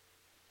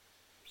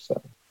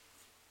 So.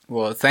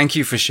 Well, thank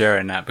you for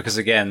sharing that, because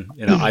again,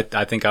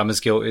 I think I'm as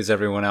guilty as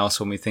everyone else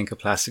when we think of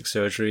plastic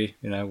surgery.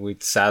 We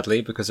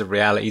sadly, because of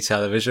reality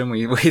television,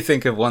 we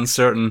think of one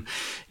certain,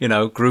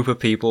 group of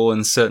people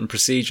and certain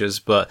procedures.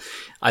 But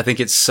I think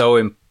it's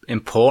so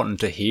important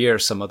to hear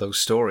some of those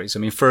stories. I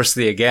mean,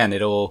 firstly, again,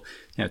 it all,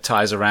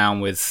 ties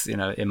around with,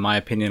 in my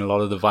opinion, a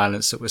lot of the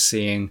violence that we're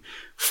seeing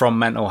from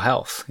mental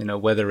health,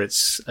 whether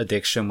it's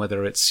addiction,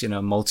 whether it's,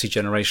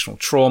 multi-generational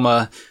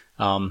trauma,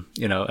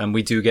 and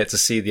we do get to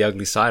see the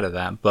ugly side of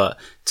that, but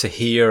to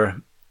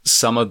hear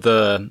some of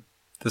the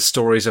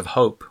stories of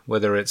hope,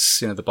 whether it's,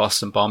 the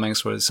Boston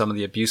bombings, whether it's some of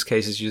the abuse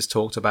cases you just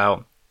talked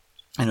about,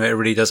 it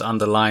really does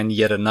underline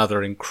yet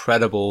another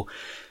incredible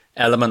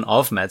element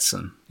of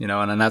medicine,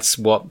 and that's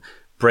what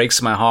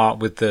breaks my heart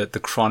with the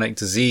chronic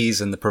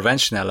disease and the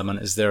prevention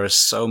element, is there are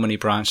so many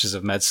branches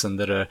of medicine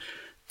that are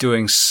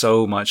doing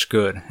so much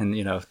good. And,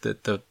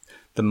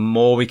 the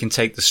more we can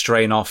take the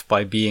strain off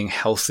by being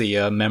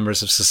healthier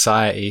members of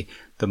society,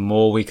 the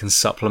more we can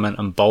supplement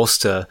and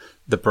bolster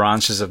the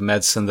branches of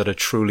medicine that are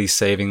truly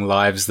saving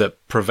lives,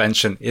 that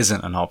prevention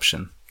isn't an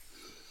option.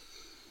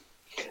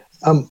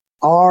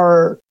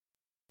 Our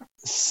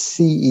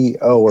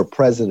CEO or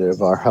president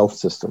of our health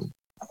system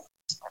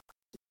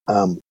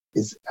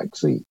is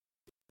actually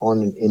on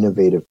an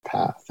innovative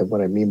path. And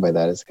what I mean by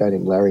that is a guy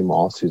named Larry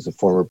Moss, who's a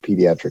former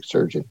pediatric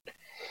surgeon.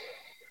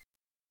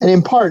 And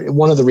in part,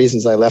 one of the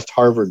reasons I left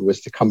Harvard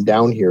was to come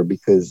down here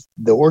because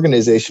the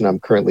organization I'm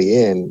currently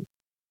in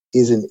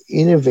is an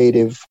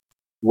innovative,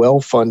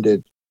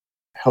 well-funded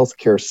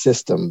healthcare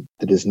system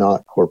that is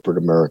not corporate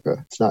America.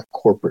 It's not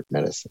corporate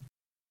medicine.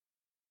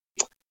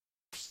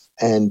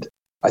 And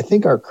I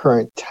think our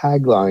current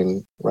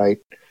tagline, right,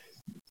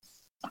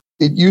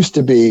 it used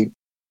to be,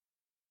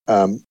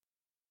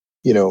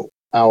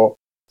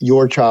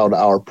 your child,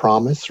 our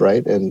promise,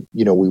 right? And,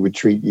 we would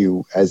treat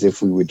you as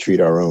if we would treat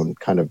our own,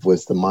 kind of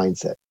was the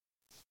mindset.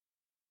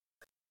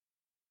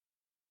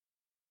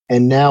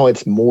 And now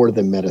it's more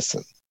than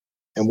medicine.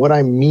 And what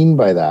I mean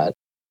by that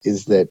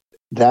is that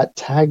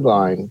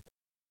tagline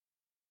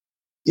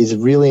is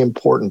really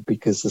important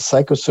because the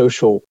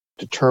psychosocial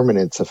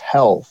determinants of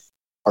health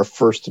are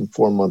first and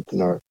foremost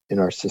in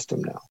our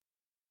system now.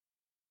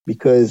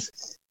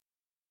 Because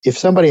if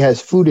somebody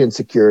has food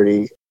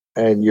insecurity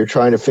and you're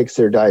trying to fix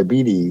their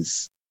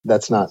diabetes,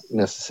 that's not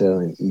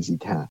necessarily an easy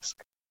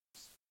task.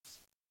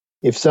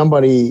 If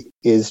somebody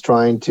is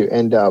trying to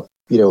end up,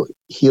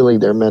 healing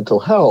their mental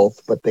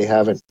health, but they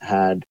haven't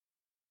had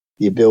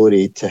the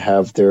ability to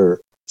have their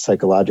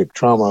psychological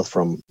trauma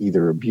from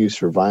either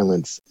abuse or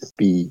violence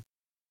be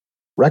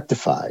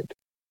rectified,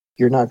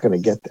 you're not going to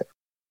get there.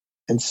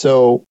 And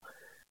so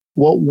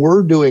what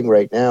we're doing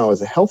right now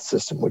as a health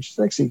system, which is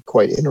actually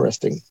quite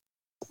interesting,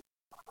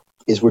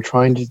 is we're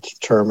trying to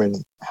determine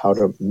how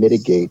to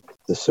mitigate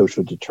the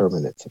social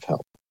determinants of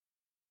health.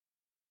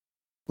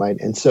 Right.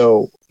 And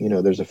so,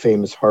 there's a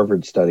famous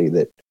Harvard study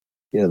that,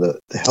 the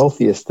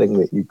healthiest thing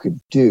that you could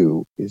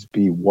do is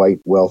be white,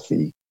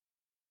 wealthy,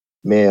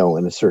 male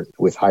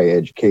with high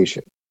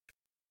education.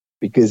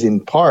 Because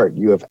in part,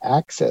 you have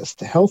access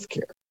to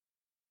healthcare.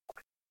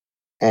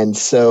 And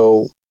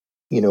so,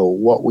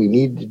 what we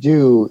need to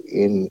do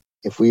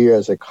if we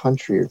as a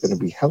country are going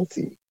to be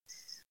healthy,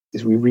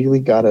 is we really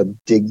got to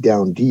dig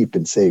down deep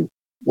and say,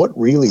 what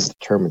really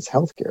determines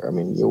healthcare? I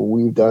mean,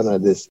 we've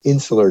done this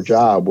insular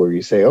job where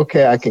you say,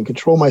 okay, I can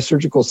control my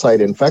surgical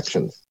site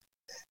infections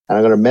and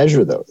I'm going to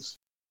measure those.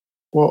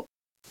 Well,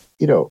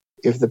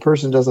 if the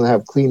person doesn't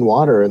have clean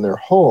water in their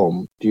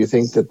home, do you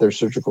think that their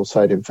surgical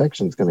site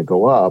infection is going to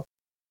go up?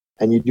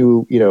 And you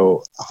do,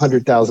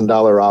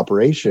 $100,000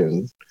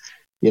 operation,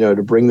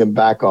 to bring them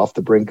back off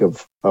the brink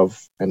of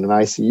an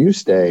ICU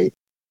stay,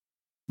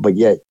 but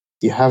yet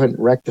you haven't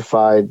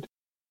rectified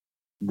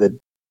the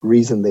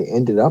reason they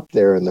ended up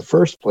there in the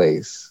first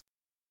place,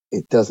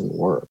 it doesn't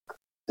work.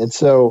 And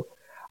so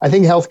I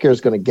think healthcare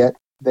is going to get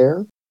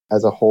there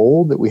as a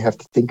whole, that we have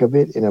to think of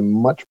it in a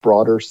much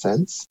broader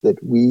sense,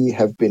 that we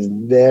have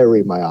been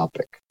very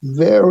myopic,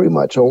 very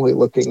much only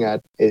looking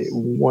at it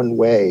one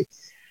way.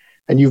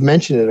 And you've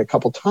mentioned it a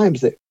couple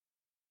times that,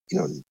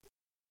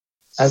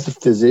 as a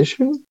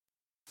physician,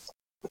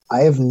 I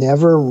have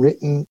never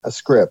written a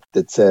script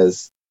that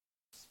says,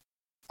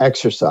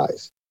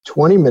 exercise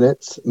 20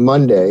 minutes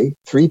Monday,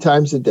 3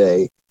 times a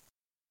day,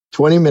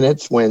 20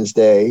 minutes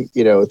Wednesday,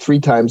 3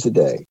 times a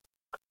day,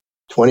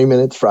 20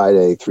 minutes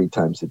Friday, 3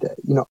 times a day.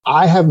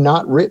 I have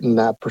not written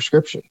that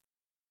prescription.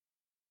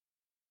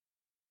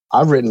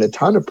 I've written a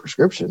ton of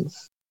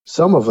prescriptions,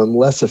 some of them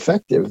less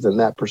effective than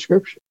that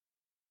prescription.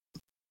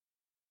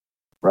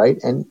 Right?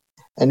 And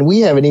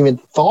we haven't even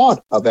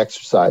thought of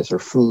exercise or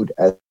food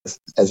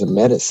as a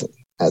medicine,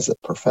 as a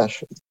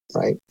profession.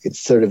 Right? It's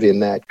sort of in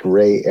that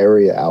gray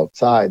area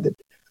outside that,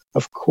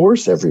 of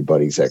course,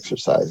 everybody's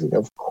exercising.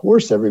 Of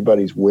course,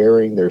 everybody's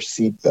wearing their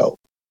seatbelt.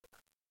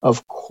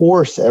 Of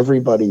course,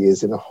 everybody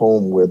is in a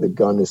home where the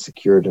gun is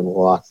secured in a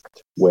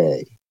locked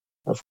way.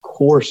 Of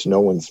course,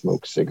 no one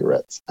smokes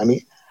cigarettes. I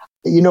mean,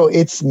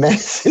 it's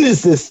medicine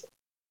is this,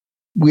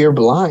 we're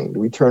blind.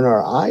 We turn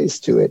our eyes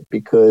to it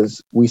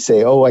because we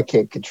say, oh, I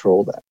can't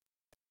control that.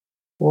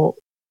 Well,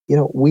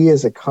 we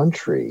as a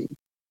country,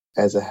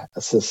 as a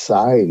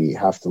society,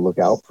 have to look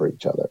out for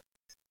each other.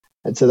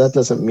 And so that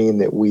doesn't mean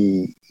that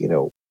we,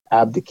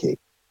 abdicate.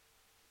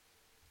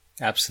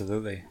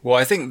 Absolutely. Well,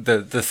 I think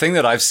the thing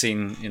that I've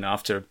seen,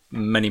 after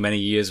many, many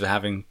years of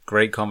having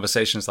great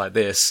conversations like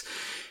this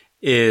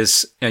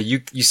is,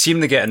 you seem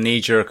to get a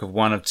knee jerk of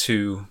one of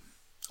two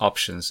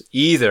options.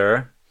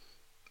 Either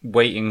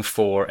waiting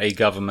for a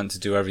government to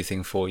do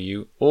everything for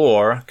you,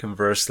 or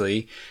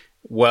conversely,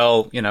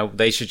 well,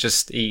 they should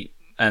just eat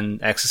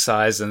and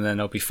exercise and then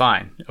they'll be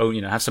fine.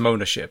 Have some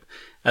ownership.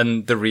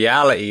 And the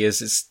reality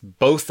is it's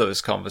both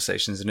those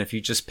conversations. And if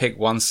you just pick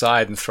one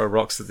side and throw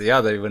rocks at the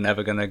other, we're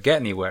never going to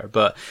get anywhere.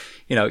 But,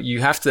 you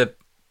have to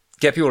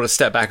get people to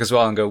step back as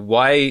well and go,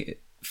 why,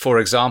 for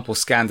example,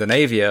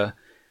 Scandinavia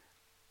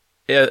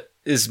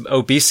is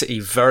obesity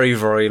very,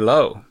 very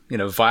low,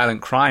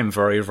 violent crime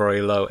very,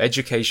 very low,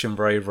 education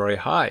very, very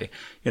high,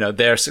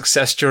 their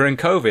success during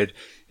COVID.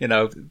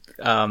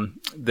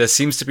 There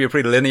seems to be a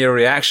pretty linear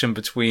reaction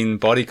between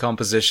body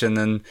composition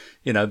and,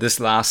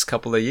 this last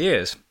couple of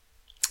years.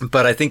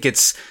 But I think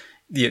it's,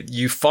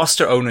 you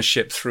foster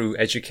ownership through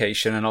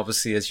education. And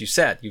obviously, as you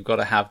said, you've got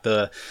to have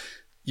the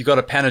you got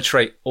to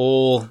penetrate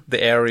all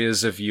the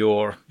areas of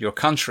your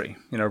country,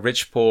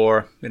 rich,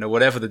 poor,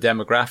 whatever the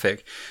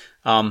demographic.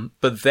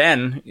 But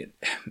then,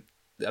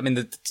 I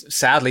mean,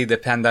 sadly, the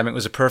pandemic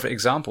was a perfect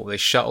example. They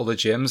shut all the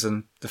gyms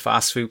and the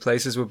fast food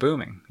places were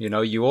booming.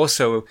 You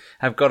also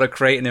have got to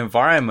create an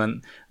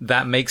environment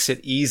that makes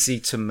it easy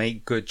to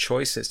make good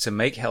choices, to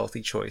make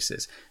healthy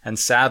choices. And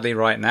sadly,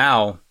 right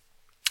now,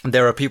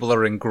 there are people that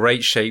are in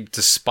great shape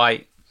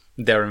despite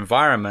their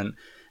environment.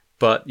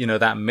 But,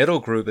 that middle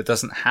group that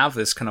doesn't have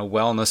this kind of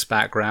wellness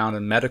background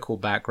and medical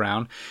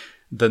background,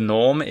 the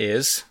norm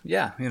is,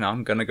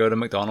 I'm going to go to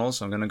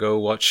McDonald's. I'm going to go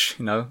watch,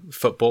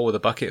 football with a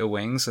bucket of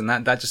wings. And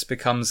that just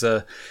becomes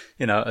a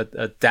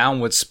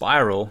downward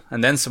spiral.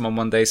 And then someone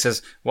one day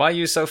says, why are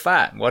you so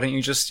fat? Why don't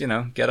you just,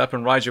 get up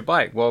and ride your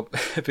bike? Well,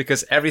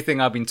 because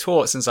everything I've been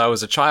taught since I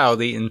was a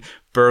child, eating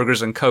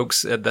burgers and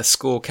Cokes at the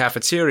school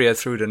cafeteria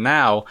through to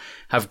now,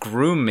 have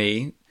groomed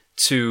me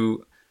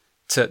to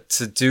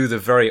do the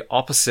very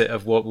opposite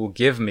of what will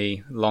give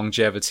me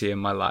longevity in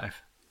my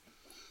life.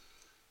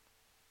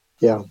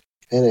 Yeah.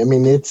 And I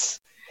mean,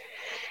 it's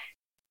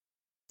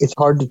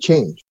hard to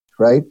change,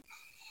 right?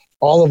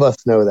 All of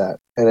us know that.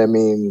 And I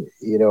mean,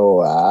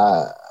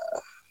 I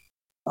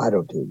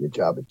don't do a good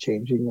job at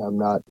changing. I'm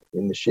not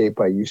in the shape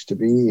I used to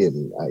be.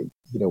 And I,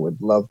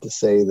 would love to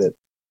say that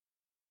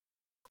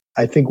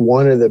I think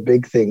one of the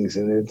big things,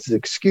 and it's an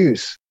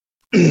excuse,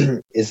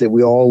 is that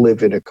we all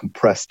live in a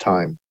compressed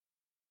time.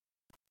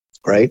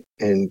 Right.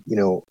 And,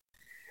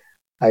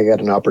 I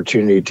got an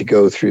opportunity to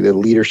go through the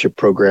leadership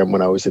program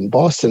when I was in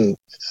Boston.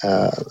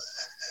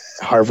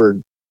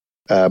 Harvard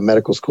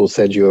Medical School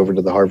sends you over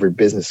to the Harvard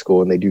Business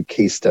School, and they do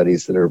case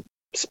studies that are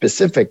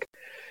specific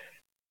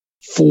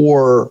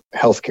for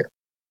healthcare.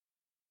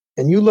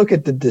 And you look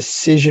at the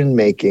decision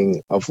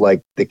making of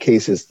like the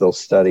cases they'll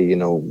study,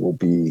 will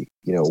be,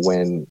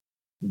 when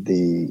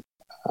the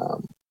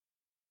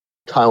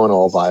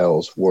Tylenol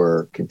vials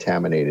were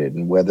contaminated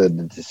and whether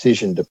the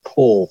decision to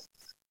pull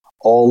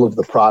all of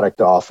the product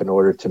off in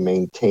order to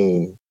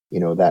maintain,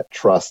 that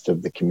trust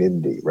of the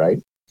community, right?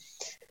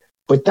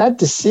 But that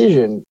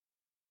decision,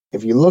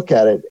 if you look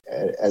at it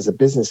as a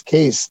business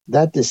case,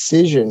 that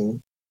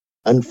decision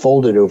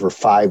unfolded over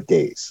 5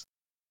 days.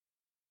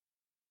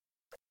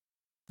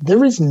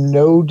 There is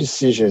no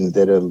decision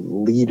that a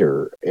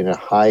leader in a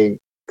high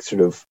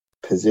sort of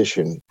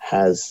position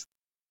has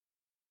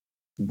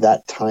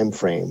that time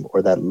frame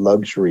or that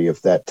luxury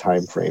of that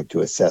time frame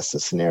to assess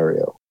a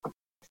scenario.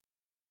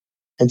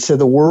 And so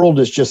the world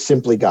has just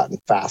simply gotten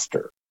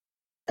faster.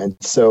 And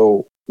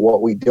so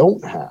what we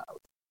don't have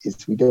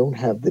is we don't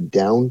have the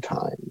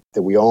downtime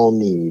that we all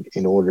need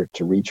in order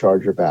to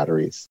recharge our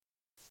batteries,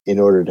 in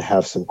order to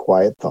have some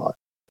quiet thought,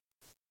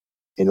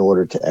 in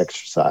order to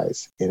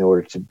exercise, in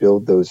order to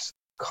build those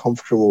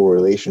comfortable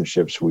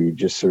relationships where you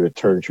just sort of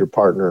turn to your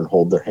partner and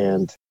hold their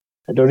hand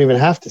and don't even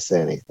have to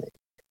say anything.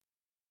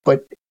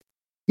 But,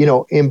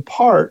 in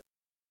part,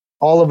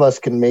 all of us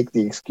can make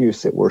the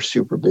excuse that we're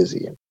super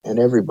busy and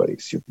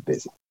everybody's super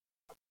busy.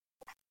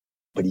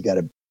 But you got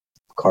to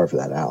carve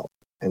that out.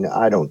 And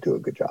I don't do a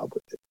good job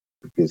with it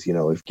because,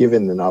 if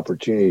given an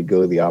opportunity to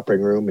go to the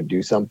operating room and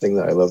do something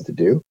that I love to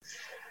do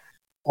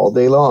all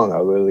day long,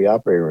 I'll go to the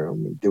operating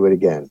room and do it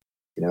again,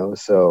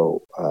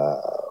 So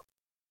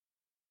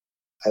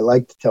I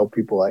like to tell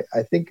people,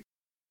 I think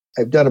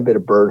I've done a bit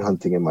of bird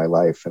hunting in my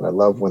life. And I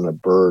love when a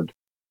bird,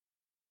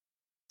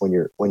 when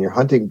you're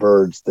hunting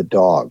birds, the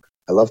dog,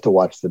 I love to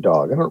watch the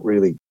dog. I don't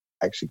really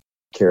actually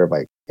care if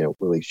I,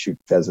 really shoot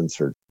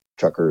pheasants or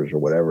chukars or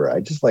whatever.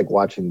 I just like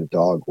watching the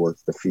dog work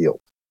the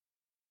field.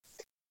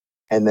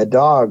 And the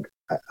dog,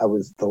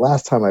 the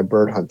last time I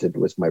bird hunted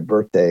was my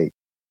birthday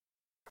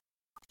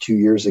 2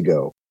 years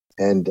ago.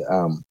 And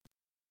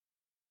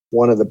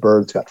one of the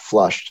birds got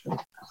flushed. And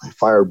I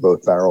fired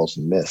both barrels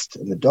and missed.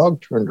 And the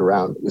dog turned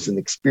around. It was an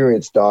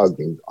experienced dog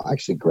and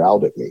actually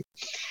growled at me.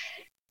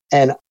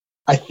 And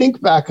I think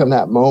back on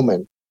that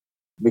moment,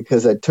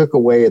 because I took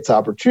away its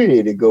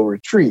opportunity to go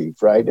retrieve,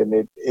 right?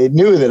 And it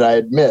knew that I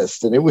had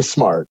missed, and it was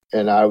smart.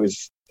 And I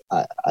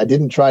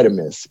didn't try to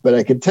miss, but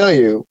I could tell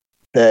you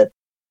that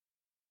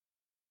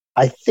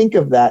I think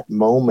of that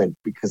moment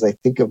because I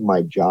think of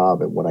my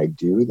job and what I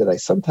do, that I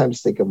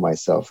sometimes think of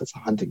myself as a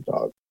hunting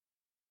dog.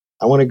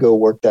 I want to go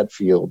work that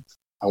field.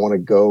 I want to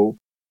go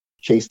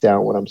chase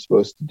down what I'm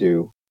supposed to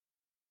do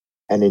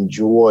and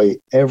enjoy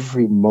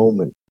every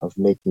moment of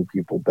making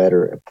people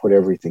better and put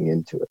everything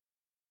into it.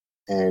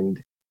 And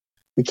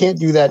we can't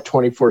do that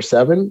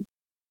 24/7,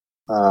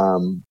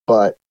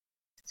 but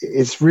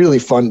it's really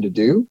fun to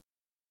do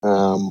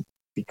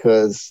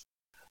because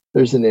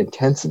there's an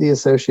intensity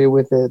associated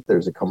with it.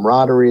 There's a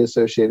camaraderie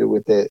associated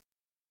with it.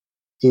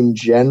 In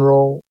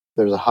general,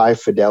 there's a high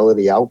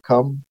fidelity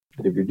outcome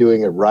that if you're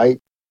doing it right,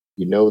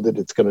 you know that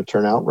it's going to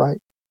turn out right.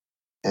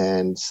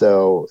 And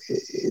so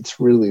it's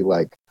really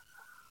like,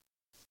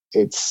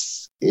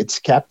 it's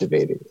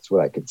captivating. That's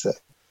what I could say.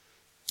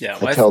 Yeah.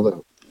 I tell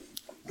them.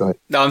 Go ahead.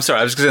 No, I'm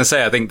sorry. I was going to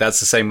say, I think that's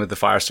the same with the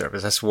fire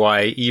service. That's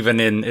why even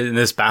in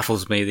this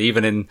baffles me, that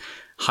even in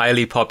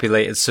highly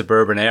populated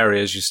suburban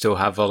areas, you still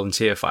have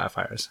volunteer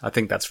firefighters. I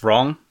think that's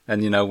wrong.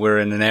 And, we're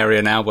in an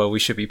area now where we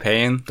should be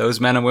paying those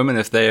men and women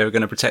if they are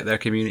going to protect their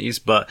communities.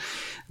 But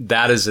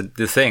that is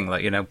the thing,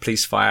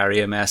 police, fire,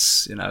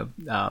 EMS,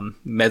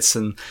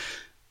 medicine.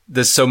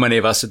 There's so many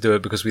of us that do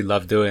it because we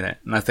love doing it.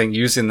 And I think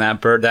using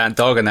that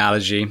dog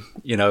analogy,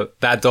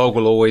 that dog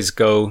will always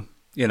go,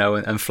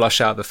 and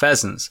flush out the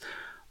pheasants.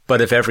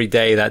 But if every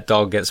day that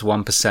dog gets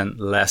 1%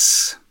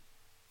 less,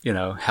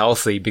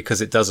 healthy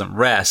because it doesn't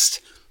rest,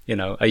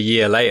 a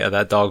year later,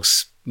 that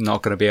dog's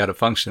not going to be able to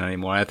function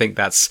anymore. I think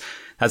that's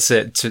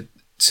it.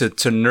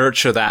 To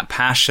nurture that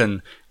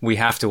passion, we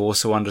have to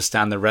also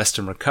understand the rest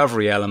and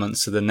recovery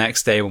elements. So the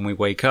next day when we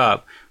wake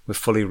up, we're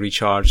fully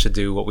recharged to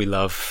do what we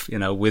love,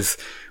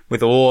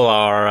 with all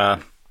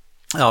our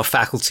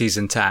faculties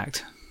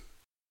intact.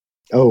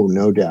 Oh,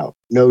 no doubt.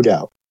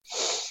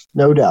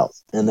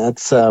 And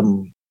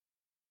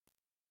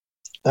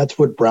that's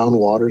what brown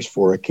water's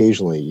for.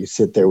 Occasionally you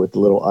sit there with a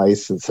little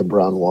ice and some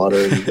brown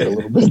water and you get a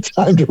little bit of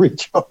time to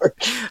recharge.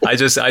 I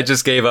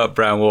just gave up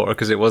brown water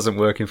because it wasn't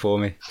working for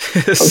me.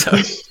 So,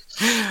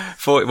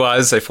 I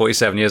would say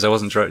 47 years. I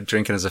wasn't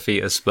drinking as a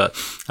fetus, but,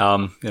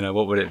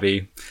 what would it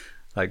be?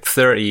 Like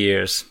 30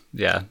 years.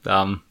 Yeah.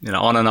 On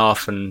and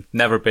off and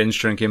never binge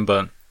drinking,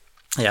 but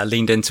yeah,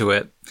 leaned into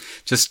it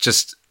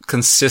just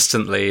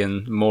consistently.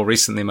 And more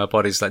recently, my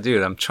body's like,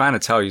 dude, I'm trying to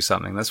tell you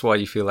something. That's why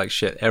you feel like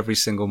shit every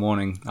single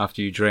morning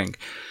after you drink.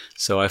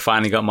 So I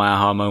finally got my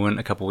aha moment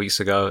a couple of weeks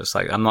ago. It's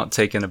like, I'm not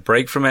taking a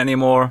break from it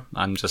anymore.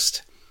 I'm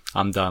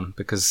done.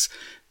 Because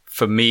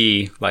for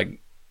me, like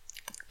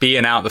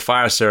being out the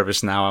fire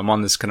service now, I'm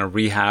on this kind of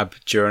rehab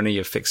journey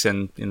of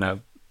fixing,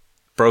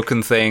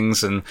 broken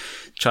things and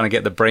trying to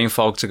get the brain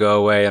fog to go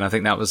away. And I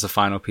think that was the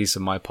final piece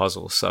of my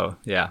puzzle. So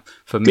yeah,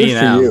 for me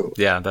Good now, for you.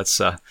 Yeah, that's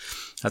a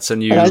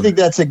new. And I think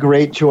that's a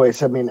great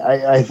choice. I mean,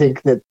 I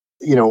think that,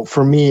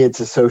 for me,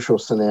 it's a social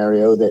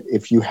scenario that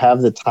if you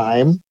have the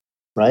time,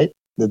 right,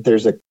 that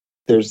there's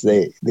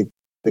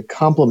the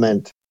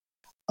complement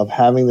of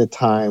having the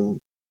time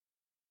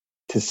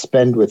to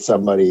spend with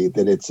somebody,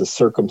 that it's a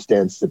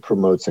circumstance that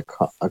promotes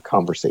a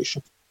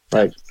conversation,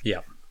 right?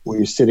 Yeah. Where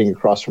you're sitting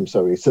across from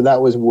somebody. So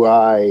that was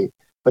why,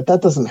 but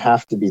that doesn't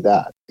have to be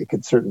that. It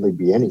could certainly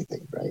be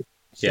anything, right?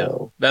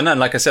 So. Yeah. And then,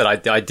 like I said,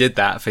 I did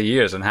that for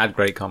years and had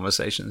great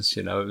conversations.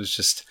 It was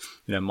just,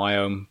 my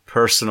own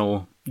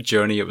personal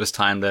journey. It was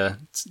time to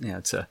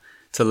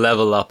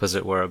level up, as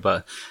it were.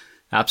 But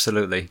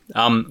absolutely.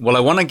 Well,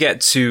 I want to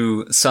get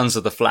to Sons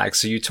of the Flag.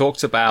 So you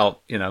talked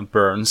about,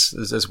 burns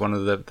as one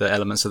of the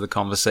elements of the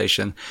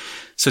conversation.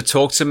 So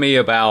talk to me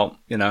about,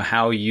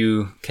 how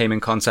you came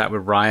in contact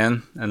with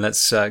Ryan, and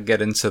let's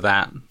get into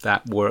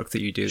that work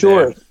that you do.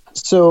 Sure. There.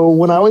 So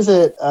when I was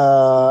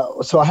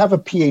so I have a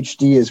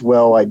PhD as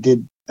well. I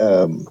did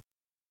a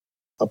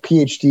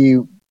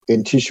PhD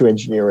in tissue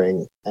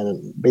engineering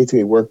and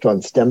basically worked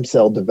on stem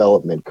cell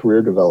development,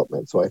 career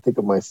development. So I think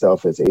of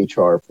myself as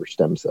HR for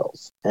stem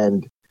cells.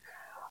 And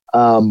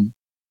my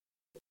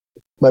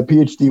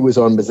PhD was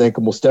on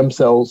mesenchymal stem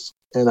cells.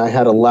 And I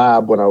had a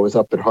lab when I was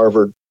up at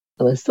Harvard.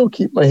 And I still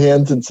keep my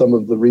hands in some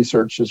of the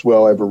research as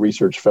well. I have a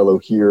research fellow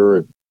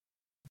here.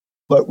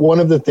 But one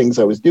of the things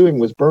I was doing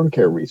was burn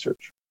care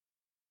research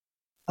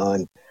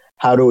on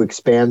how to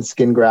expand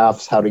skin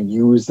grafts, how to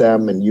use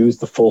them and use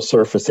the full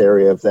surface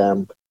area of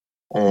them.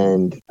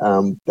 And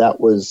that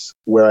was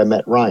where I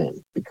met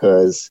Ryan,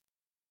 because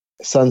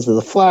Sons of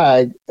the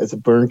Flag, as a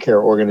burn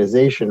care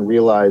organization,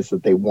 realized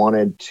that they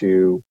wanted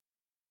to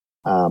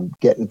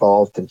get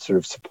involved and sort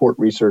of support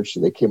research.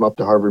 So they came up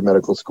to Harvard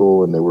Medical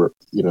School, and they were,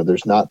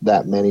 there's not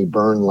that many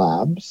burn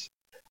labs.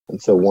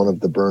 And so one of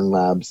the burn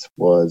labs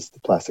was the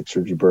plastic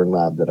surgery burn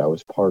lab that I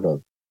was part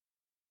of.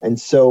 And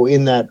so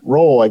in that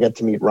role, I got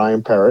to meet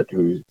Ryan Parrott,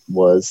 who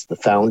was the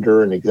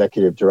founder and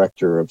executive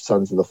director of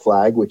Sons of the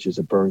Flag, which is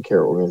a burn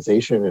care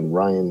organization. And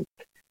Ryan,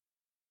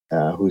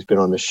 who's been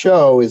on the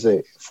show, is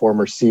a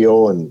former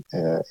SEAL and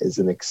is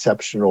an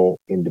exceptional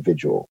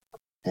individual,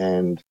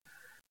 and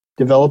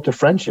developed a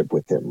friendship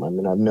with him. I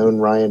mean, I've known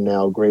Ryan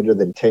now greater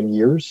than 10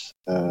 years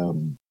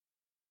and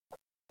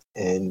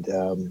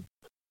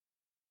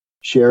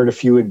shared a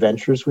few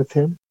adventures with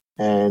him,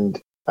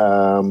 and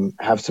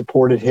have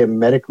supported him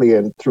medically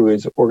and through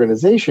his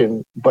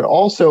organization. But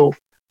also,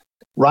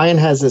 Ryan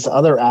has this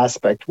other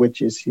aspect,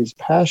 which is his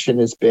passion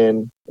has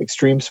been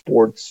extreme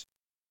sports,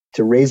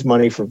 to raise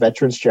money for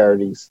veterans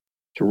charities,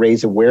 to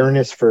raise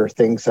awareness for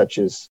things such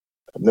as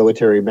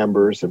military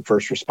members and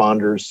first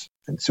responders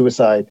and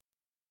suicide.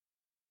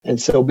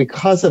 And so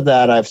because of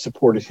that, I've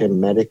supported him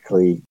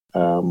medically.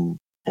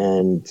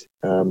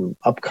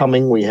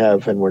 Upcoming, we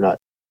have, and we're not,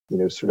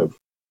 sort of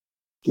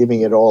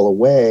giving it all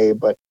away,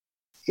 but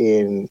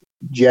in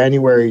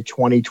January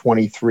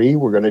 2023,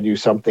 we're going to do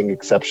something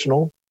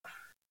exceptional.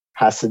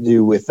 Has to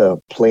do with a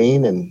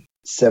plane and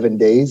 7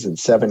 days and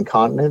 7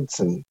 continents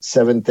and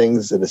 7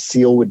 things that a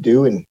SEAL would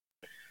do in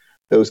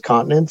those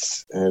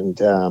continents. And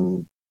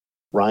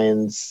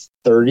Ryan's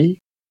 30.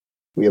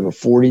 We have a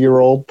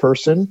 40-year-old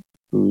person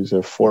who's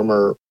a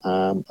former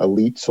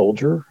elite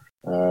soldier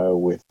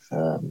with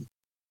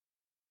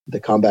the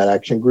Combat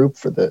Action Group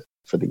for the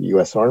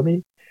U.S.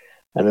 Army,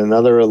 and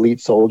another elite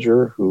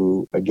soldier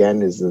who,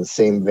 again, is in the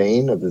same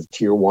vein of the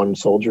Tier 1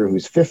 soldier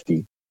who's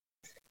 50.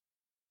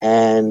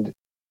 And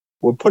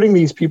we're putting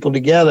these people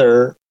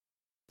together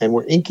and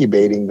we're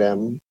incubating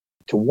them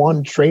to,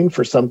 one, train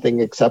for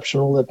something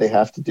exceptional that they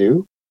have to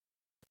do,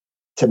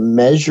 to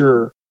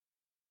measure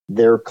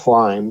their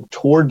climb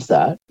towards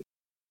that,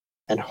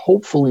 and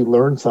hopefully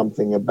learn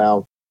something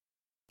about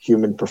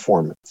human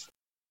performance.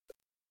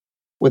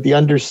 With the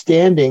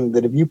understanding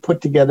that if you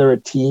put together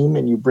a team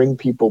and you bring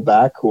people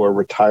back who are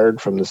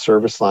retired from the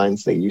service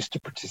lines they used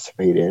to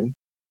participate in,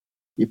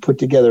 you put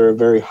together a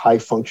very high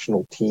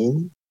functional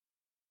team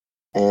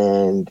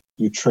and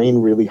you train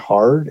really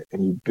hard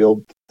and you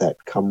build that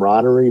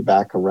camaraderie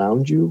back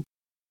around you,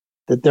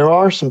 that there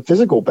are some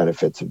physical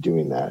benefits of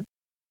doing that,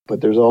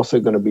 but there's also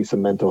going to be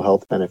some mental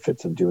health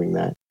benefits of doing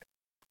that.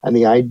 And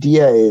the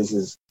idea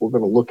is we're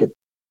going to look at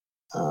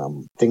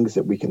things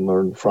that we can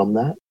learn from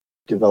that,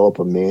 develop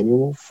a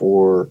manual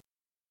for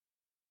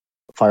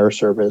fire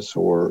service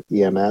or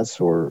EMS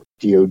or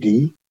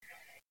DOD,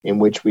 in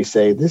which we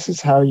say, this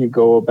is how you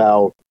go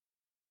about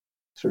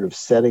sort of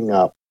setting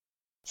up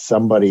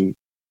somebody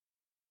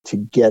to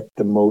get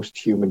the most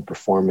human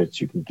performance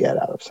you can get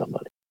out of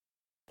somebody.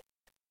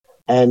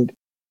 And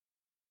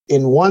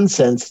in one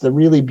sense, the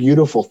really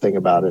beautiful thing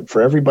about it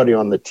for everybody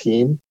on the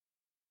team,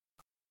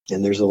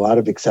 and there's a lot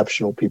of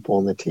exceptional people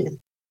on the team,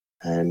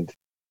 and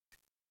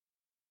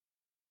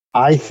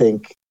I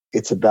think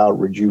it's about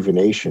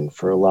rejuvenation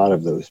for a lot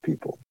of those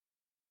people.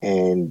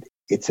 And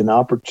it's an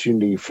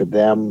opportunity for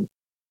them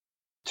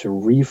to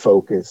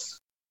refocus,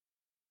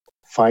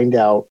 find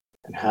out,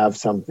 and have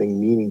something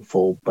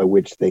meaningful by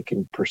which they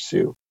can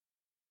pursue.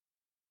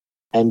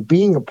 And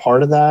being a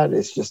part of that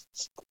is just,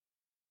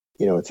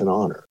 it's an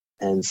honor.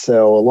 And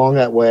so along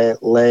that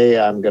way,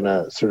 I'm going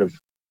to sort of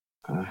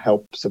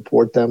help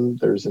support them.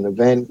 There's an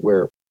event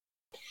where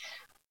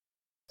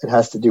it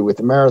has to do with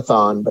the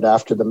marathon, but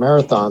after the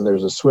marathon,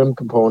 there's a swim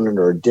component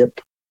or a dip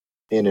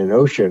in an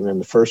ocean, and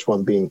the first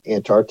one being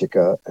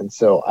Antarctica. And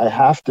so I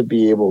have to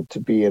be able to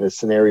be in a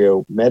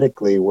scenario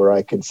medically where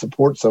I can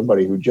support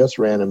somebody who just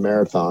ran a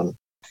marathon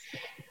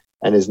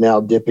and is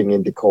now dipping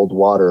into cold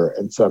water.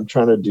 And so I'm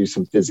trying to do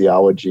some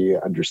physiology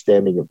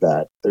understanding of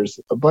that. There's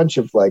a bunch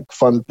of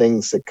fun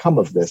things that come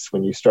of this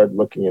when you start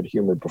looking at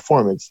human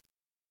performance.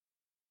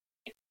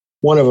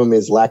 One of them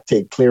is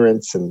lactate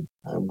clearance, and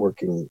I'm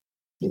working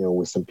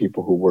with some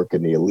people who work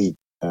in the elite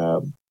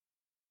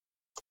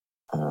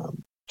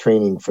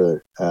training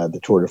for the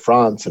Tour de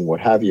France and what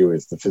have you,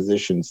 is the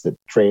physicians that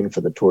train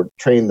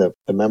the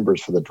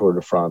members for the Tour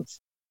de France,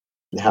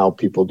 and how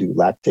people do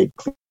lactate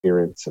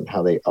clearance and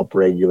how they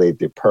upregulate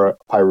the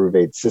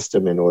pyruvate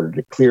system in order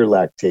to clear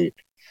lactate.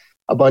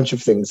 A bunch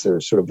of things that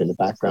are sort of in the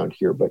background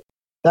here, but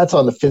that's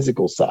on the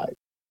physical side.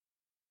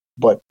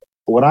 But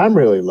what I'm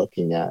really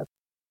looking at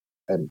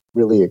and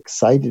really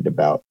excited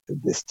about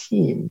this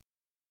team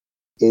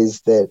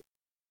is that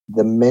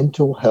the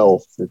mental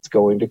health that's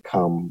going to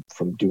come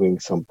from doing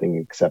something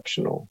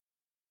exceptional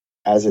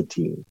as a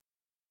team,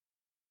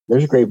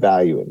 there's great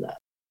value in that.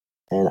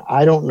 And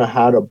I don't know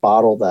how to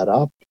bottle that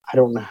up. I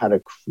don't know how to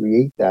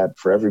create that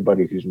for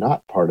everybody who's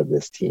not part of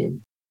this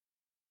team.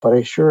 But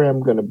I sure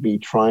am going to be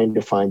trying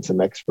to find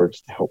some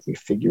experts to help me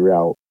figure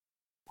out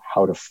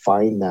how to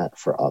find that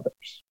for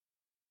others.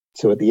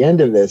 So at the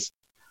end of this,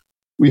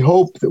 we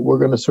hope that we're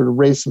going to sort of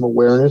raise some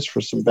awareness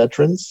for some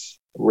veterans,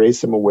 raise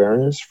some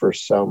awareness for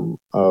some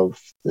of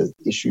the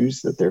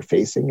issues that they're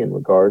facing in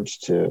regards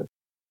to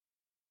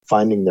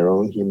finding their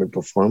own human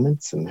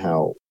performance and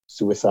how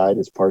suicide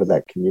is part of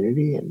that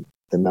community and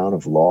the amount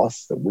of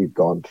loss that we've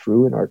gone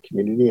through in our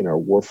community and our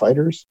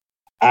warfighters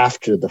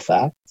after the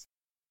fact,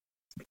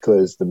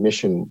 because the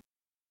mission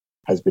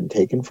has been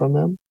taken from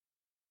them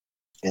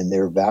and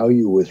their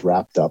value was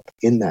wrapped up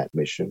in that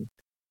mission,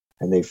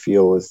 and they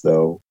feel as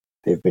though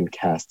they've been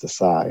cast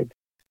aside.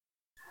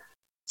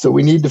 So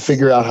we need to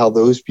figure out how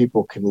those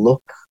people can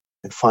look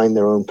and find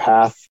their own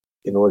path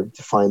in order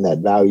to find that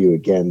value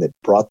again that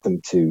brought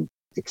them to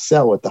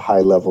excel at the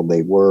high level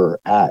they were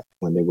at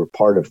when they were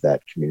part of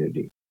that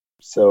community.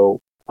 So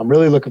I'm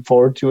really looking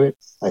forward to it.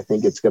 I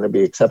think it's going to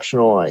be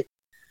exceptional.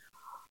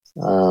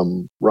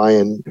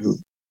 Ryan, who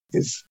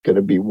is going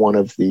to be one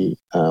of the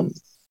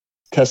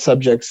test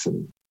subjects,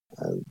 and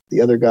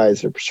the other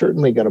guys are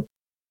certainly going to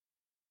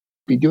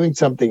be doing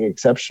something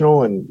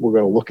exceptional, and we're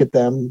going to look at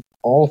them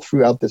all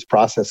throughout this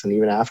process and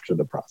even after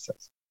the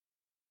process.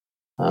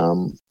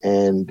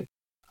 And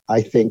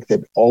I think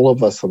that all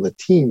of us on the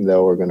team,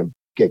 though, are going to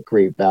get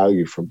great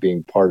value from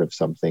being part of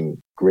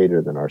something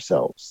greater than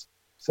ourselves.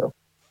 So,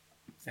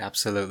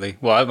 absolutely.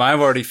 Well, I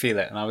already feel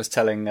it. And I was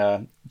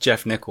telling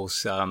Jeff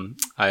Nichols,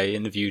 I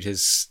interviewed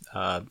his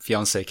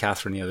fiancée,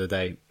 Catherine, the other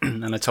day.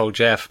 And I told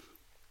Jeff,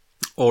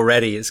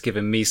 already it's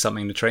given me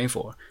something to train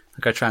for.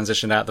 Like, I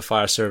transitioned out of the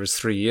fire service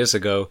 3 years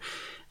ago,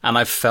 and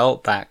I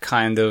felt that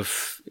kind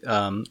of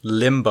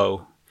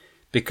limbo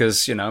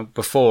because,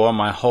 before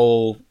my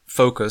whole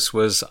focus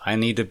was I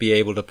need to be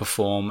able to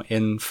perform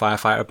in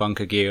firefighter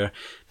bunker gear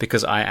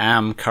because I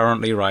am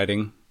currently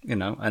riding,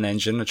 an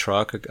engine, a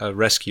truck, a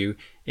rescue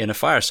in a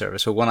fire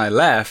service. But when I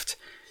left,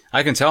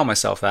 I can tell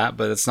myself that,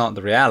 but it's not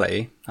the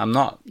reality. I'm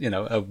not,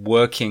 a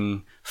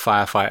working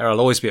firefighter. I'll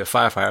always be a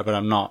firefighter, but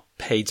I'm not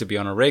paid to be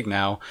on a rig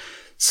now.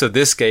 So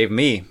this gave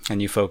me a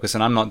new focus,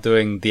 and I'm not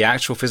doing the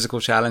actual physical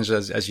challenge.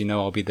 As you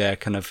know, I'll be there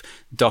kind of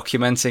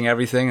documenting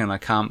everything, and I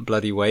can't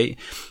bloody wait.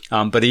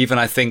 But even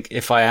I think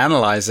if I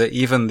analyze it,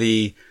 even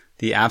the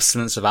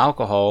abstinence of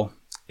alcohol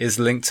is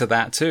linked to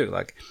that too.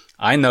 Like,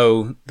 I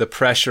know the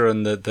pressure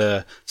and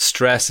the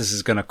stress this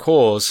is going to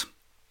cause,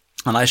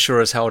 and I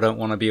sure as hell don't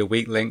want to be a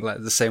weak link,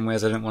 like the same way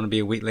as I don't want to be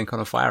a weak link on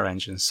a fire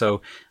engine.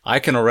 So I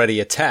can already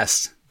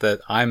attest that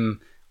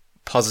I'm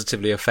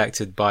positively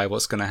affected by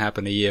what's going to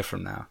happen a year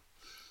from now.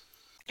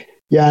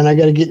 Yeah, and I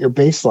got to get your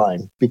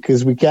baseline,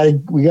 because we got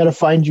to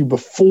find you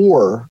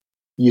before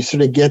you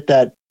sort of get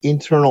that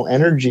internal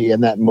energy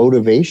and that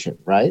motivation,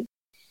 right?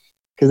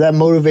 Because that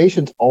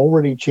motivation's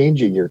already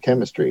changing your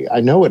chemistry.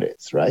 I know it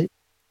is, right?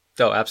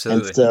 Oh,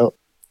 absolutely.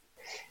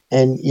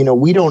 And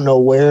we don't know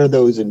where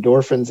those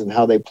endorphins and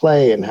how they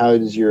play, and how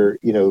does your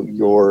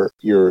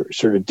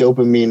sort of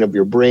dopamine of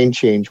your brain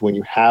change when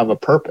you have a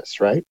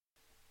purpose, right?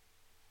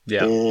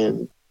 Yeah.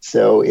 And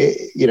so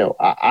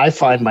I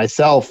find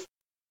myself,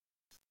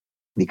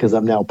 because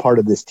I'm now part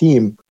of this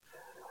team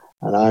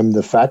and I'm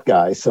the fat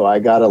guy, so I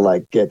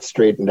gotta get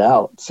straightened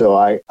out. So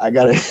I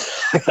gotta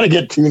I gotta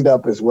get tuned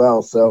up as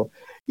well. So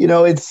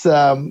it's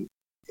an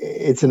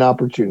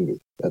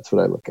opportunity. That's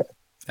what I look at.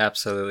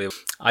 Absolutely.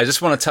 I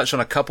just want to touch on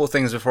a couple of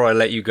things before I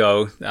let you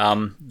go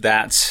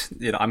that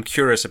I'm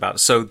curious about.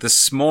 So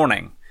this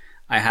morning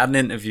I had an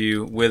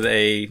interview with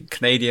a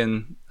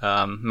Canadian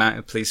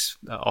mounted police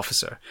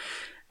officer,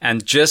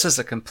 and just as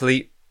a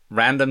complete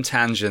random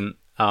tangent,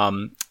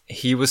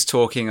 he was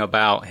talking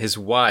about his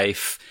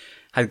wife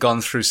had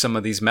gone through some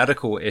of these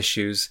medical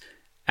issues,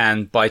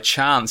 and by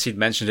chance he'd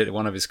mentioned it to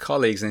one of his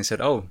colleagues, and he said,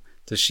 "Oh,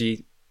 has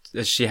she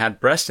had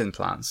breast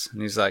implants?"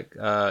 And he's like,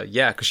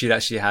 "Yeah, because she'd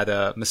actually had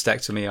a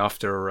mastectomy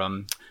after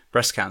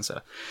breast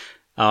cancer."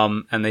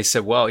 And they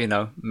said, "Well,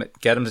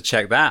 get him to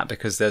check that,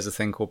 because there's a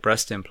thing called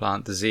breast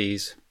implant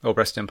disease or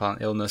breast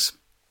implant illness,"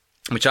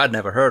 which I'd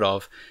never heard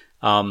of.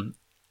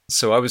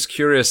 So I was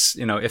curious,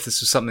 if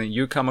this was something that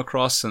you come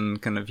across,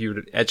 and kind of you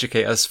would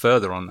educate us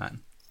further on that.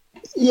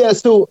 Yeah,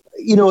 so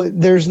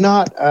there's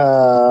not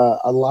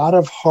a lot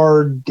of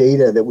hard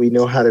data that we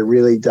know how to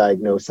really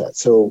diagnose that.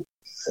 So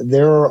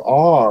there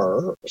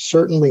are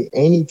certainly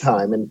any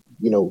time, and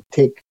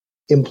take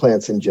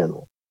implants in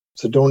general.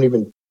 So don't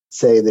even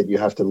say that you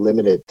have to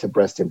limit it to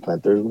breast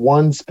implant. There's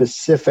one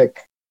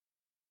specific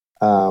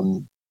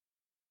low-level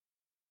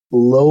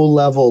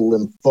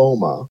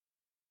lymphoma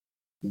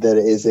that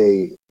is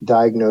a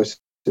diagnosis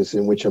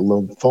in which a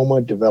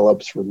lymphoma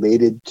develops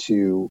related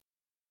to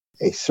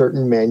a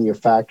certain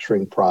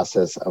manufacturing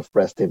process of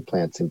breast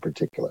implants in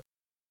particular.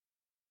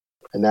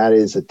 And that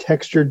is a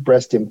textured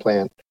breast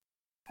implant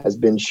has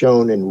been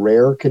shown in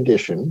rare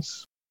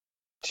conditions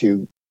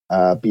to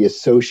be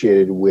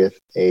associated with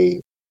a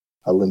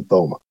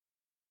lymphoma.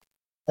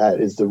 That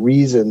is the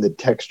reason that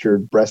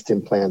textured breast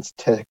implants,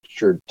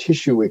 textured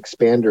tissue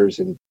expanders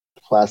in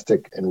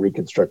plastic and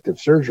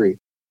reconstructive surgery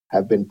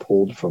have been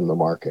pulled from the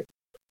market.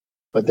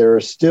 But there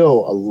are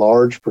still a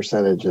large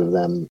percentage of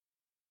them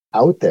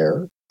out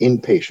there in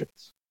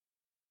patients.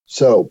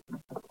 So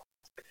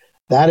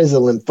that is a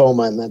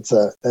lymphoma, and that's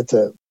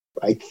a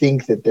I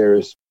think that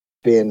there's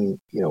been,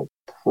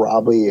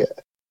 probably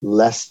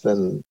less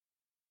than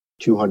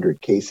 200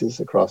 cases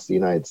across the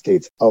United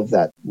States of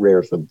that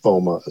rare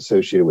lymphoma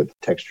associated with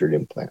textured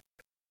implant.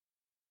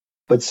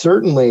 But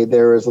certainly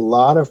there is a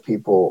lot of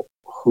people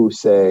who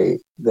say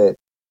that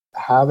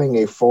having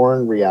a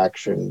foreign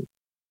reaction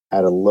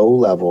at a low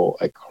level,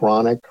 a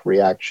chronic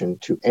reaction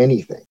to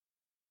anything,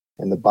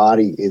 and the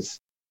body is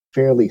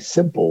fairly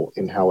simple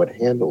in how it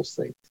handles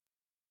things.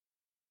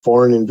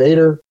 Foreign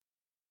invader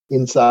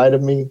inside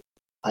of me,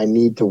 I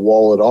need to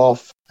wall it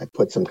off. I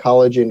put some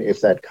collagen.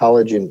 If that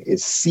collagen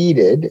is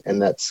seeded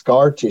and that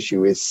scar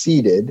tissue is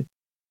seeded,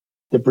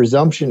 the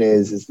presumption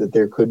is that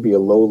there could be a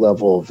low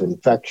level of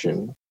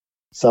infection,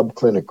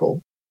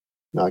 subclinical,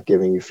 not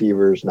giving you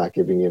fevers, not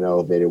giving you an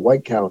elevated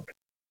white count,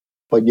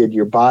 but yet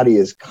your body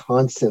is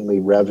constantly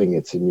revving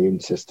its immune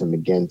system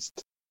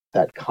against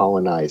that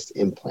colonized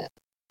implant.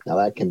 Now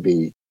that can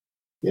be,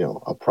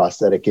 a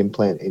prosthetic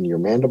implant in your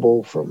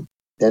mandible from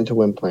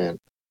dental implant,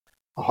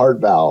 a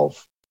heart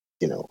valve,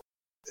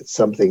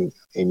 something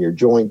in your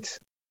joint,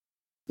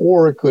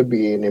 or it could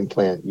be an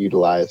implant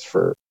utilized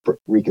for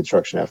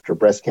reconstruction after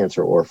breast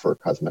cancer or for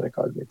cosmetic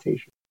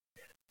augmentation.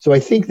 So I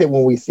think that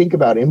when we think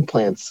about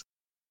implants,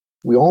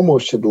 we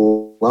almost should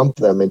lump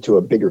them into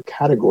a bigger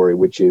category,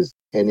 which is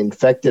an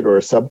infected or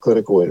a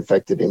subclinical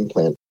infected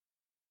implant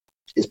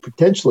is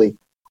potentially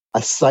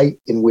a site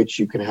in which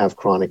you can have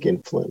chronic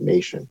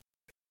inflammation.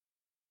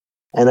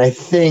 And I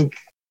think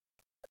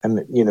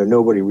and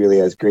nobody really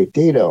has great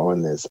data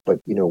on this, but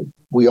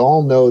we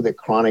all know that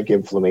chronic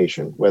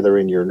inflammation, whether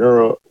in your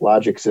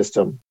neurologic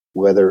system,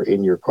 whether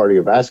in your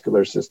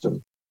cardiovascular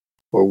system,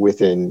 or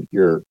within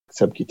your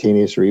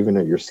subcutaneous or even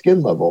at your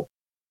skin level,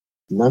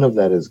 none of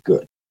that is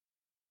good.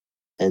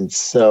 And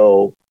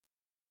so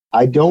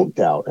I don't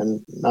doubt,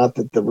 and not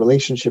that the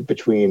relationship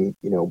between,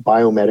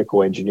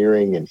 biomedical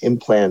engineering and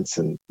implants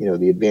and,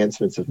 the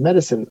advancements of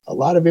medicine, a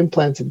lot of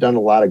implants have done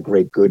a lot of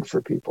great good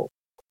for people.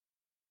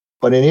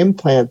 But an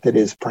implant that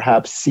is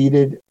perhaps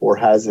seeded or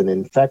has an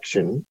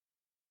infection,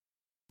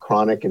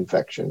 chronic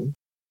infection,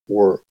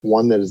 or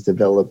one that is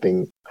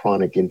developing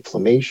chronic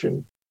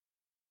inflammation,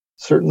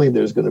 certainly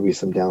there's going to be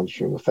some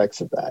downstream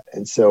effects of that.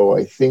 And so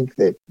I think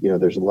that,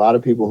 there's a lot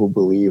of people who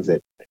believe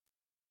that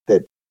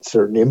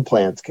certain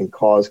implants can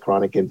cause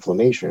chronic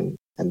inflammation,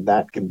 and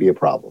that can be a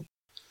problem.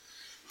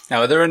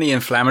 Now, are there any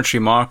inflammatory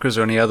markers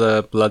or any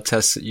other blood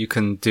tests that you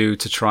can do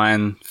to try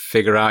and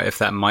figure out if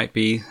that might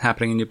be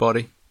happening in your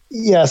body?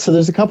 Yeah, so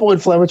there's a couple of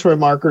inflammatory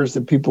markers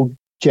that people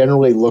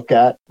generally look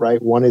at, right?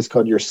 One is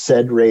called your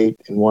SED rate,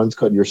 and one's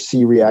called your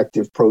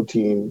C-reactive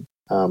protein.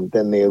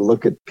 Then they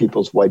look at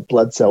people's white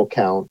blood cell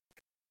count.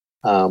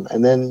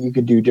 And then you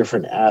could do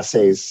different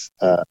assays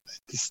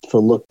to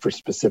look for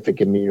specific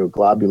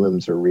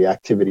immunoglobulins or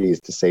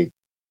reactivities to, say,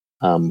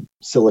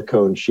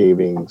 silicone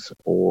shavings,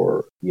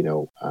 or,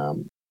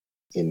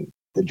 in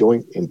the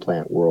joint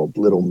implant world,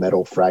 little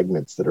metal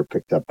fragments that are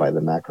picked up by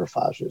the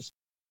macrophages,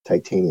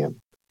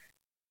 titanium.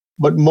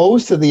 But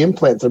most of the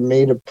implants are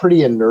made of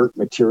pretty inert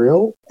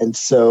material, and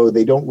so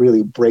they don't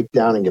really break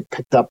down and get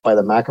picked up by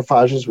the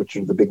macrophages, which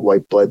are the big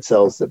white blood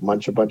cells that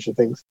munch a bunch of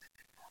things.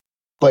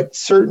 But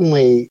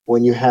certainly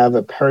when you have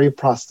a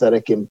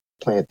periprosthetic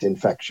implant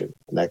infection,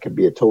 and that could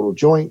be a total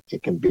joint,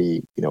 it can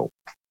be,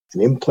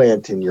 an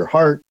implant in your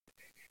heart,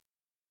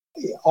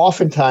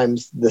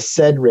 oftentimes the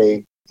SED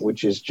rate,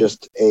 which is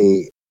just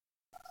a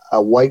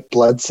white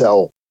blood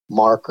cell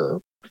marker,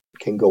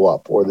 can go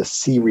up, or the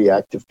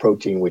C-reactive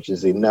protein, which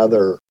is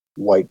another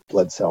white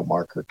blood cell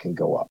marker, can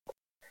go up.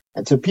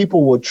 And so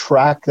people will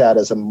track that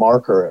as a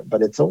marker,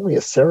 but it's only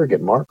a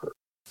surrogate marker.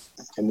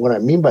 And what I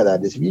mean by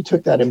that is, if you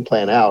took that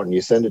implant out and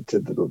you send it to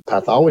the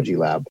pathology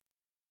lab,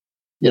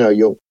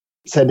 you'll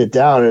send it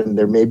down and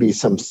there may be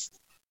some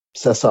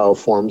sessile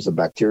forms of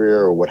bacteria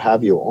or what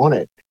have you on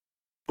it,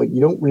 but you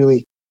don't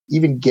really,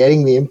 even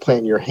getting the implant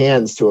in your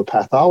hands to a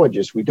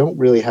pathologist, we don't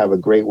really have a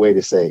great way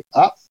to say,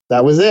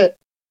 that was it.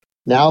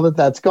 Now that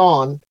that's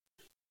gone,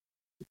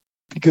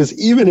 because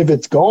even if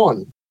it's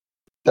gone,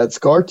 that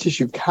scar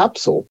tissue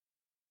capsule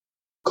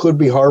could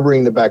be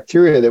harboring the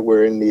bacteria that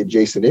were in the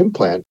adjacent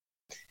implant.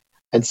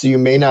 And so you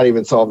may not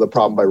even solve the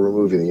problem by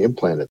removing the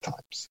implant at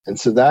times. And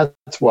so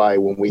that's why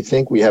when we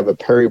think we have a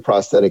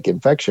periprosthetic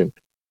infection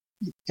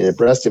in a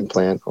breast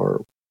implant,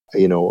 or,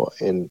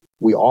 and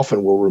we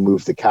often will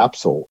remove the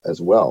capsule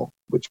as well,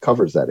 which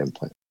covers that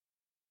implant,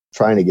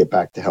 trying to get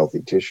back to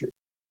healthy tissue.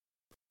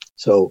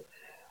 So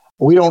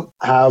we don't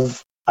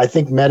have, I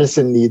think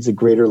medicine needs a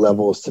greater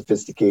level of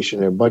sophistication.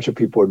 And a bunch of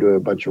people are doing a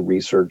bunch of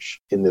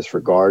research in this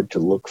regard to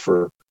look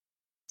for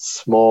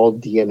small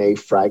DNA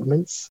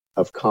fragments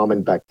of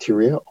common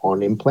bacteria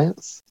on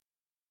implants.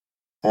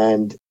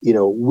 And,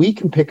 we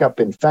can pick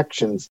up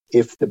infections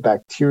if the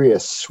bacteria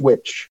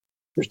switch.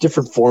 There's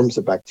different forms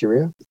of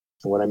bacteria.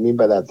 And what I mean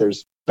by that,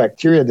 there's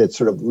bacteria that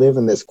sort of live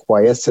in this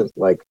quiescent,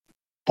 like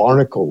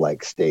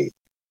barnacle-like state.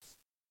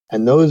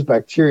 And those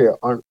bacteria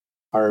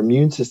our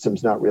immune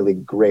system's not really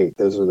great.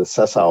 Those are the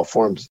sessile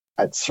forms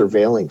at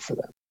surveilling for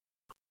them.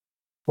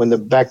 When the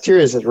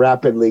bacteria is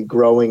rapidly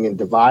growing and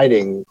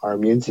dividing, our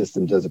immune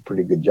system does a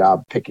pretty good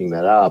job picking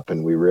that up,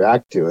 and we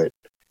react to it.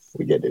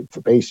 We get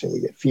inflammation,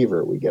 we get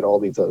fever, we get all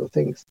these other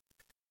things.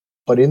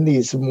 But in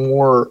these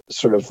more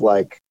sort of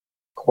like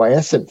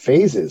quiescent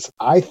phases,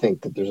 I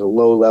think that there's a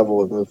low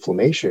level of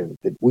inflammation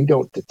that we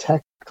don't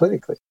detect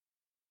clinically.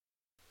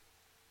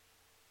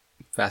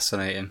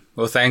 Fascinating.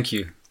 Well, thank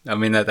you. I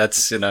mean,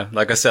 that's,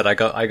 like I said, I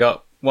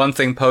got one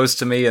thing posed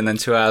to me, and then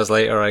 2 hours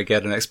later I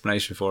get an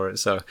explanation for it.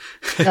 So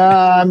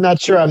I'm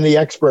not sure I'm the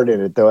expert in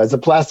it, though. As a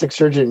plastic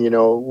surgeon,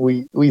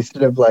 we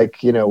sort of like,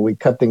 we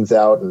cut things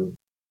out and,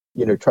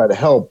 try to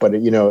help. But,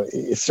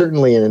 it's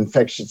certainly an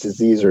infectious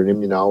disease or an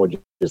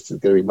immunologist is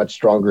going to be much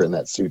stronger in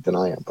that suit than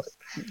I am. But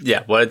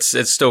yeah, well, it's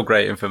still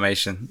great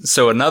information.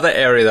 So another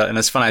area and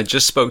it's funny, I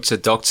just spoke to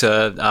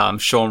Dr.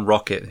 Sean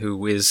Rocket,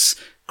 who is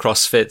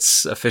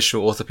CrossFit's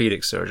official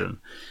orthopedic surgeon.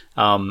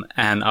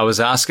 And I was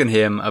asking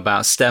him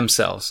about stem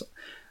cells.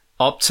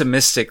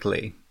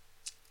 Optimistically,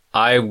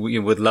 I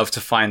would love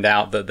to find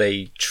out that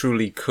they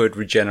truly could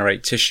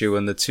regenerate tissue,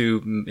 and the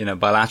two,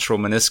 bilateral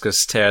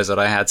meniscus tears that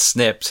I had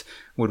snipped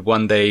would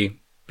one day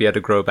be able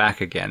to grow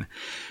back again.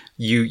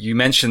 You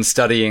mentioned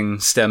studying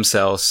stem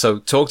cells, so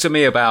talk to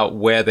me about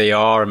where they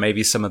are and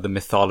maybe some of the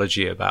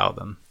mythology about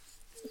them.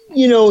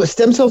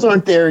 Stem cells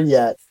aren't there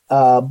yet,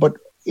 but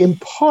in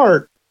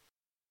part,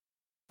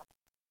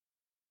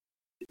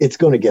 it's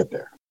going to get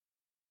there.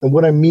 And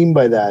what I mean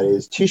by that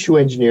is tissue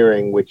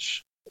engineering,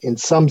 which in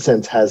some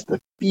sense has the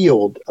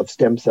field of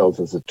stem cells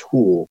as a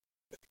tool,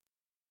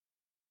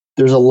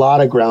 there's a lot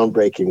of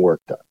groundbreaking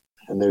work done.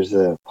 And there's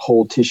a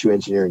whole tissue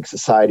engineering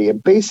society.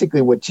 And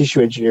basically what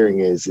tissue engineering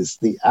is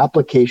the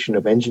application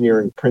of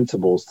engineering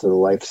principles to the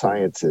life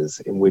sciences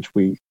in which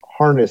we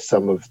harness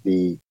some of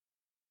the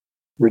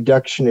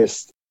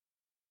reductionist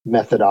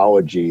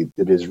methodology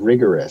that is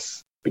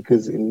rigorous.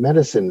 Because in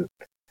medicine,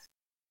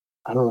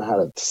 I don't know how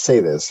to say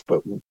this,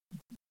 but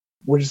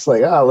we're just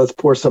like, let's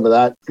pour some of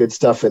that good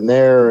stuff in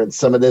there and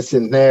some of this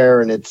in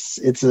there. And it's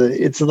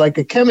like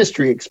a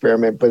chemistry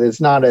experiment, but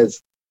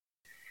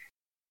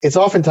it's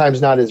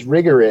oftentimes not as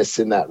rigorous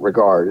in that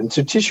regard. And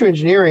so tissue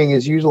engineering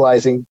is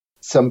utilizing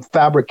some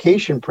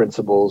fabrication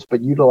principles,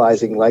 but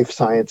utilizing life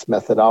science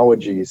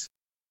methodologies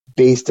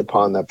based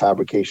upon the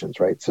fabrications,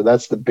 right? So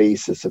that's the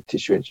basis of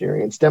tissue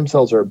engineering. And stem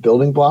cells are a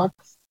building block.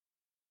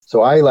 So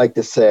I like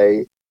to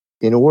say,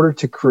 in order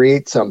to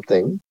create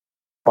something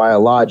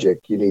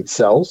biologic, you need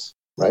cells,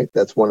 right?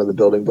 That's one of the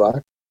building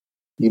blocks.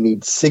 You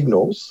need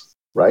signals,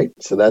 right?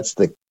 So that's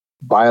the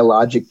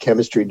biologic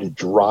chemistry to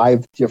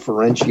drive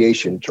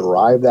differentiation,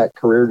 drive that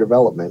career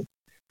development,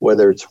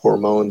 whether it's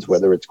hormones,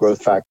 whether it's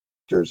growth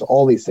factors,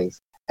 all these things.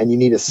 And you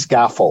need a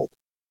scaffold.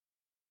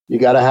 You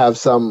got to have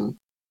some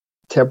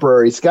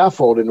temporary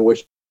scaffold in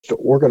which to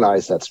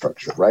organize that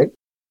structure, right?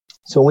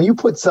 So when you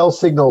put cell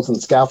signals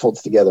and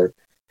scaffolds together,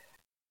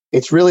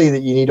 it's really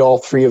that you need all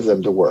three of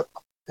them to work.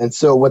 And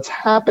so what's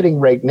happening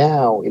right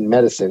now in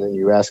medicine, and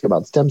you ask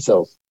about stem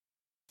cells,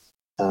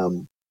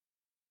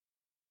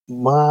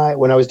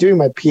 when I was doing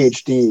my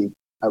PhD,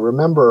 I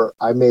remember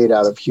I made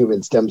out of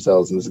human stem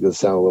cells, and this is going to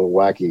sound a little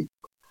wacky,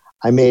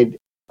 I made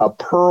a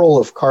pearl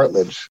of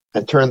cartilage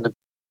and turned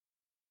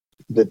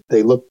that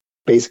they look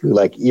basically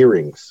like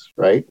earrings,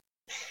 right?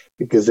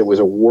 Because it was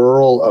a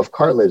whirl of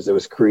cartilage that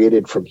was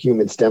created from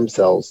human stem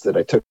cells that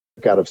I took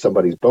out of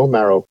somebody's bone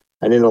marrow.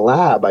 And in a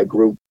lab, I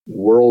grew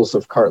whirls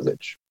of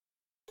cartilage.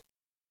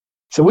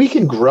 So we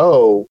can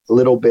grow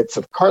little bits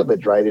of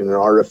cartilage, right, in an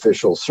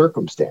artificial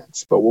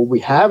circumstance. But what we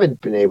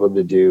haven't been able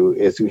to do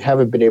is we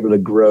haven't been able to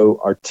grow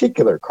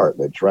articular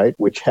cartilage, right,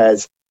 which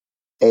has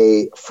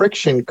a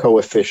friction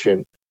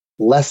coefficient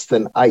less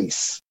than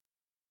ice.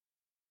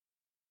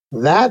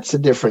 That's a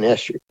different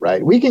issue,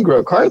 right? We can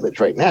grow cartilage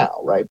right now,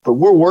 right? But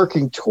we're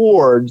working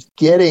towards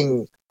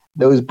getting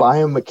those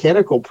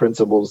biomechanical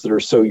principles that are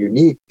so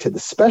unique to the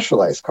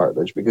specialized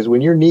cartilage, because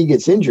when your knee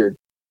gets injured,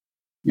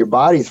 your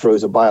body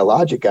throws a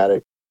biologic at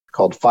it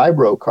called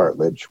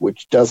fibrocartilage,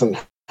 which doesn't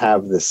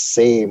have the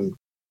same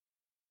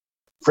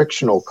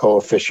frictional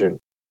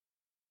coefficient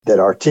that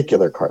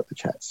articular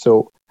cartilage has.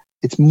 So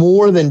it's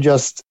more than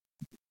just,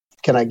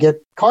 can I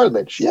get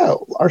cartilage? Yeah,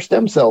 our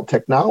stem cell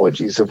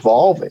technology is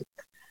evolving,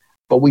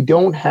 but we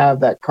don't have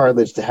that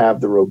cartilage to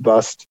have the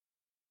robust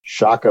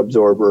shock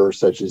absorber,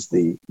 such as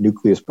the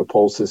nucleus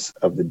propulsus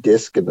of the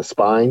disc and the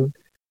spine.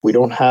 We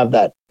don't have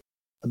that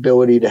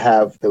ability to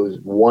have those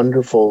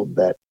wonderful,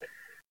 that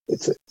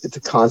it's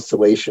a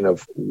constellation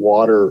of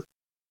water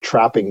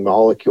trapping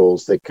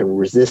molecules that can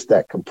resist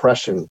that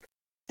compression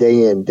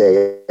day in,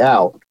 day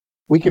out.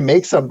 We can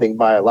make something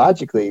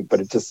biologically, but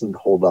it doesn't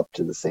hold up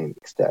to the same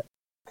extent.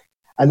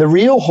 And the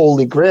real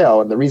holy grail,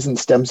 and the reason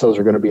stem cells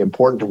are going to be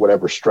important to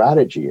whatever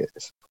strategy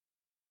is,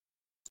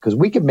 because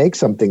we can make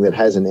something that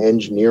has an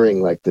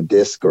engineering like the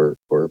disc or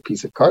a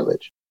piece of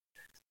cartilage,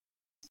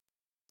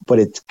 but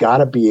it's got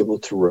to be able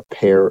to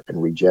repair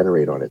and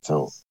regenerate on its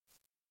own.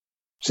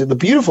 So the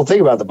beautiful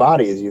thing about the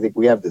body is you think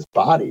we have this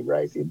body,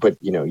 right? But,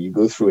 you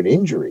go through an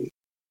injury.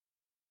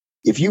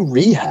 If you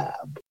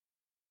rehab,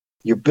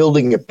 you're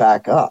building it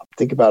back up.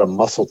 Think about a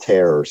muscle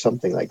tear or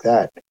something like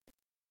that.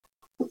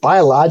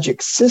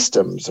 Biologic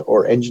systems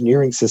or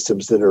engineering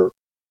systems that are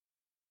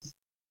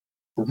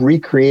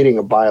recreating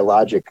a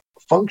biologic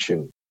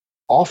function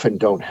often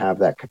don't have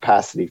that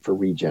capacity for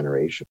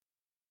regeneration.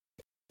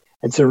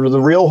 And so the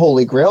real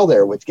holy grail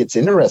there, what gets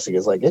interesting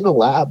is, like, in the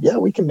lab, yeah,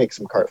 we can make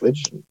some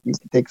cartilage. You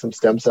can take some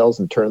stem cells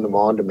and turn them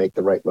on to make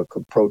the right look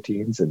of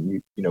proteins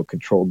and,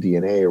 control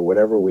DNA or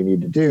whatever we need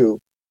to do.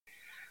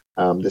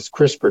 This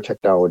CRISPR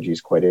technology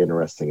is quite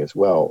interesting as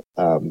well,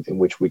 in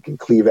which we can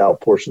cleave out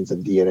portions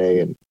of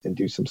DNA and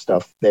do some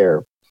stuff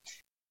there.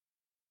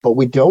 But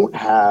we don't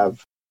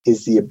have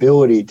is the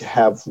ability to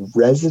have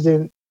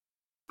resident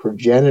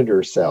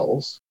progenitor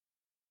cells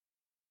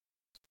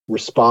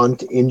respond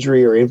to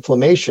injury or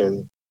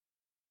inflammation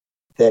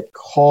that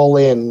call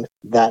in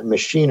that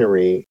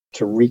machinery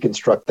to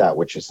reconstruct that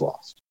which is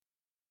lost.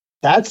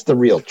 That's the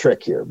real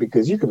trick here,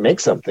 because you can make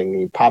something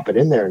and you pop it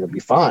in there and it'll be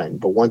fine.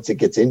 But once it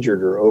gets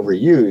injured or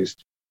overused,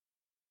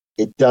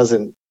 it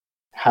doesn't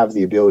have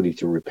the ability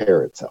to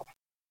repair itself.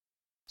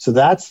 So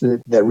that's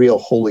the real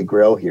holy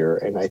grail here.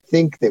 And I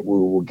think that we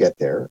will get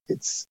there.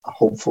 It's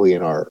hopefully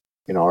in our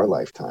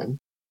lifetime.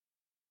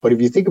 But if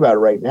you think about it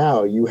right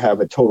now, you have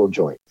a total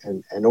joint,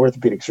 and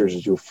orthopedic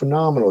surgeons do a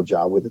phenomenal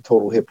job with a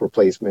total hip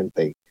replacement.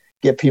 They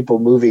get people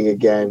moving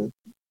again.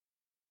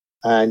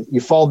 And you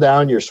fall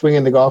down, you're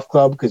swinging the golf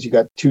club because you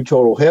got two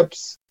total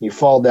hips. You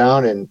fall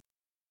down and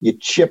you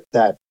chip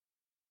that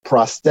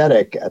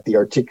prosthetic at the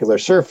articular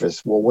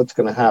surface. Well, what's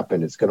going to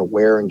happen? It's going to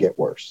wear and get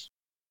worse.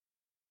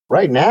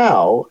 right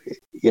now,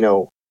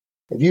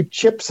 if you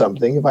chip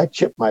something, if I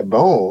chip my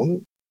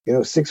bone,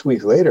 6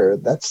 weeks later,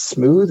 that's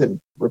smooth and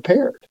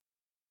repaired.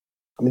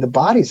 I mean, the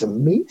body's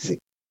amazing.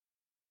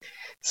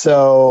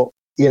 So,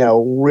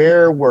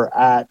 where we're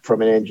at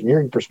from an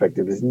engineering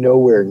perspective is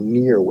nowhere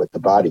near what the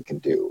body can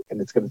do.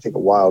 And it's going to take a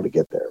while to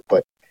get there.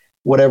 But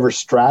whatever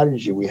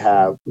strategy we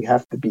have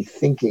to be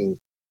thinking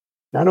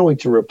not only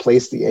to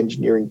replace the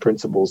engineering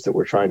principles that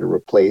we're trying to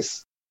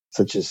replace,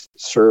 such as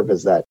serve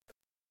as that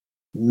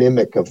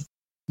mimic of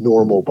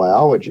normal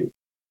biology,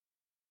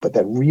 but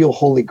that real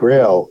holy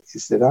grail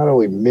is to not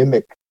only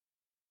mimic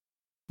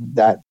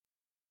that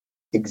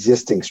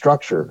existing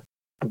structure,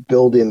 but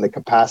build in the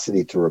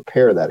capacity to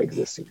repair that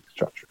existing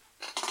structure.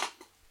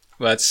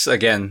 Well, that's,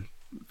 again,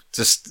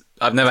 just,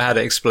 I've never had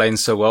it explained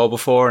so well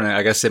before. And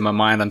I guess in my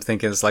mind, I'm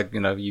thinking it's like,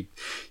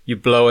 you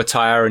blow a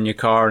tire in your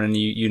car and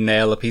you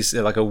nail a piece,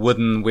 like a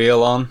wooden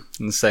wheel on,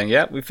 and saying,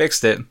 yeah, we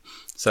fixed it.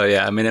 So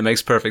yeah, I mean, it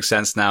makes perfect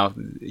sense now.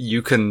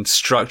 You can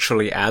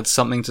structurally add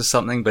something to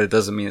something, but it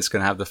doesn't mean it's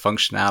going to have the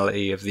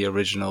functionality of the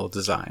original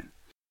design.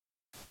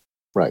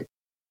 Right.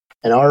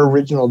 And our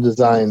original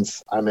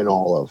designs, I'm in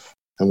awe of.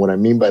 And what I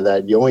mean by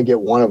that, you only get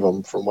one of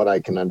them from what I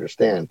can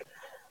understand.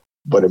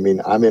 But I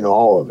mean, I'm in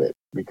awe of it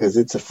because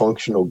it's a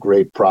functional,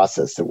 great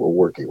process that we're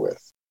working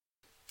with.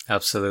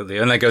 Absolutely.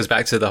 And that goes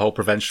back to the whole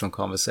preventional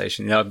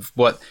conversation.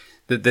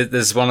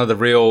 There's one of the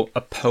real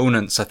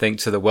opponents, I think,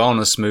 to the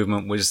wellness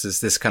movement was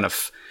this kind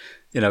of,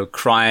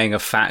 crying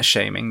of fat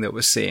shaming that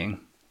we're seeing.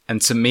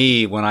 And to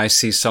me, when I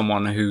see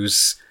someone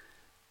who's,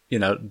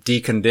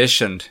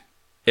 deconditioned,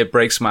 it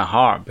breaks my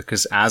heart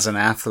because as an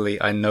athlete,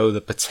 I know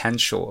the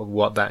potential of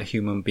what that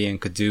human being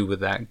could do with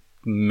that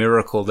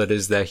miracle that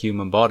is their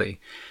human body.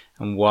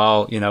 And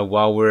while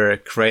we're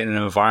creating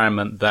an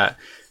environment that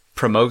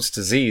promotes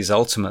disease,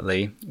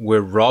 ultimately,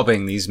 we're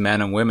robbing these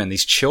men and women,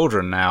 these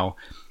children now,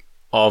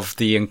 of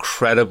the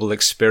incredible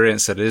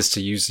experience that it is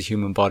to use the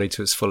human body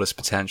to its fullest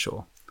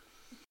potential.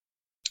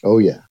 Oh,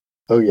 yeah.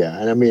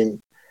 And I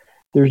mean,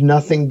 there's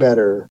nothing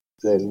better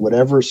than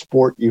whatever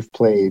sport you've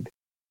played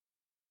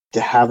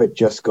to have it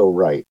just go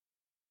right,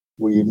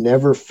 where you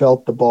never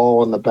felt the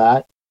ball on the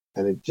bat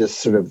and it just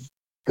sort of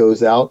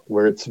goes out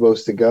where it's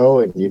supposed to go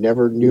and you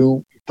never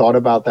thought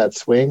about that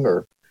swing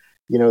or,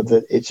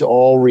 that it's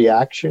all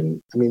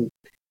reaction. I mean,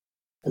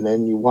 and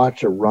then you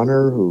watch a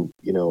runner who,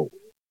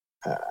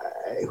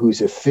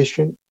 who's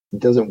efficient,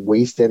 doesn't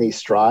waste any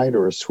stride,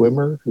 or a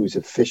swimmer who's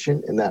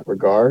efficient in that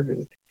regard.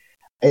 And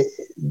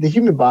the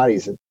human body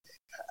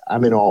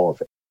I'm in awe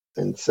of it.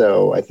 And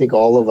so I think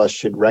all of us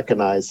should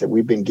recognize that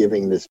we've been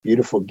giving this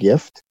beautiful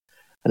gift.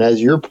 And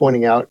as you're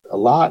pointing out a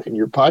lot in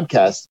your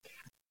podcast,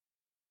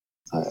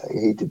 I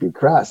hate to be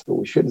crass, but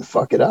we shouldn't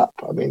fuck it up.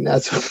 I mean,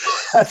 that's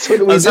what we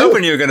do. I was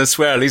hoping you were going to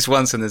swear at least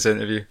once in this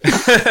interview.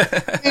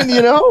 And,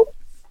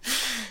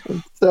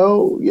 and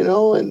so,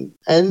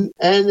 and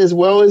as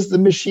well as the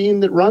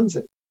machine that runs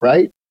it,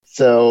 right?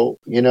 So,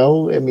 I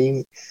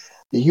mean,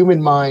 the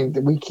human mind,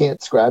 we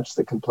can't scratch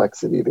the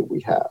complexity that we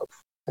have.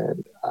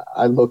 And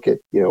I look at,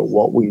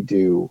 what we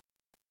do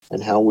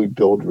and how we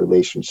build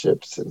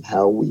relationships and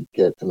how we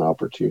get an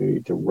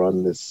opportunity to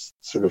run this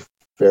sort of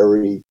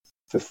very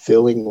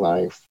fulfilling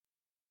life.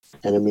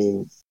 And I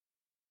mean,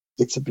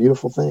 it's a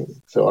beautiful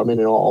thing. So I'm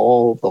in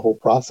all of the whole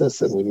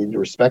process, and we need to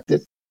respect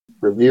it,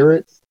 revere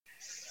it,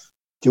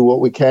 do what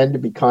we can to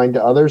be kind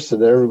to others so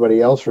that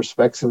everybody else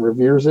respects and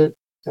reveres it.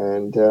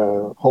 And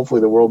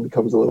hopefully the world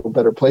becomes a little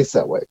better place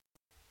that way.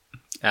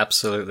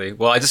 Absolutely.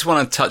 Well, I just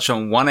want to touch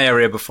on one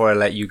area before I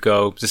let you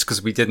go, just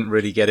because we didn't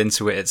really get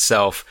into it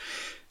itself.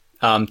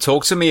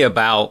 Talk to me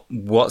about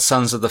what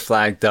Sons of the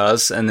Flag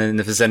does, and then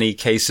if there's any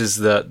cases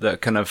that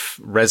kind of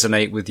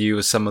resonate with you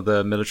as some of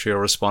the military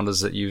or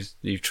responders that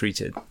you've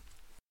treated.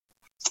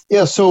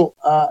 Yeah, so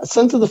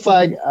Sons of the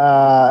Flag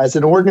as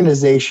an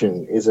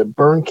organization is a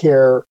burn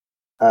care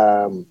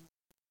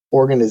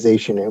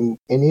organization, and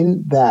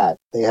in that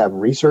they have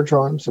research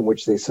arms in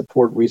which they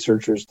support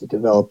researchers to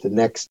develop the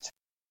next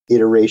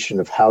iteration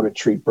of how to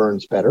treat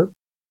burns better.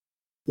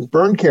 Because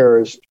burn care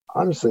has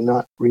honestly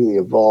not really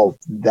evolved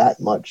that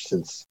much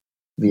since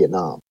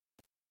Vietnam.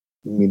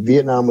 I mean,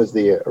 Vietnam was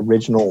the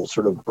original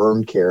sort of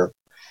burn care.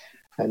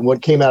 And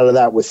what came out of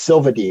that was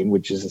Silvadene,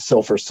 which is a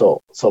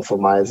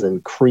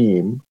sulfamycin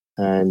cream,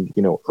 and,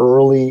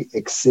 early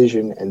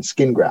excision and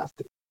skin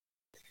grafting.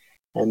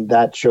 And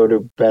that showed a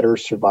better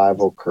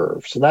survival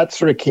curve. So that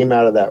sort of came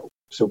out of that.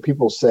 So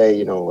people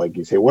say, like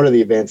you say, what are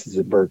the advances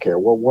in burn care?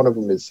 Well, one of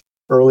them is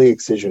early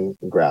excision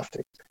and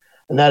grafting.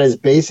 And that is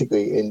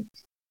basically,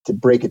 to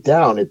break it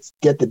down, it's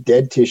get the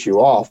dead tissue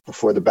off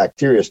before the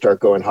bacteria start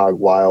going hog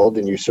wild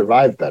and you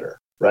survive better,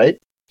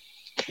 right?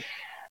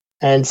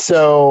 And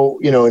so,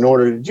 in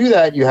order to do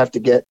that, you have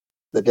to get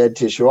the dead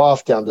tissue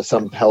off down to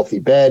some healthy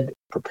bed,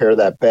 prepare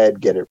that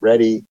bed, get it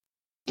ready,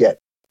 get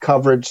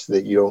coverage so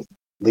that you don't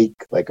leak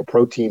like a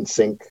protein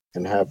sink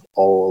and have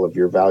all of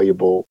your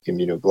valuable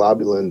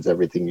immunoglobulins,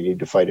 everything you need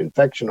to fight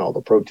infection, all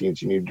the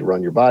proteins you need to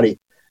run your body,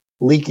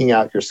 leaking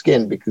out your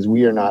skin, because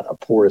we are not a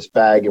porous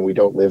bag and we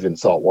don't live in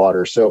salt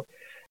water. So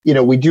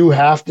we do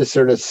have to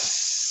sort of,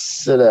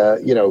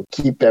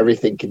 keep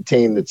everything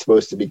contained that's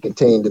supposed to be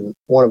contained, and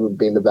one of them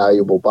being the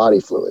valuable body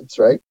fluids,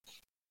 right?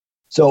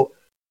 So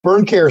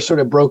burn care sort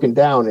of broken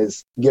down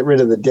is get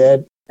rid of the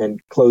dead and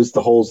close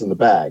the holes in the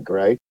bag,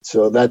 right?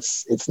 So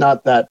it's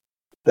not that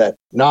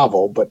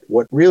novel, but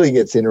what really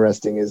gets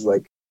interesting is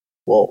like,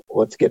 well,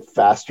 let's get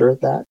faster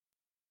at that.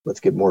 Let's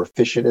get more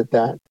efficient at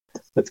that.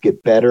 Let's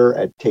get better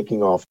at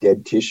taking off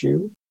dead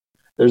tissue.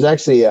 There's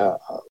actually a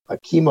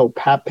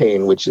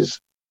chemopapane, which is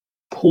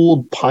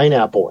pooled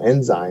pineapple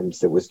enzymes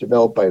that was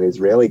developed by an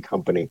Israeli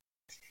company,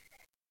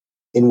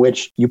 in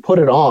which you put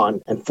it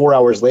on and 4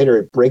 hours later,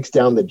 it breaks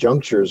down the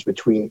junctures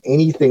between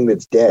anything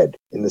that's dead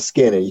in the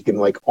skin. And you can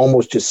like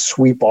almost just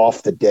sweep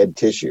off the dead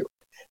tissue.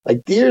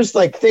 Like there's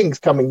like things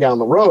coming down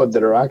the road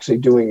that are actually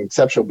doing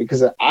exceptional,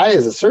 because I,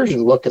 as a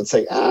surgeon, look and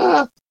say,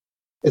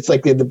 it's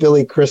like the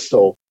Billy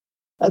Crystal.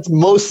 That's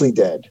mostly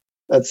dead.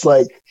 That's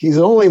like, he's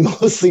only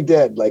mostly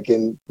dead, like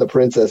in The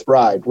Princess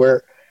Bride,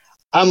 where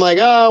I'm like,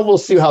 we'll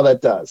see how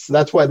that does. So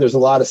that's why there's a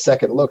lot of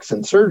second looks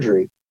in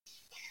surgery.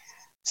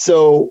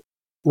 So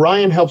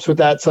Ryan helps with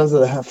that. Sons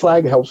of the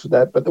Flag helps with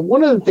that. But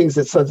one of the things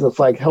that Sons of the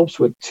Flag helps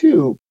with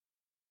too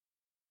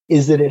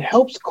is that it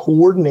helps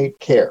coordinate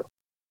care.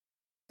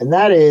 And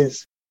that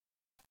is,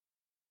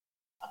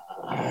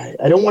 I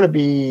don't want to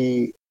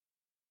be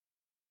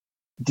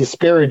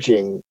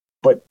disparaging,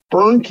 but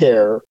burn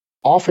care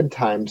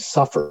oftentimes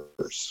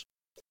suffers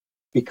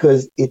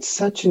because it's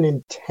such an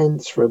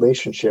intense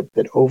relationship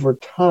that over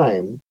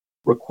time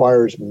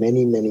requires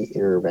many, many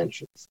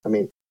interventions. I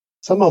mean,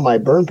 some of my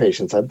burn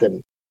patients I've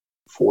done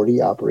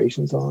 40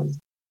 operations on,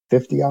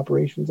 50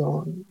 operations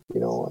on,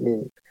 I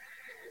mean,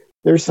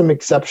 there's some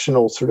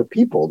exceptional sort of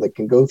people that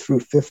can go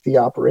through 50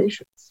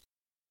 operations,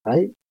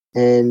 right?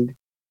 And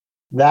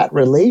that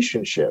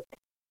relationship,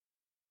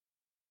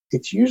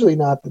 it's usually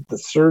not that the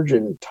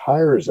surgeon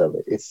tires of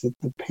it. It's that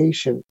the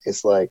patient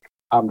is like,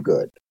 I'm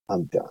good.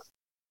 I'm done.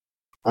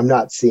 I'm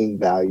not seeing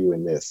value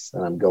in this,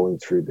 and I'm going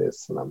through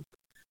this, and I'm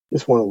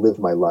just want to live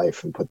my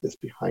life and put this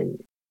behind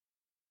me.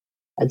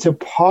 And so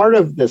part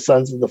of the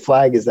Sons of the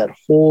Flag is that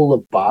whole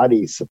of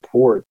body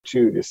support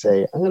too, to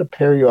say, I'm going to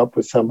pair you up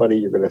with somebody.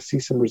 You're going to see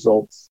some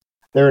results.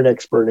 They're an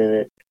expert in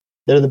it.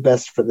 They're the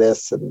best for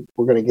this, and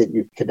we're going to get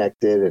you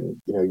connected,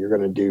 and you're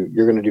going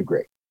to do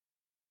great.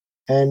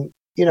 And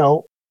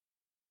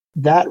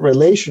that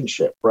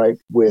relationship, right,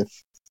 with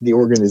the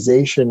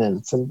organization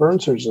and some burn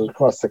surgeons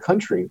across the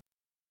country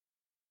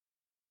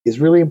is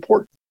really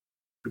important,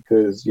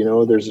 because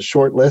there's a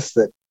short list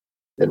that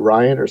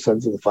Ryan or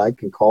Sons of the Flag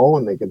can call,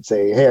 and they can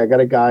say, hey, I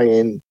got a guy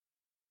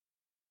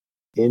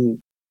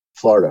in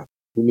Florida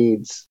who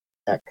needs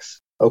X.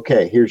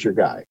 Okay, here's your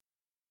guy.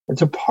 And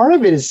so part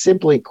of it is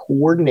simply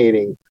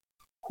coordinating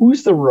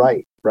who's the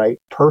right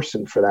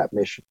person for that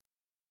mission.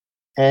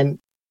 And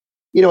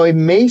it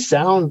may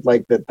sound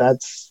like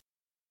that's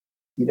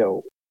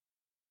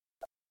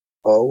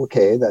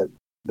okay,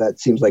 that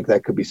seems like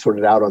that could be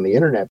sorted out on the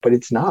internet, but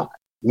it's not.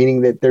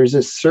 Meaning that there's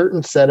a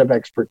certain set of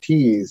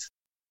expertise,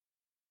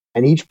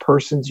 and each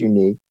person's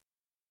unique,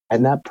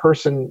 and that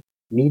person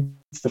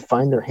needs to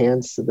find their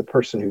hands to the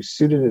person who's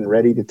suited and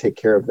ready to take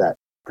care of that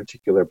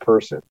particular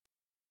person.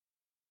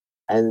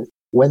 And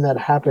when that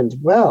happens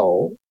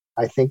well,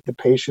 I think the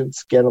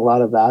patients get a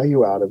lot of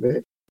value out of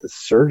it. The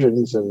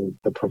surgeons and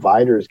the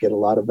providers get a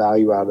lot of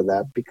value out of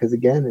that, because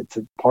again, it's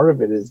a part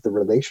of it is the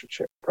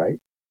relationship, right?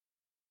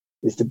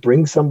 Is to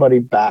bring somebody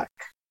back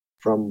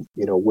from,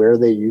 where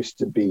they used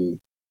to be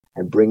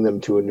and bring them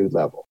to a new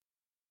level.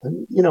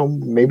 And,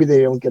 maybe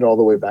they don't get all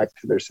the way back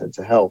to their sense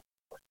of health.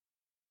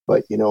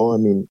 But,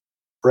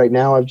 right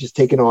now I've just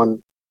taken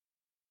on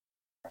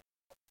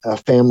a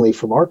family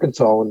from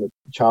Arkansas, and the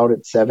child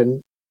at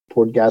 7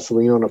 poured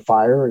gasoline on a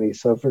fire, and he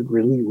suffered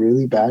really,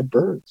 really bad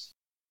burns.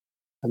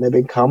 And they've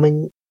been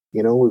coming,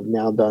 we've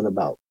now done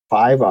about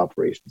 5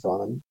 operations on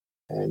them.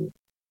 And,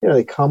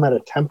 they come at a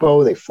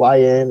tempo, they fly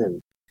in,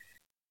 and,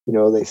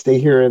 they stay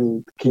here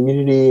in the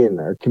community, and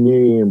our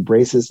community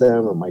embraces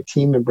them, and my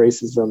team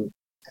embraces them.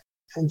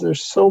 And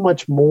there's so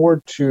much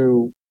more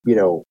to,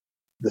 the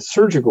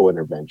surgical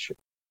intervention.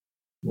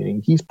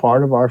 Meaning he's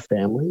part of our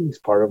family, he's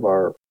part of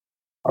our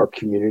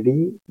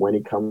community when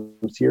he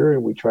comes here,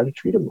 and we try to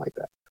treat him like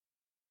that.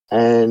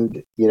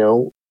 And,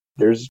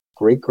 there's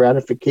great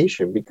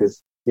gratification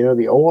because,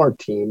 the OR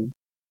team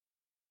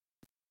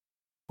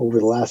over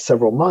the last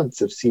several months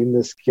have seen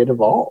this kid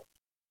evolve,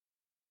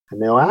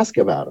 and they'll ask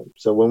about him.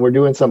 So when we're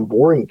doing some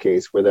boring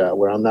case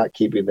where I'm not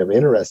keeping them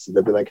interested,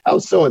 they'll be like,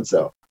 how's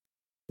so-and-so?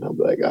 And I'll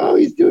be like, oh,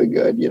 he's doing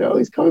good.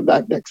 He's coming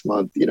back next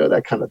month,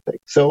 that kind of thing.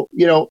 So,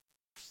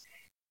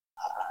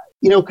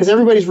 because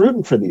everybody's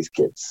rooting for these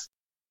kids.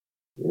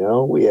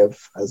 We have,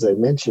 as I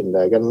mentioned,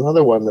 I got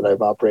another one that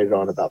I've operated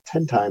on about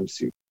 10 times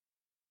who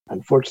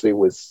unfortunately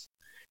was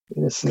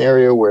in a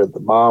scenario where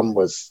the mom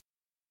was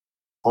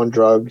on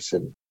drugs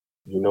and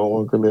he no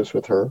longer lives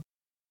with her.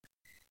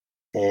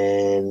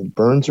 And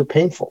burns are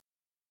painful.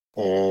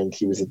 And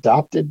he was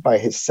adopted by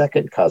his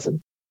second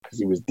cousin because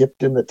he was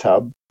dipped in the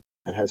tub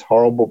and has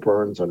horrible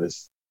burns on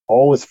his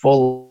always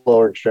full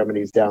lower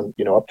extremities down,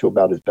 up to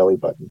about his belly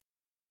button.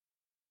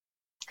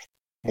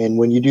 And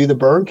when you do the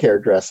burn care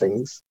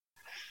dressings,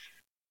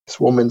 this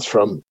woman's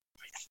from,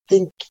 I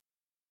think,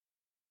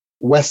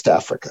 West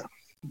Africa.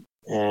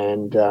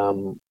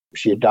 And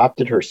she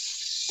adopted her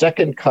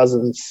second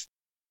cousin's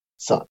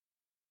son.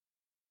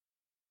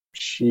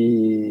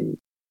 She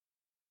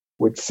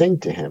would sing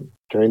to him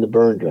during the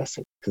burn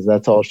dressing because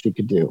that's all she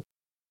could do.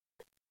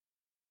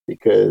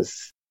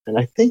 And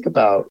I think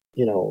about,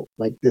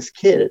 like this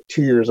kid at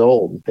 2 years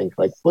old and think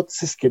like, what's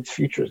this kid's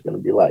future is going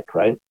to be like,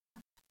 right?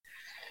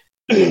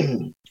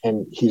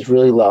 And he's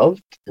really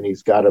loved and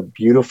he's got a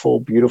beautiful,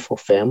 beautiful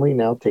family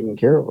now taking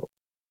care of him.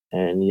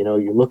 And,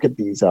 you look at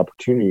these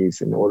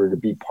opportunities in order to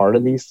be part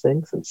of these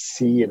things and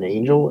see an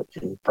angel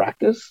in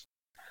practice.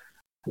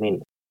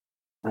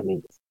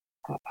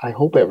 I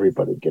hope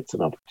everybody gets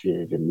an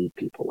opportunity to meet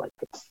people like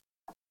this.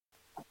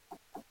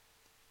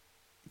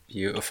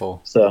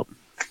 Beautiful. So,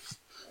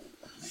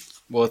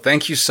 well,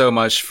 thank you so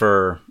much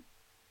for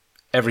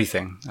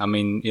everything.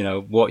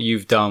 What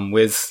you've done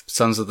with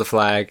Sons of the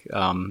Flag,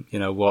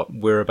 what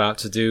we're about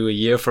to do a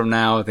year from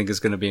now, I think is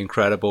going to be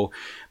incredible.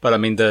 But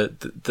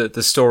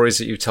the stories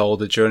that you told,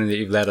 the journey that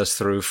you've led us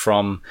through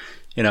from,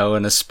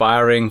 an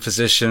aspiring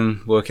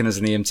physician working as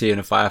an EMT and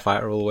a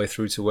firefighter all the way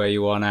through to where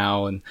you are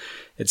now. And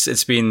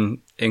it's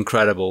been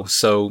incredible.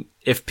 So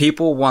if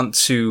people want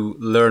to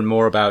learn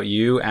more about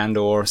you and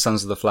or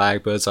Sons of the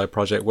Flag, Bird's Eye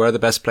Project, where are the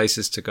best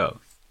places to go?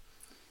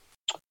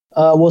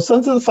 Well,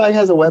 Sons of the Flag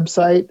has a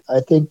website. I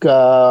think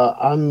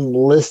I'm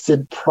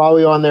listed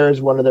probably on there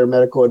as one of their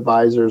medical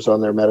advisors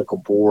on their medical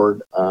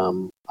board.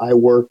 I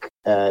work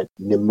at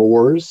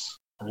Nemours,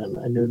 and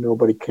I know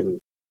nobody can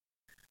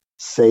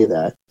say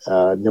that.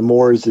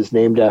 Nemours is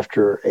named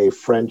after a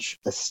French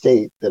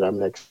estate that I'm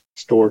next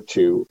door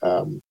to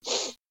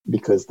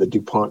because the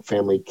DuPont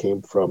family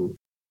came from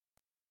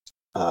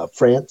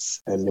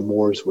France, and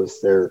Nemours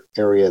was their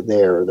area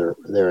there,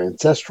 their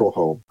ancestral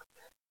home.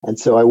 And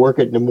so I work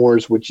at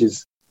Nemours, which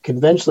is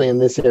conventionally in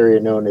this area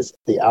known as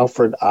the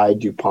Alfred I.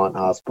 DuPont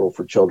Hospital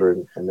for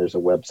Children. And there's a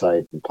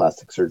website and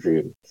plastic surgery.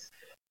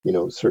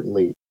 And,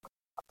 certainly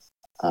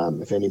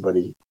if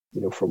anybody,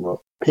 from a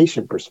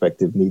patient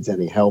perspective needs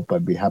any help,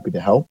 I'd be happy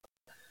to help.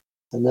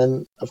 And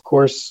then, of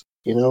course,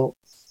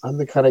 I'm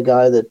the kind of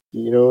guy that,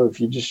 if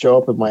you just show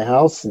up at my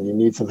house and you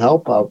need some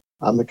help,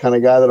 I'm the kind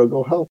of guy that'll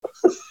go help.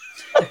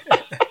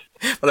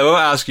 Well, I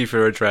won't ask you for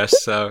your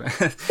address, so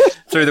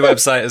through the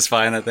website is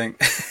fine, I think.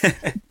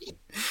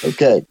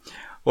 Okay.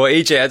 Well,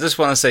 EJ, I just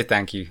want to say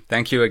thank you.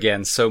 Thank you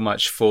again so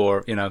much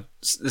for,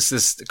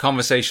 this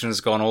conversation has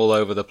gone all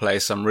over the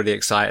place. I'm really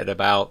excited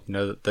about,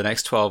 the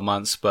next 12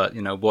 months, but,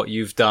 what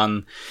you've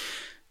done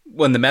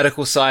on the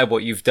medical side,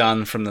 what you've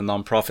done from the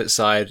nonprofit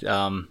side,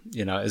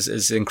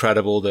 is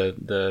incredible.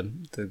 The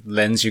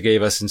lens you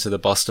gave us into the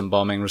Boston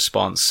bombing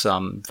response,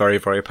 very,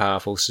 very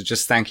powerful. So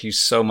just thank you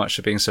so much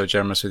for being so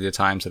generous with your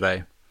time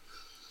today.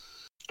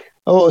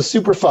 Oh, it was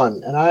super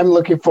fun. And I'm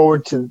looking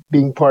forward to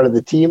being part of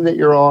the team that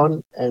you're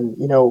on. And,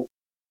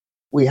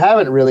 we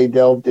haven't really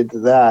delved into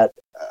that.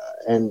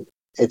 And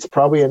it's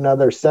probably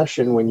another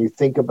session when you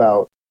think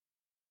about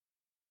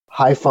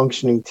high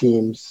functioning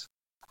teams,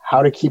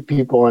 how to keep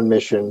people on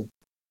mission.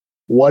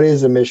 What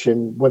is a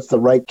mission? What's the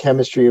right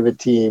chemistry of a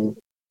team?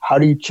 How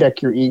do you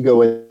check your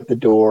ego at the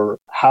door?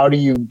 How do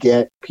you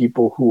get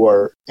people who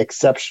are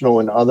exceptional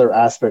in other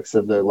aspects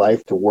of their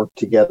life to work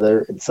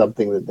together in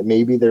something that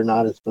maybe they're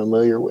not as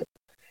familiar with?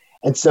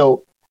 And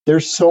so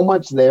there's so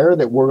much there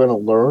that we're going to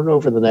learn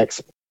over the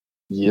next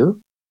year.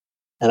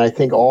 And I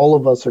think all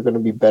of us are going to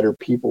be better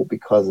people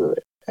because of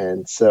it.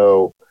 And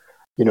so,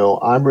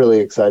 I'm really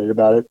excited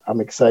about it.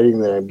 I'm excited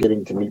that I'm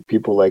getting to meet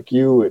people like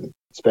you and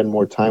spend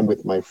more time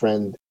with my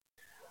friend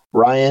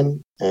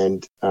Ryan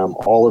and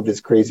all of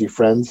his crazy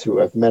friends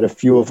who I've met a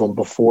few of them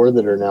before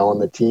that are now on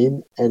the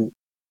team. And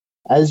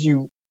as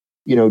you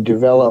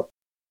develop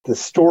the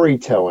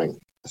storytelling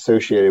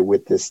associated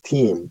with this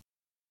team,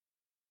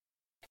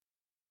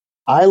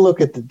 I look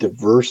at the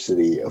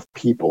diversity of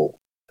people.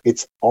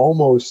 It's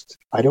almost,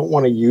 I don't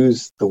want to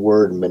use the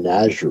word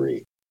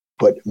menagerie,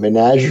 but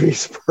menagerie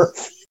is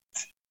perfect.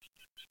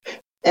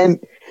 And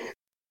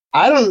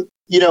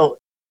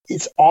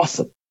it's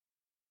awesome.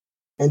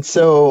 And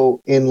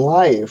so in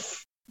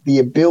life, the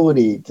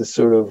ability to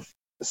sort of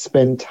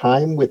spend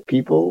time with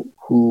people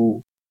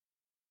who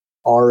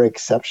are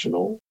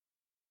exceptional,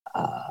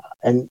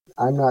 and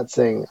I'm not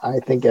saying I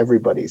think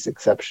everybody's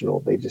exceptional,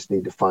 they just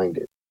need to find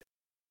it.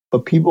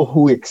 But people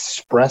who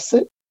express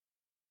it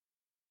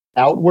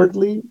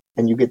outwardly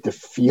and you get to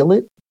feel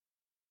it,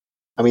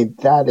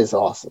 that is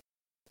awesome.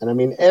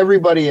 And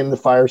everybody in the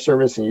fire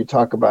service, and you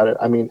talk about it,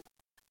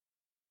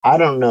 I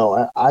don't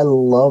know. I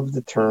love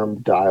the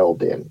term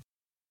dialed in.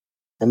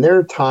 And there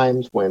are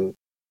times when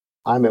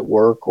I'm at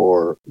work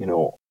or,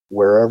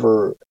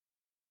 wherever,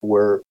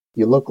 where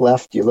you look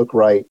left, you look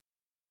right,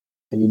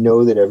 and you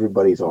know that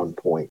everybody's on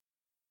point.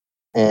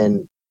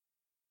 And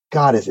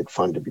God, is it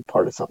fun to be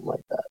part of something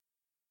like that.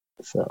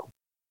 So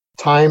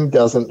time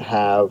doesn't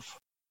have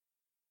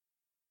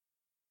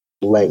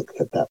length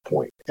at that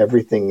point.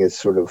 Everything is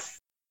sort of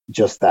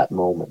just that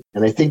moment.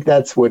 And I think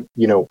that's what,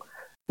 the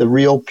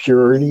real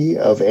purity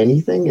of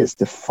anything is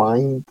to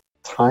find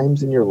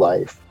times in your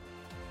life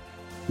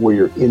where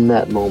you're in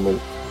that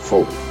moment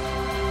fully.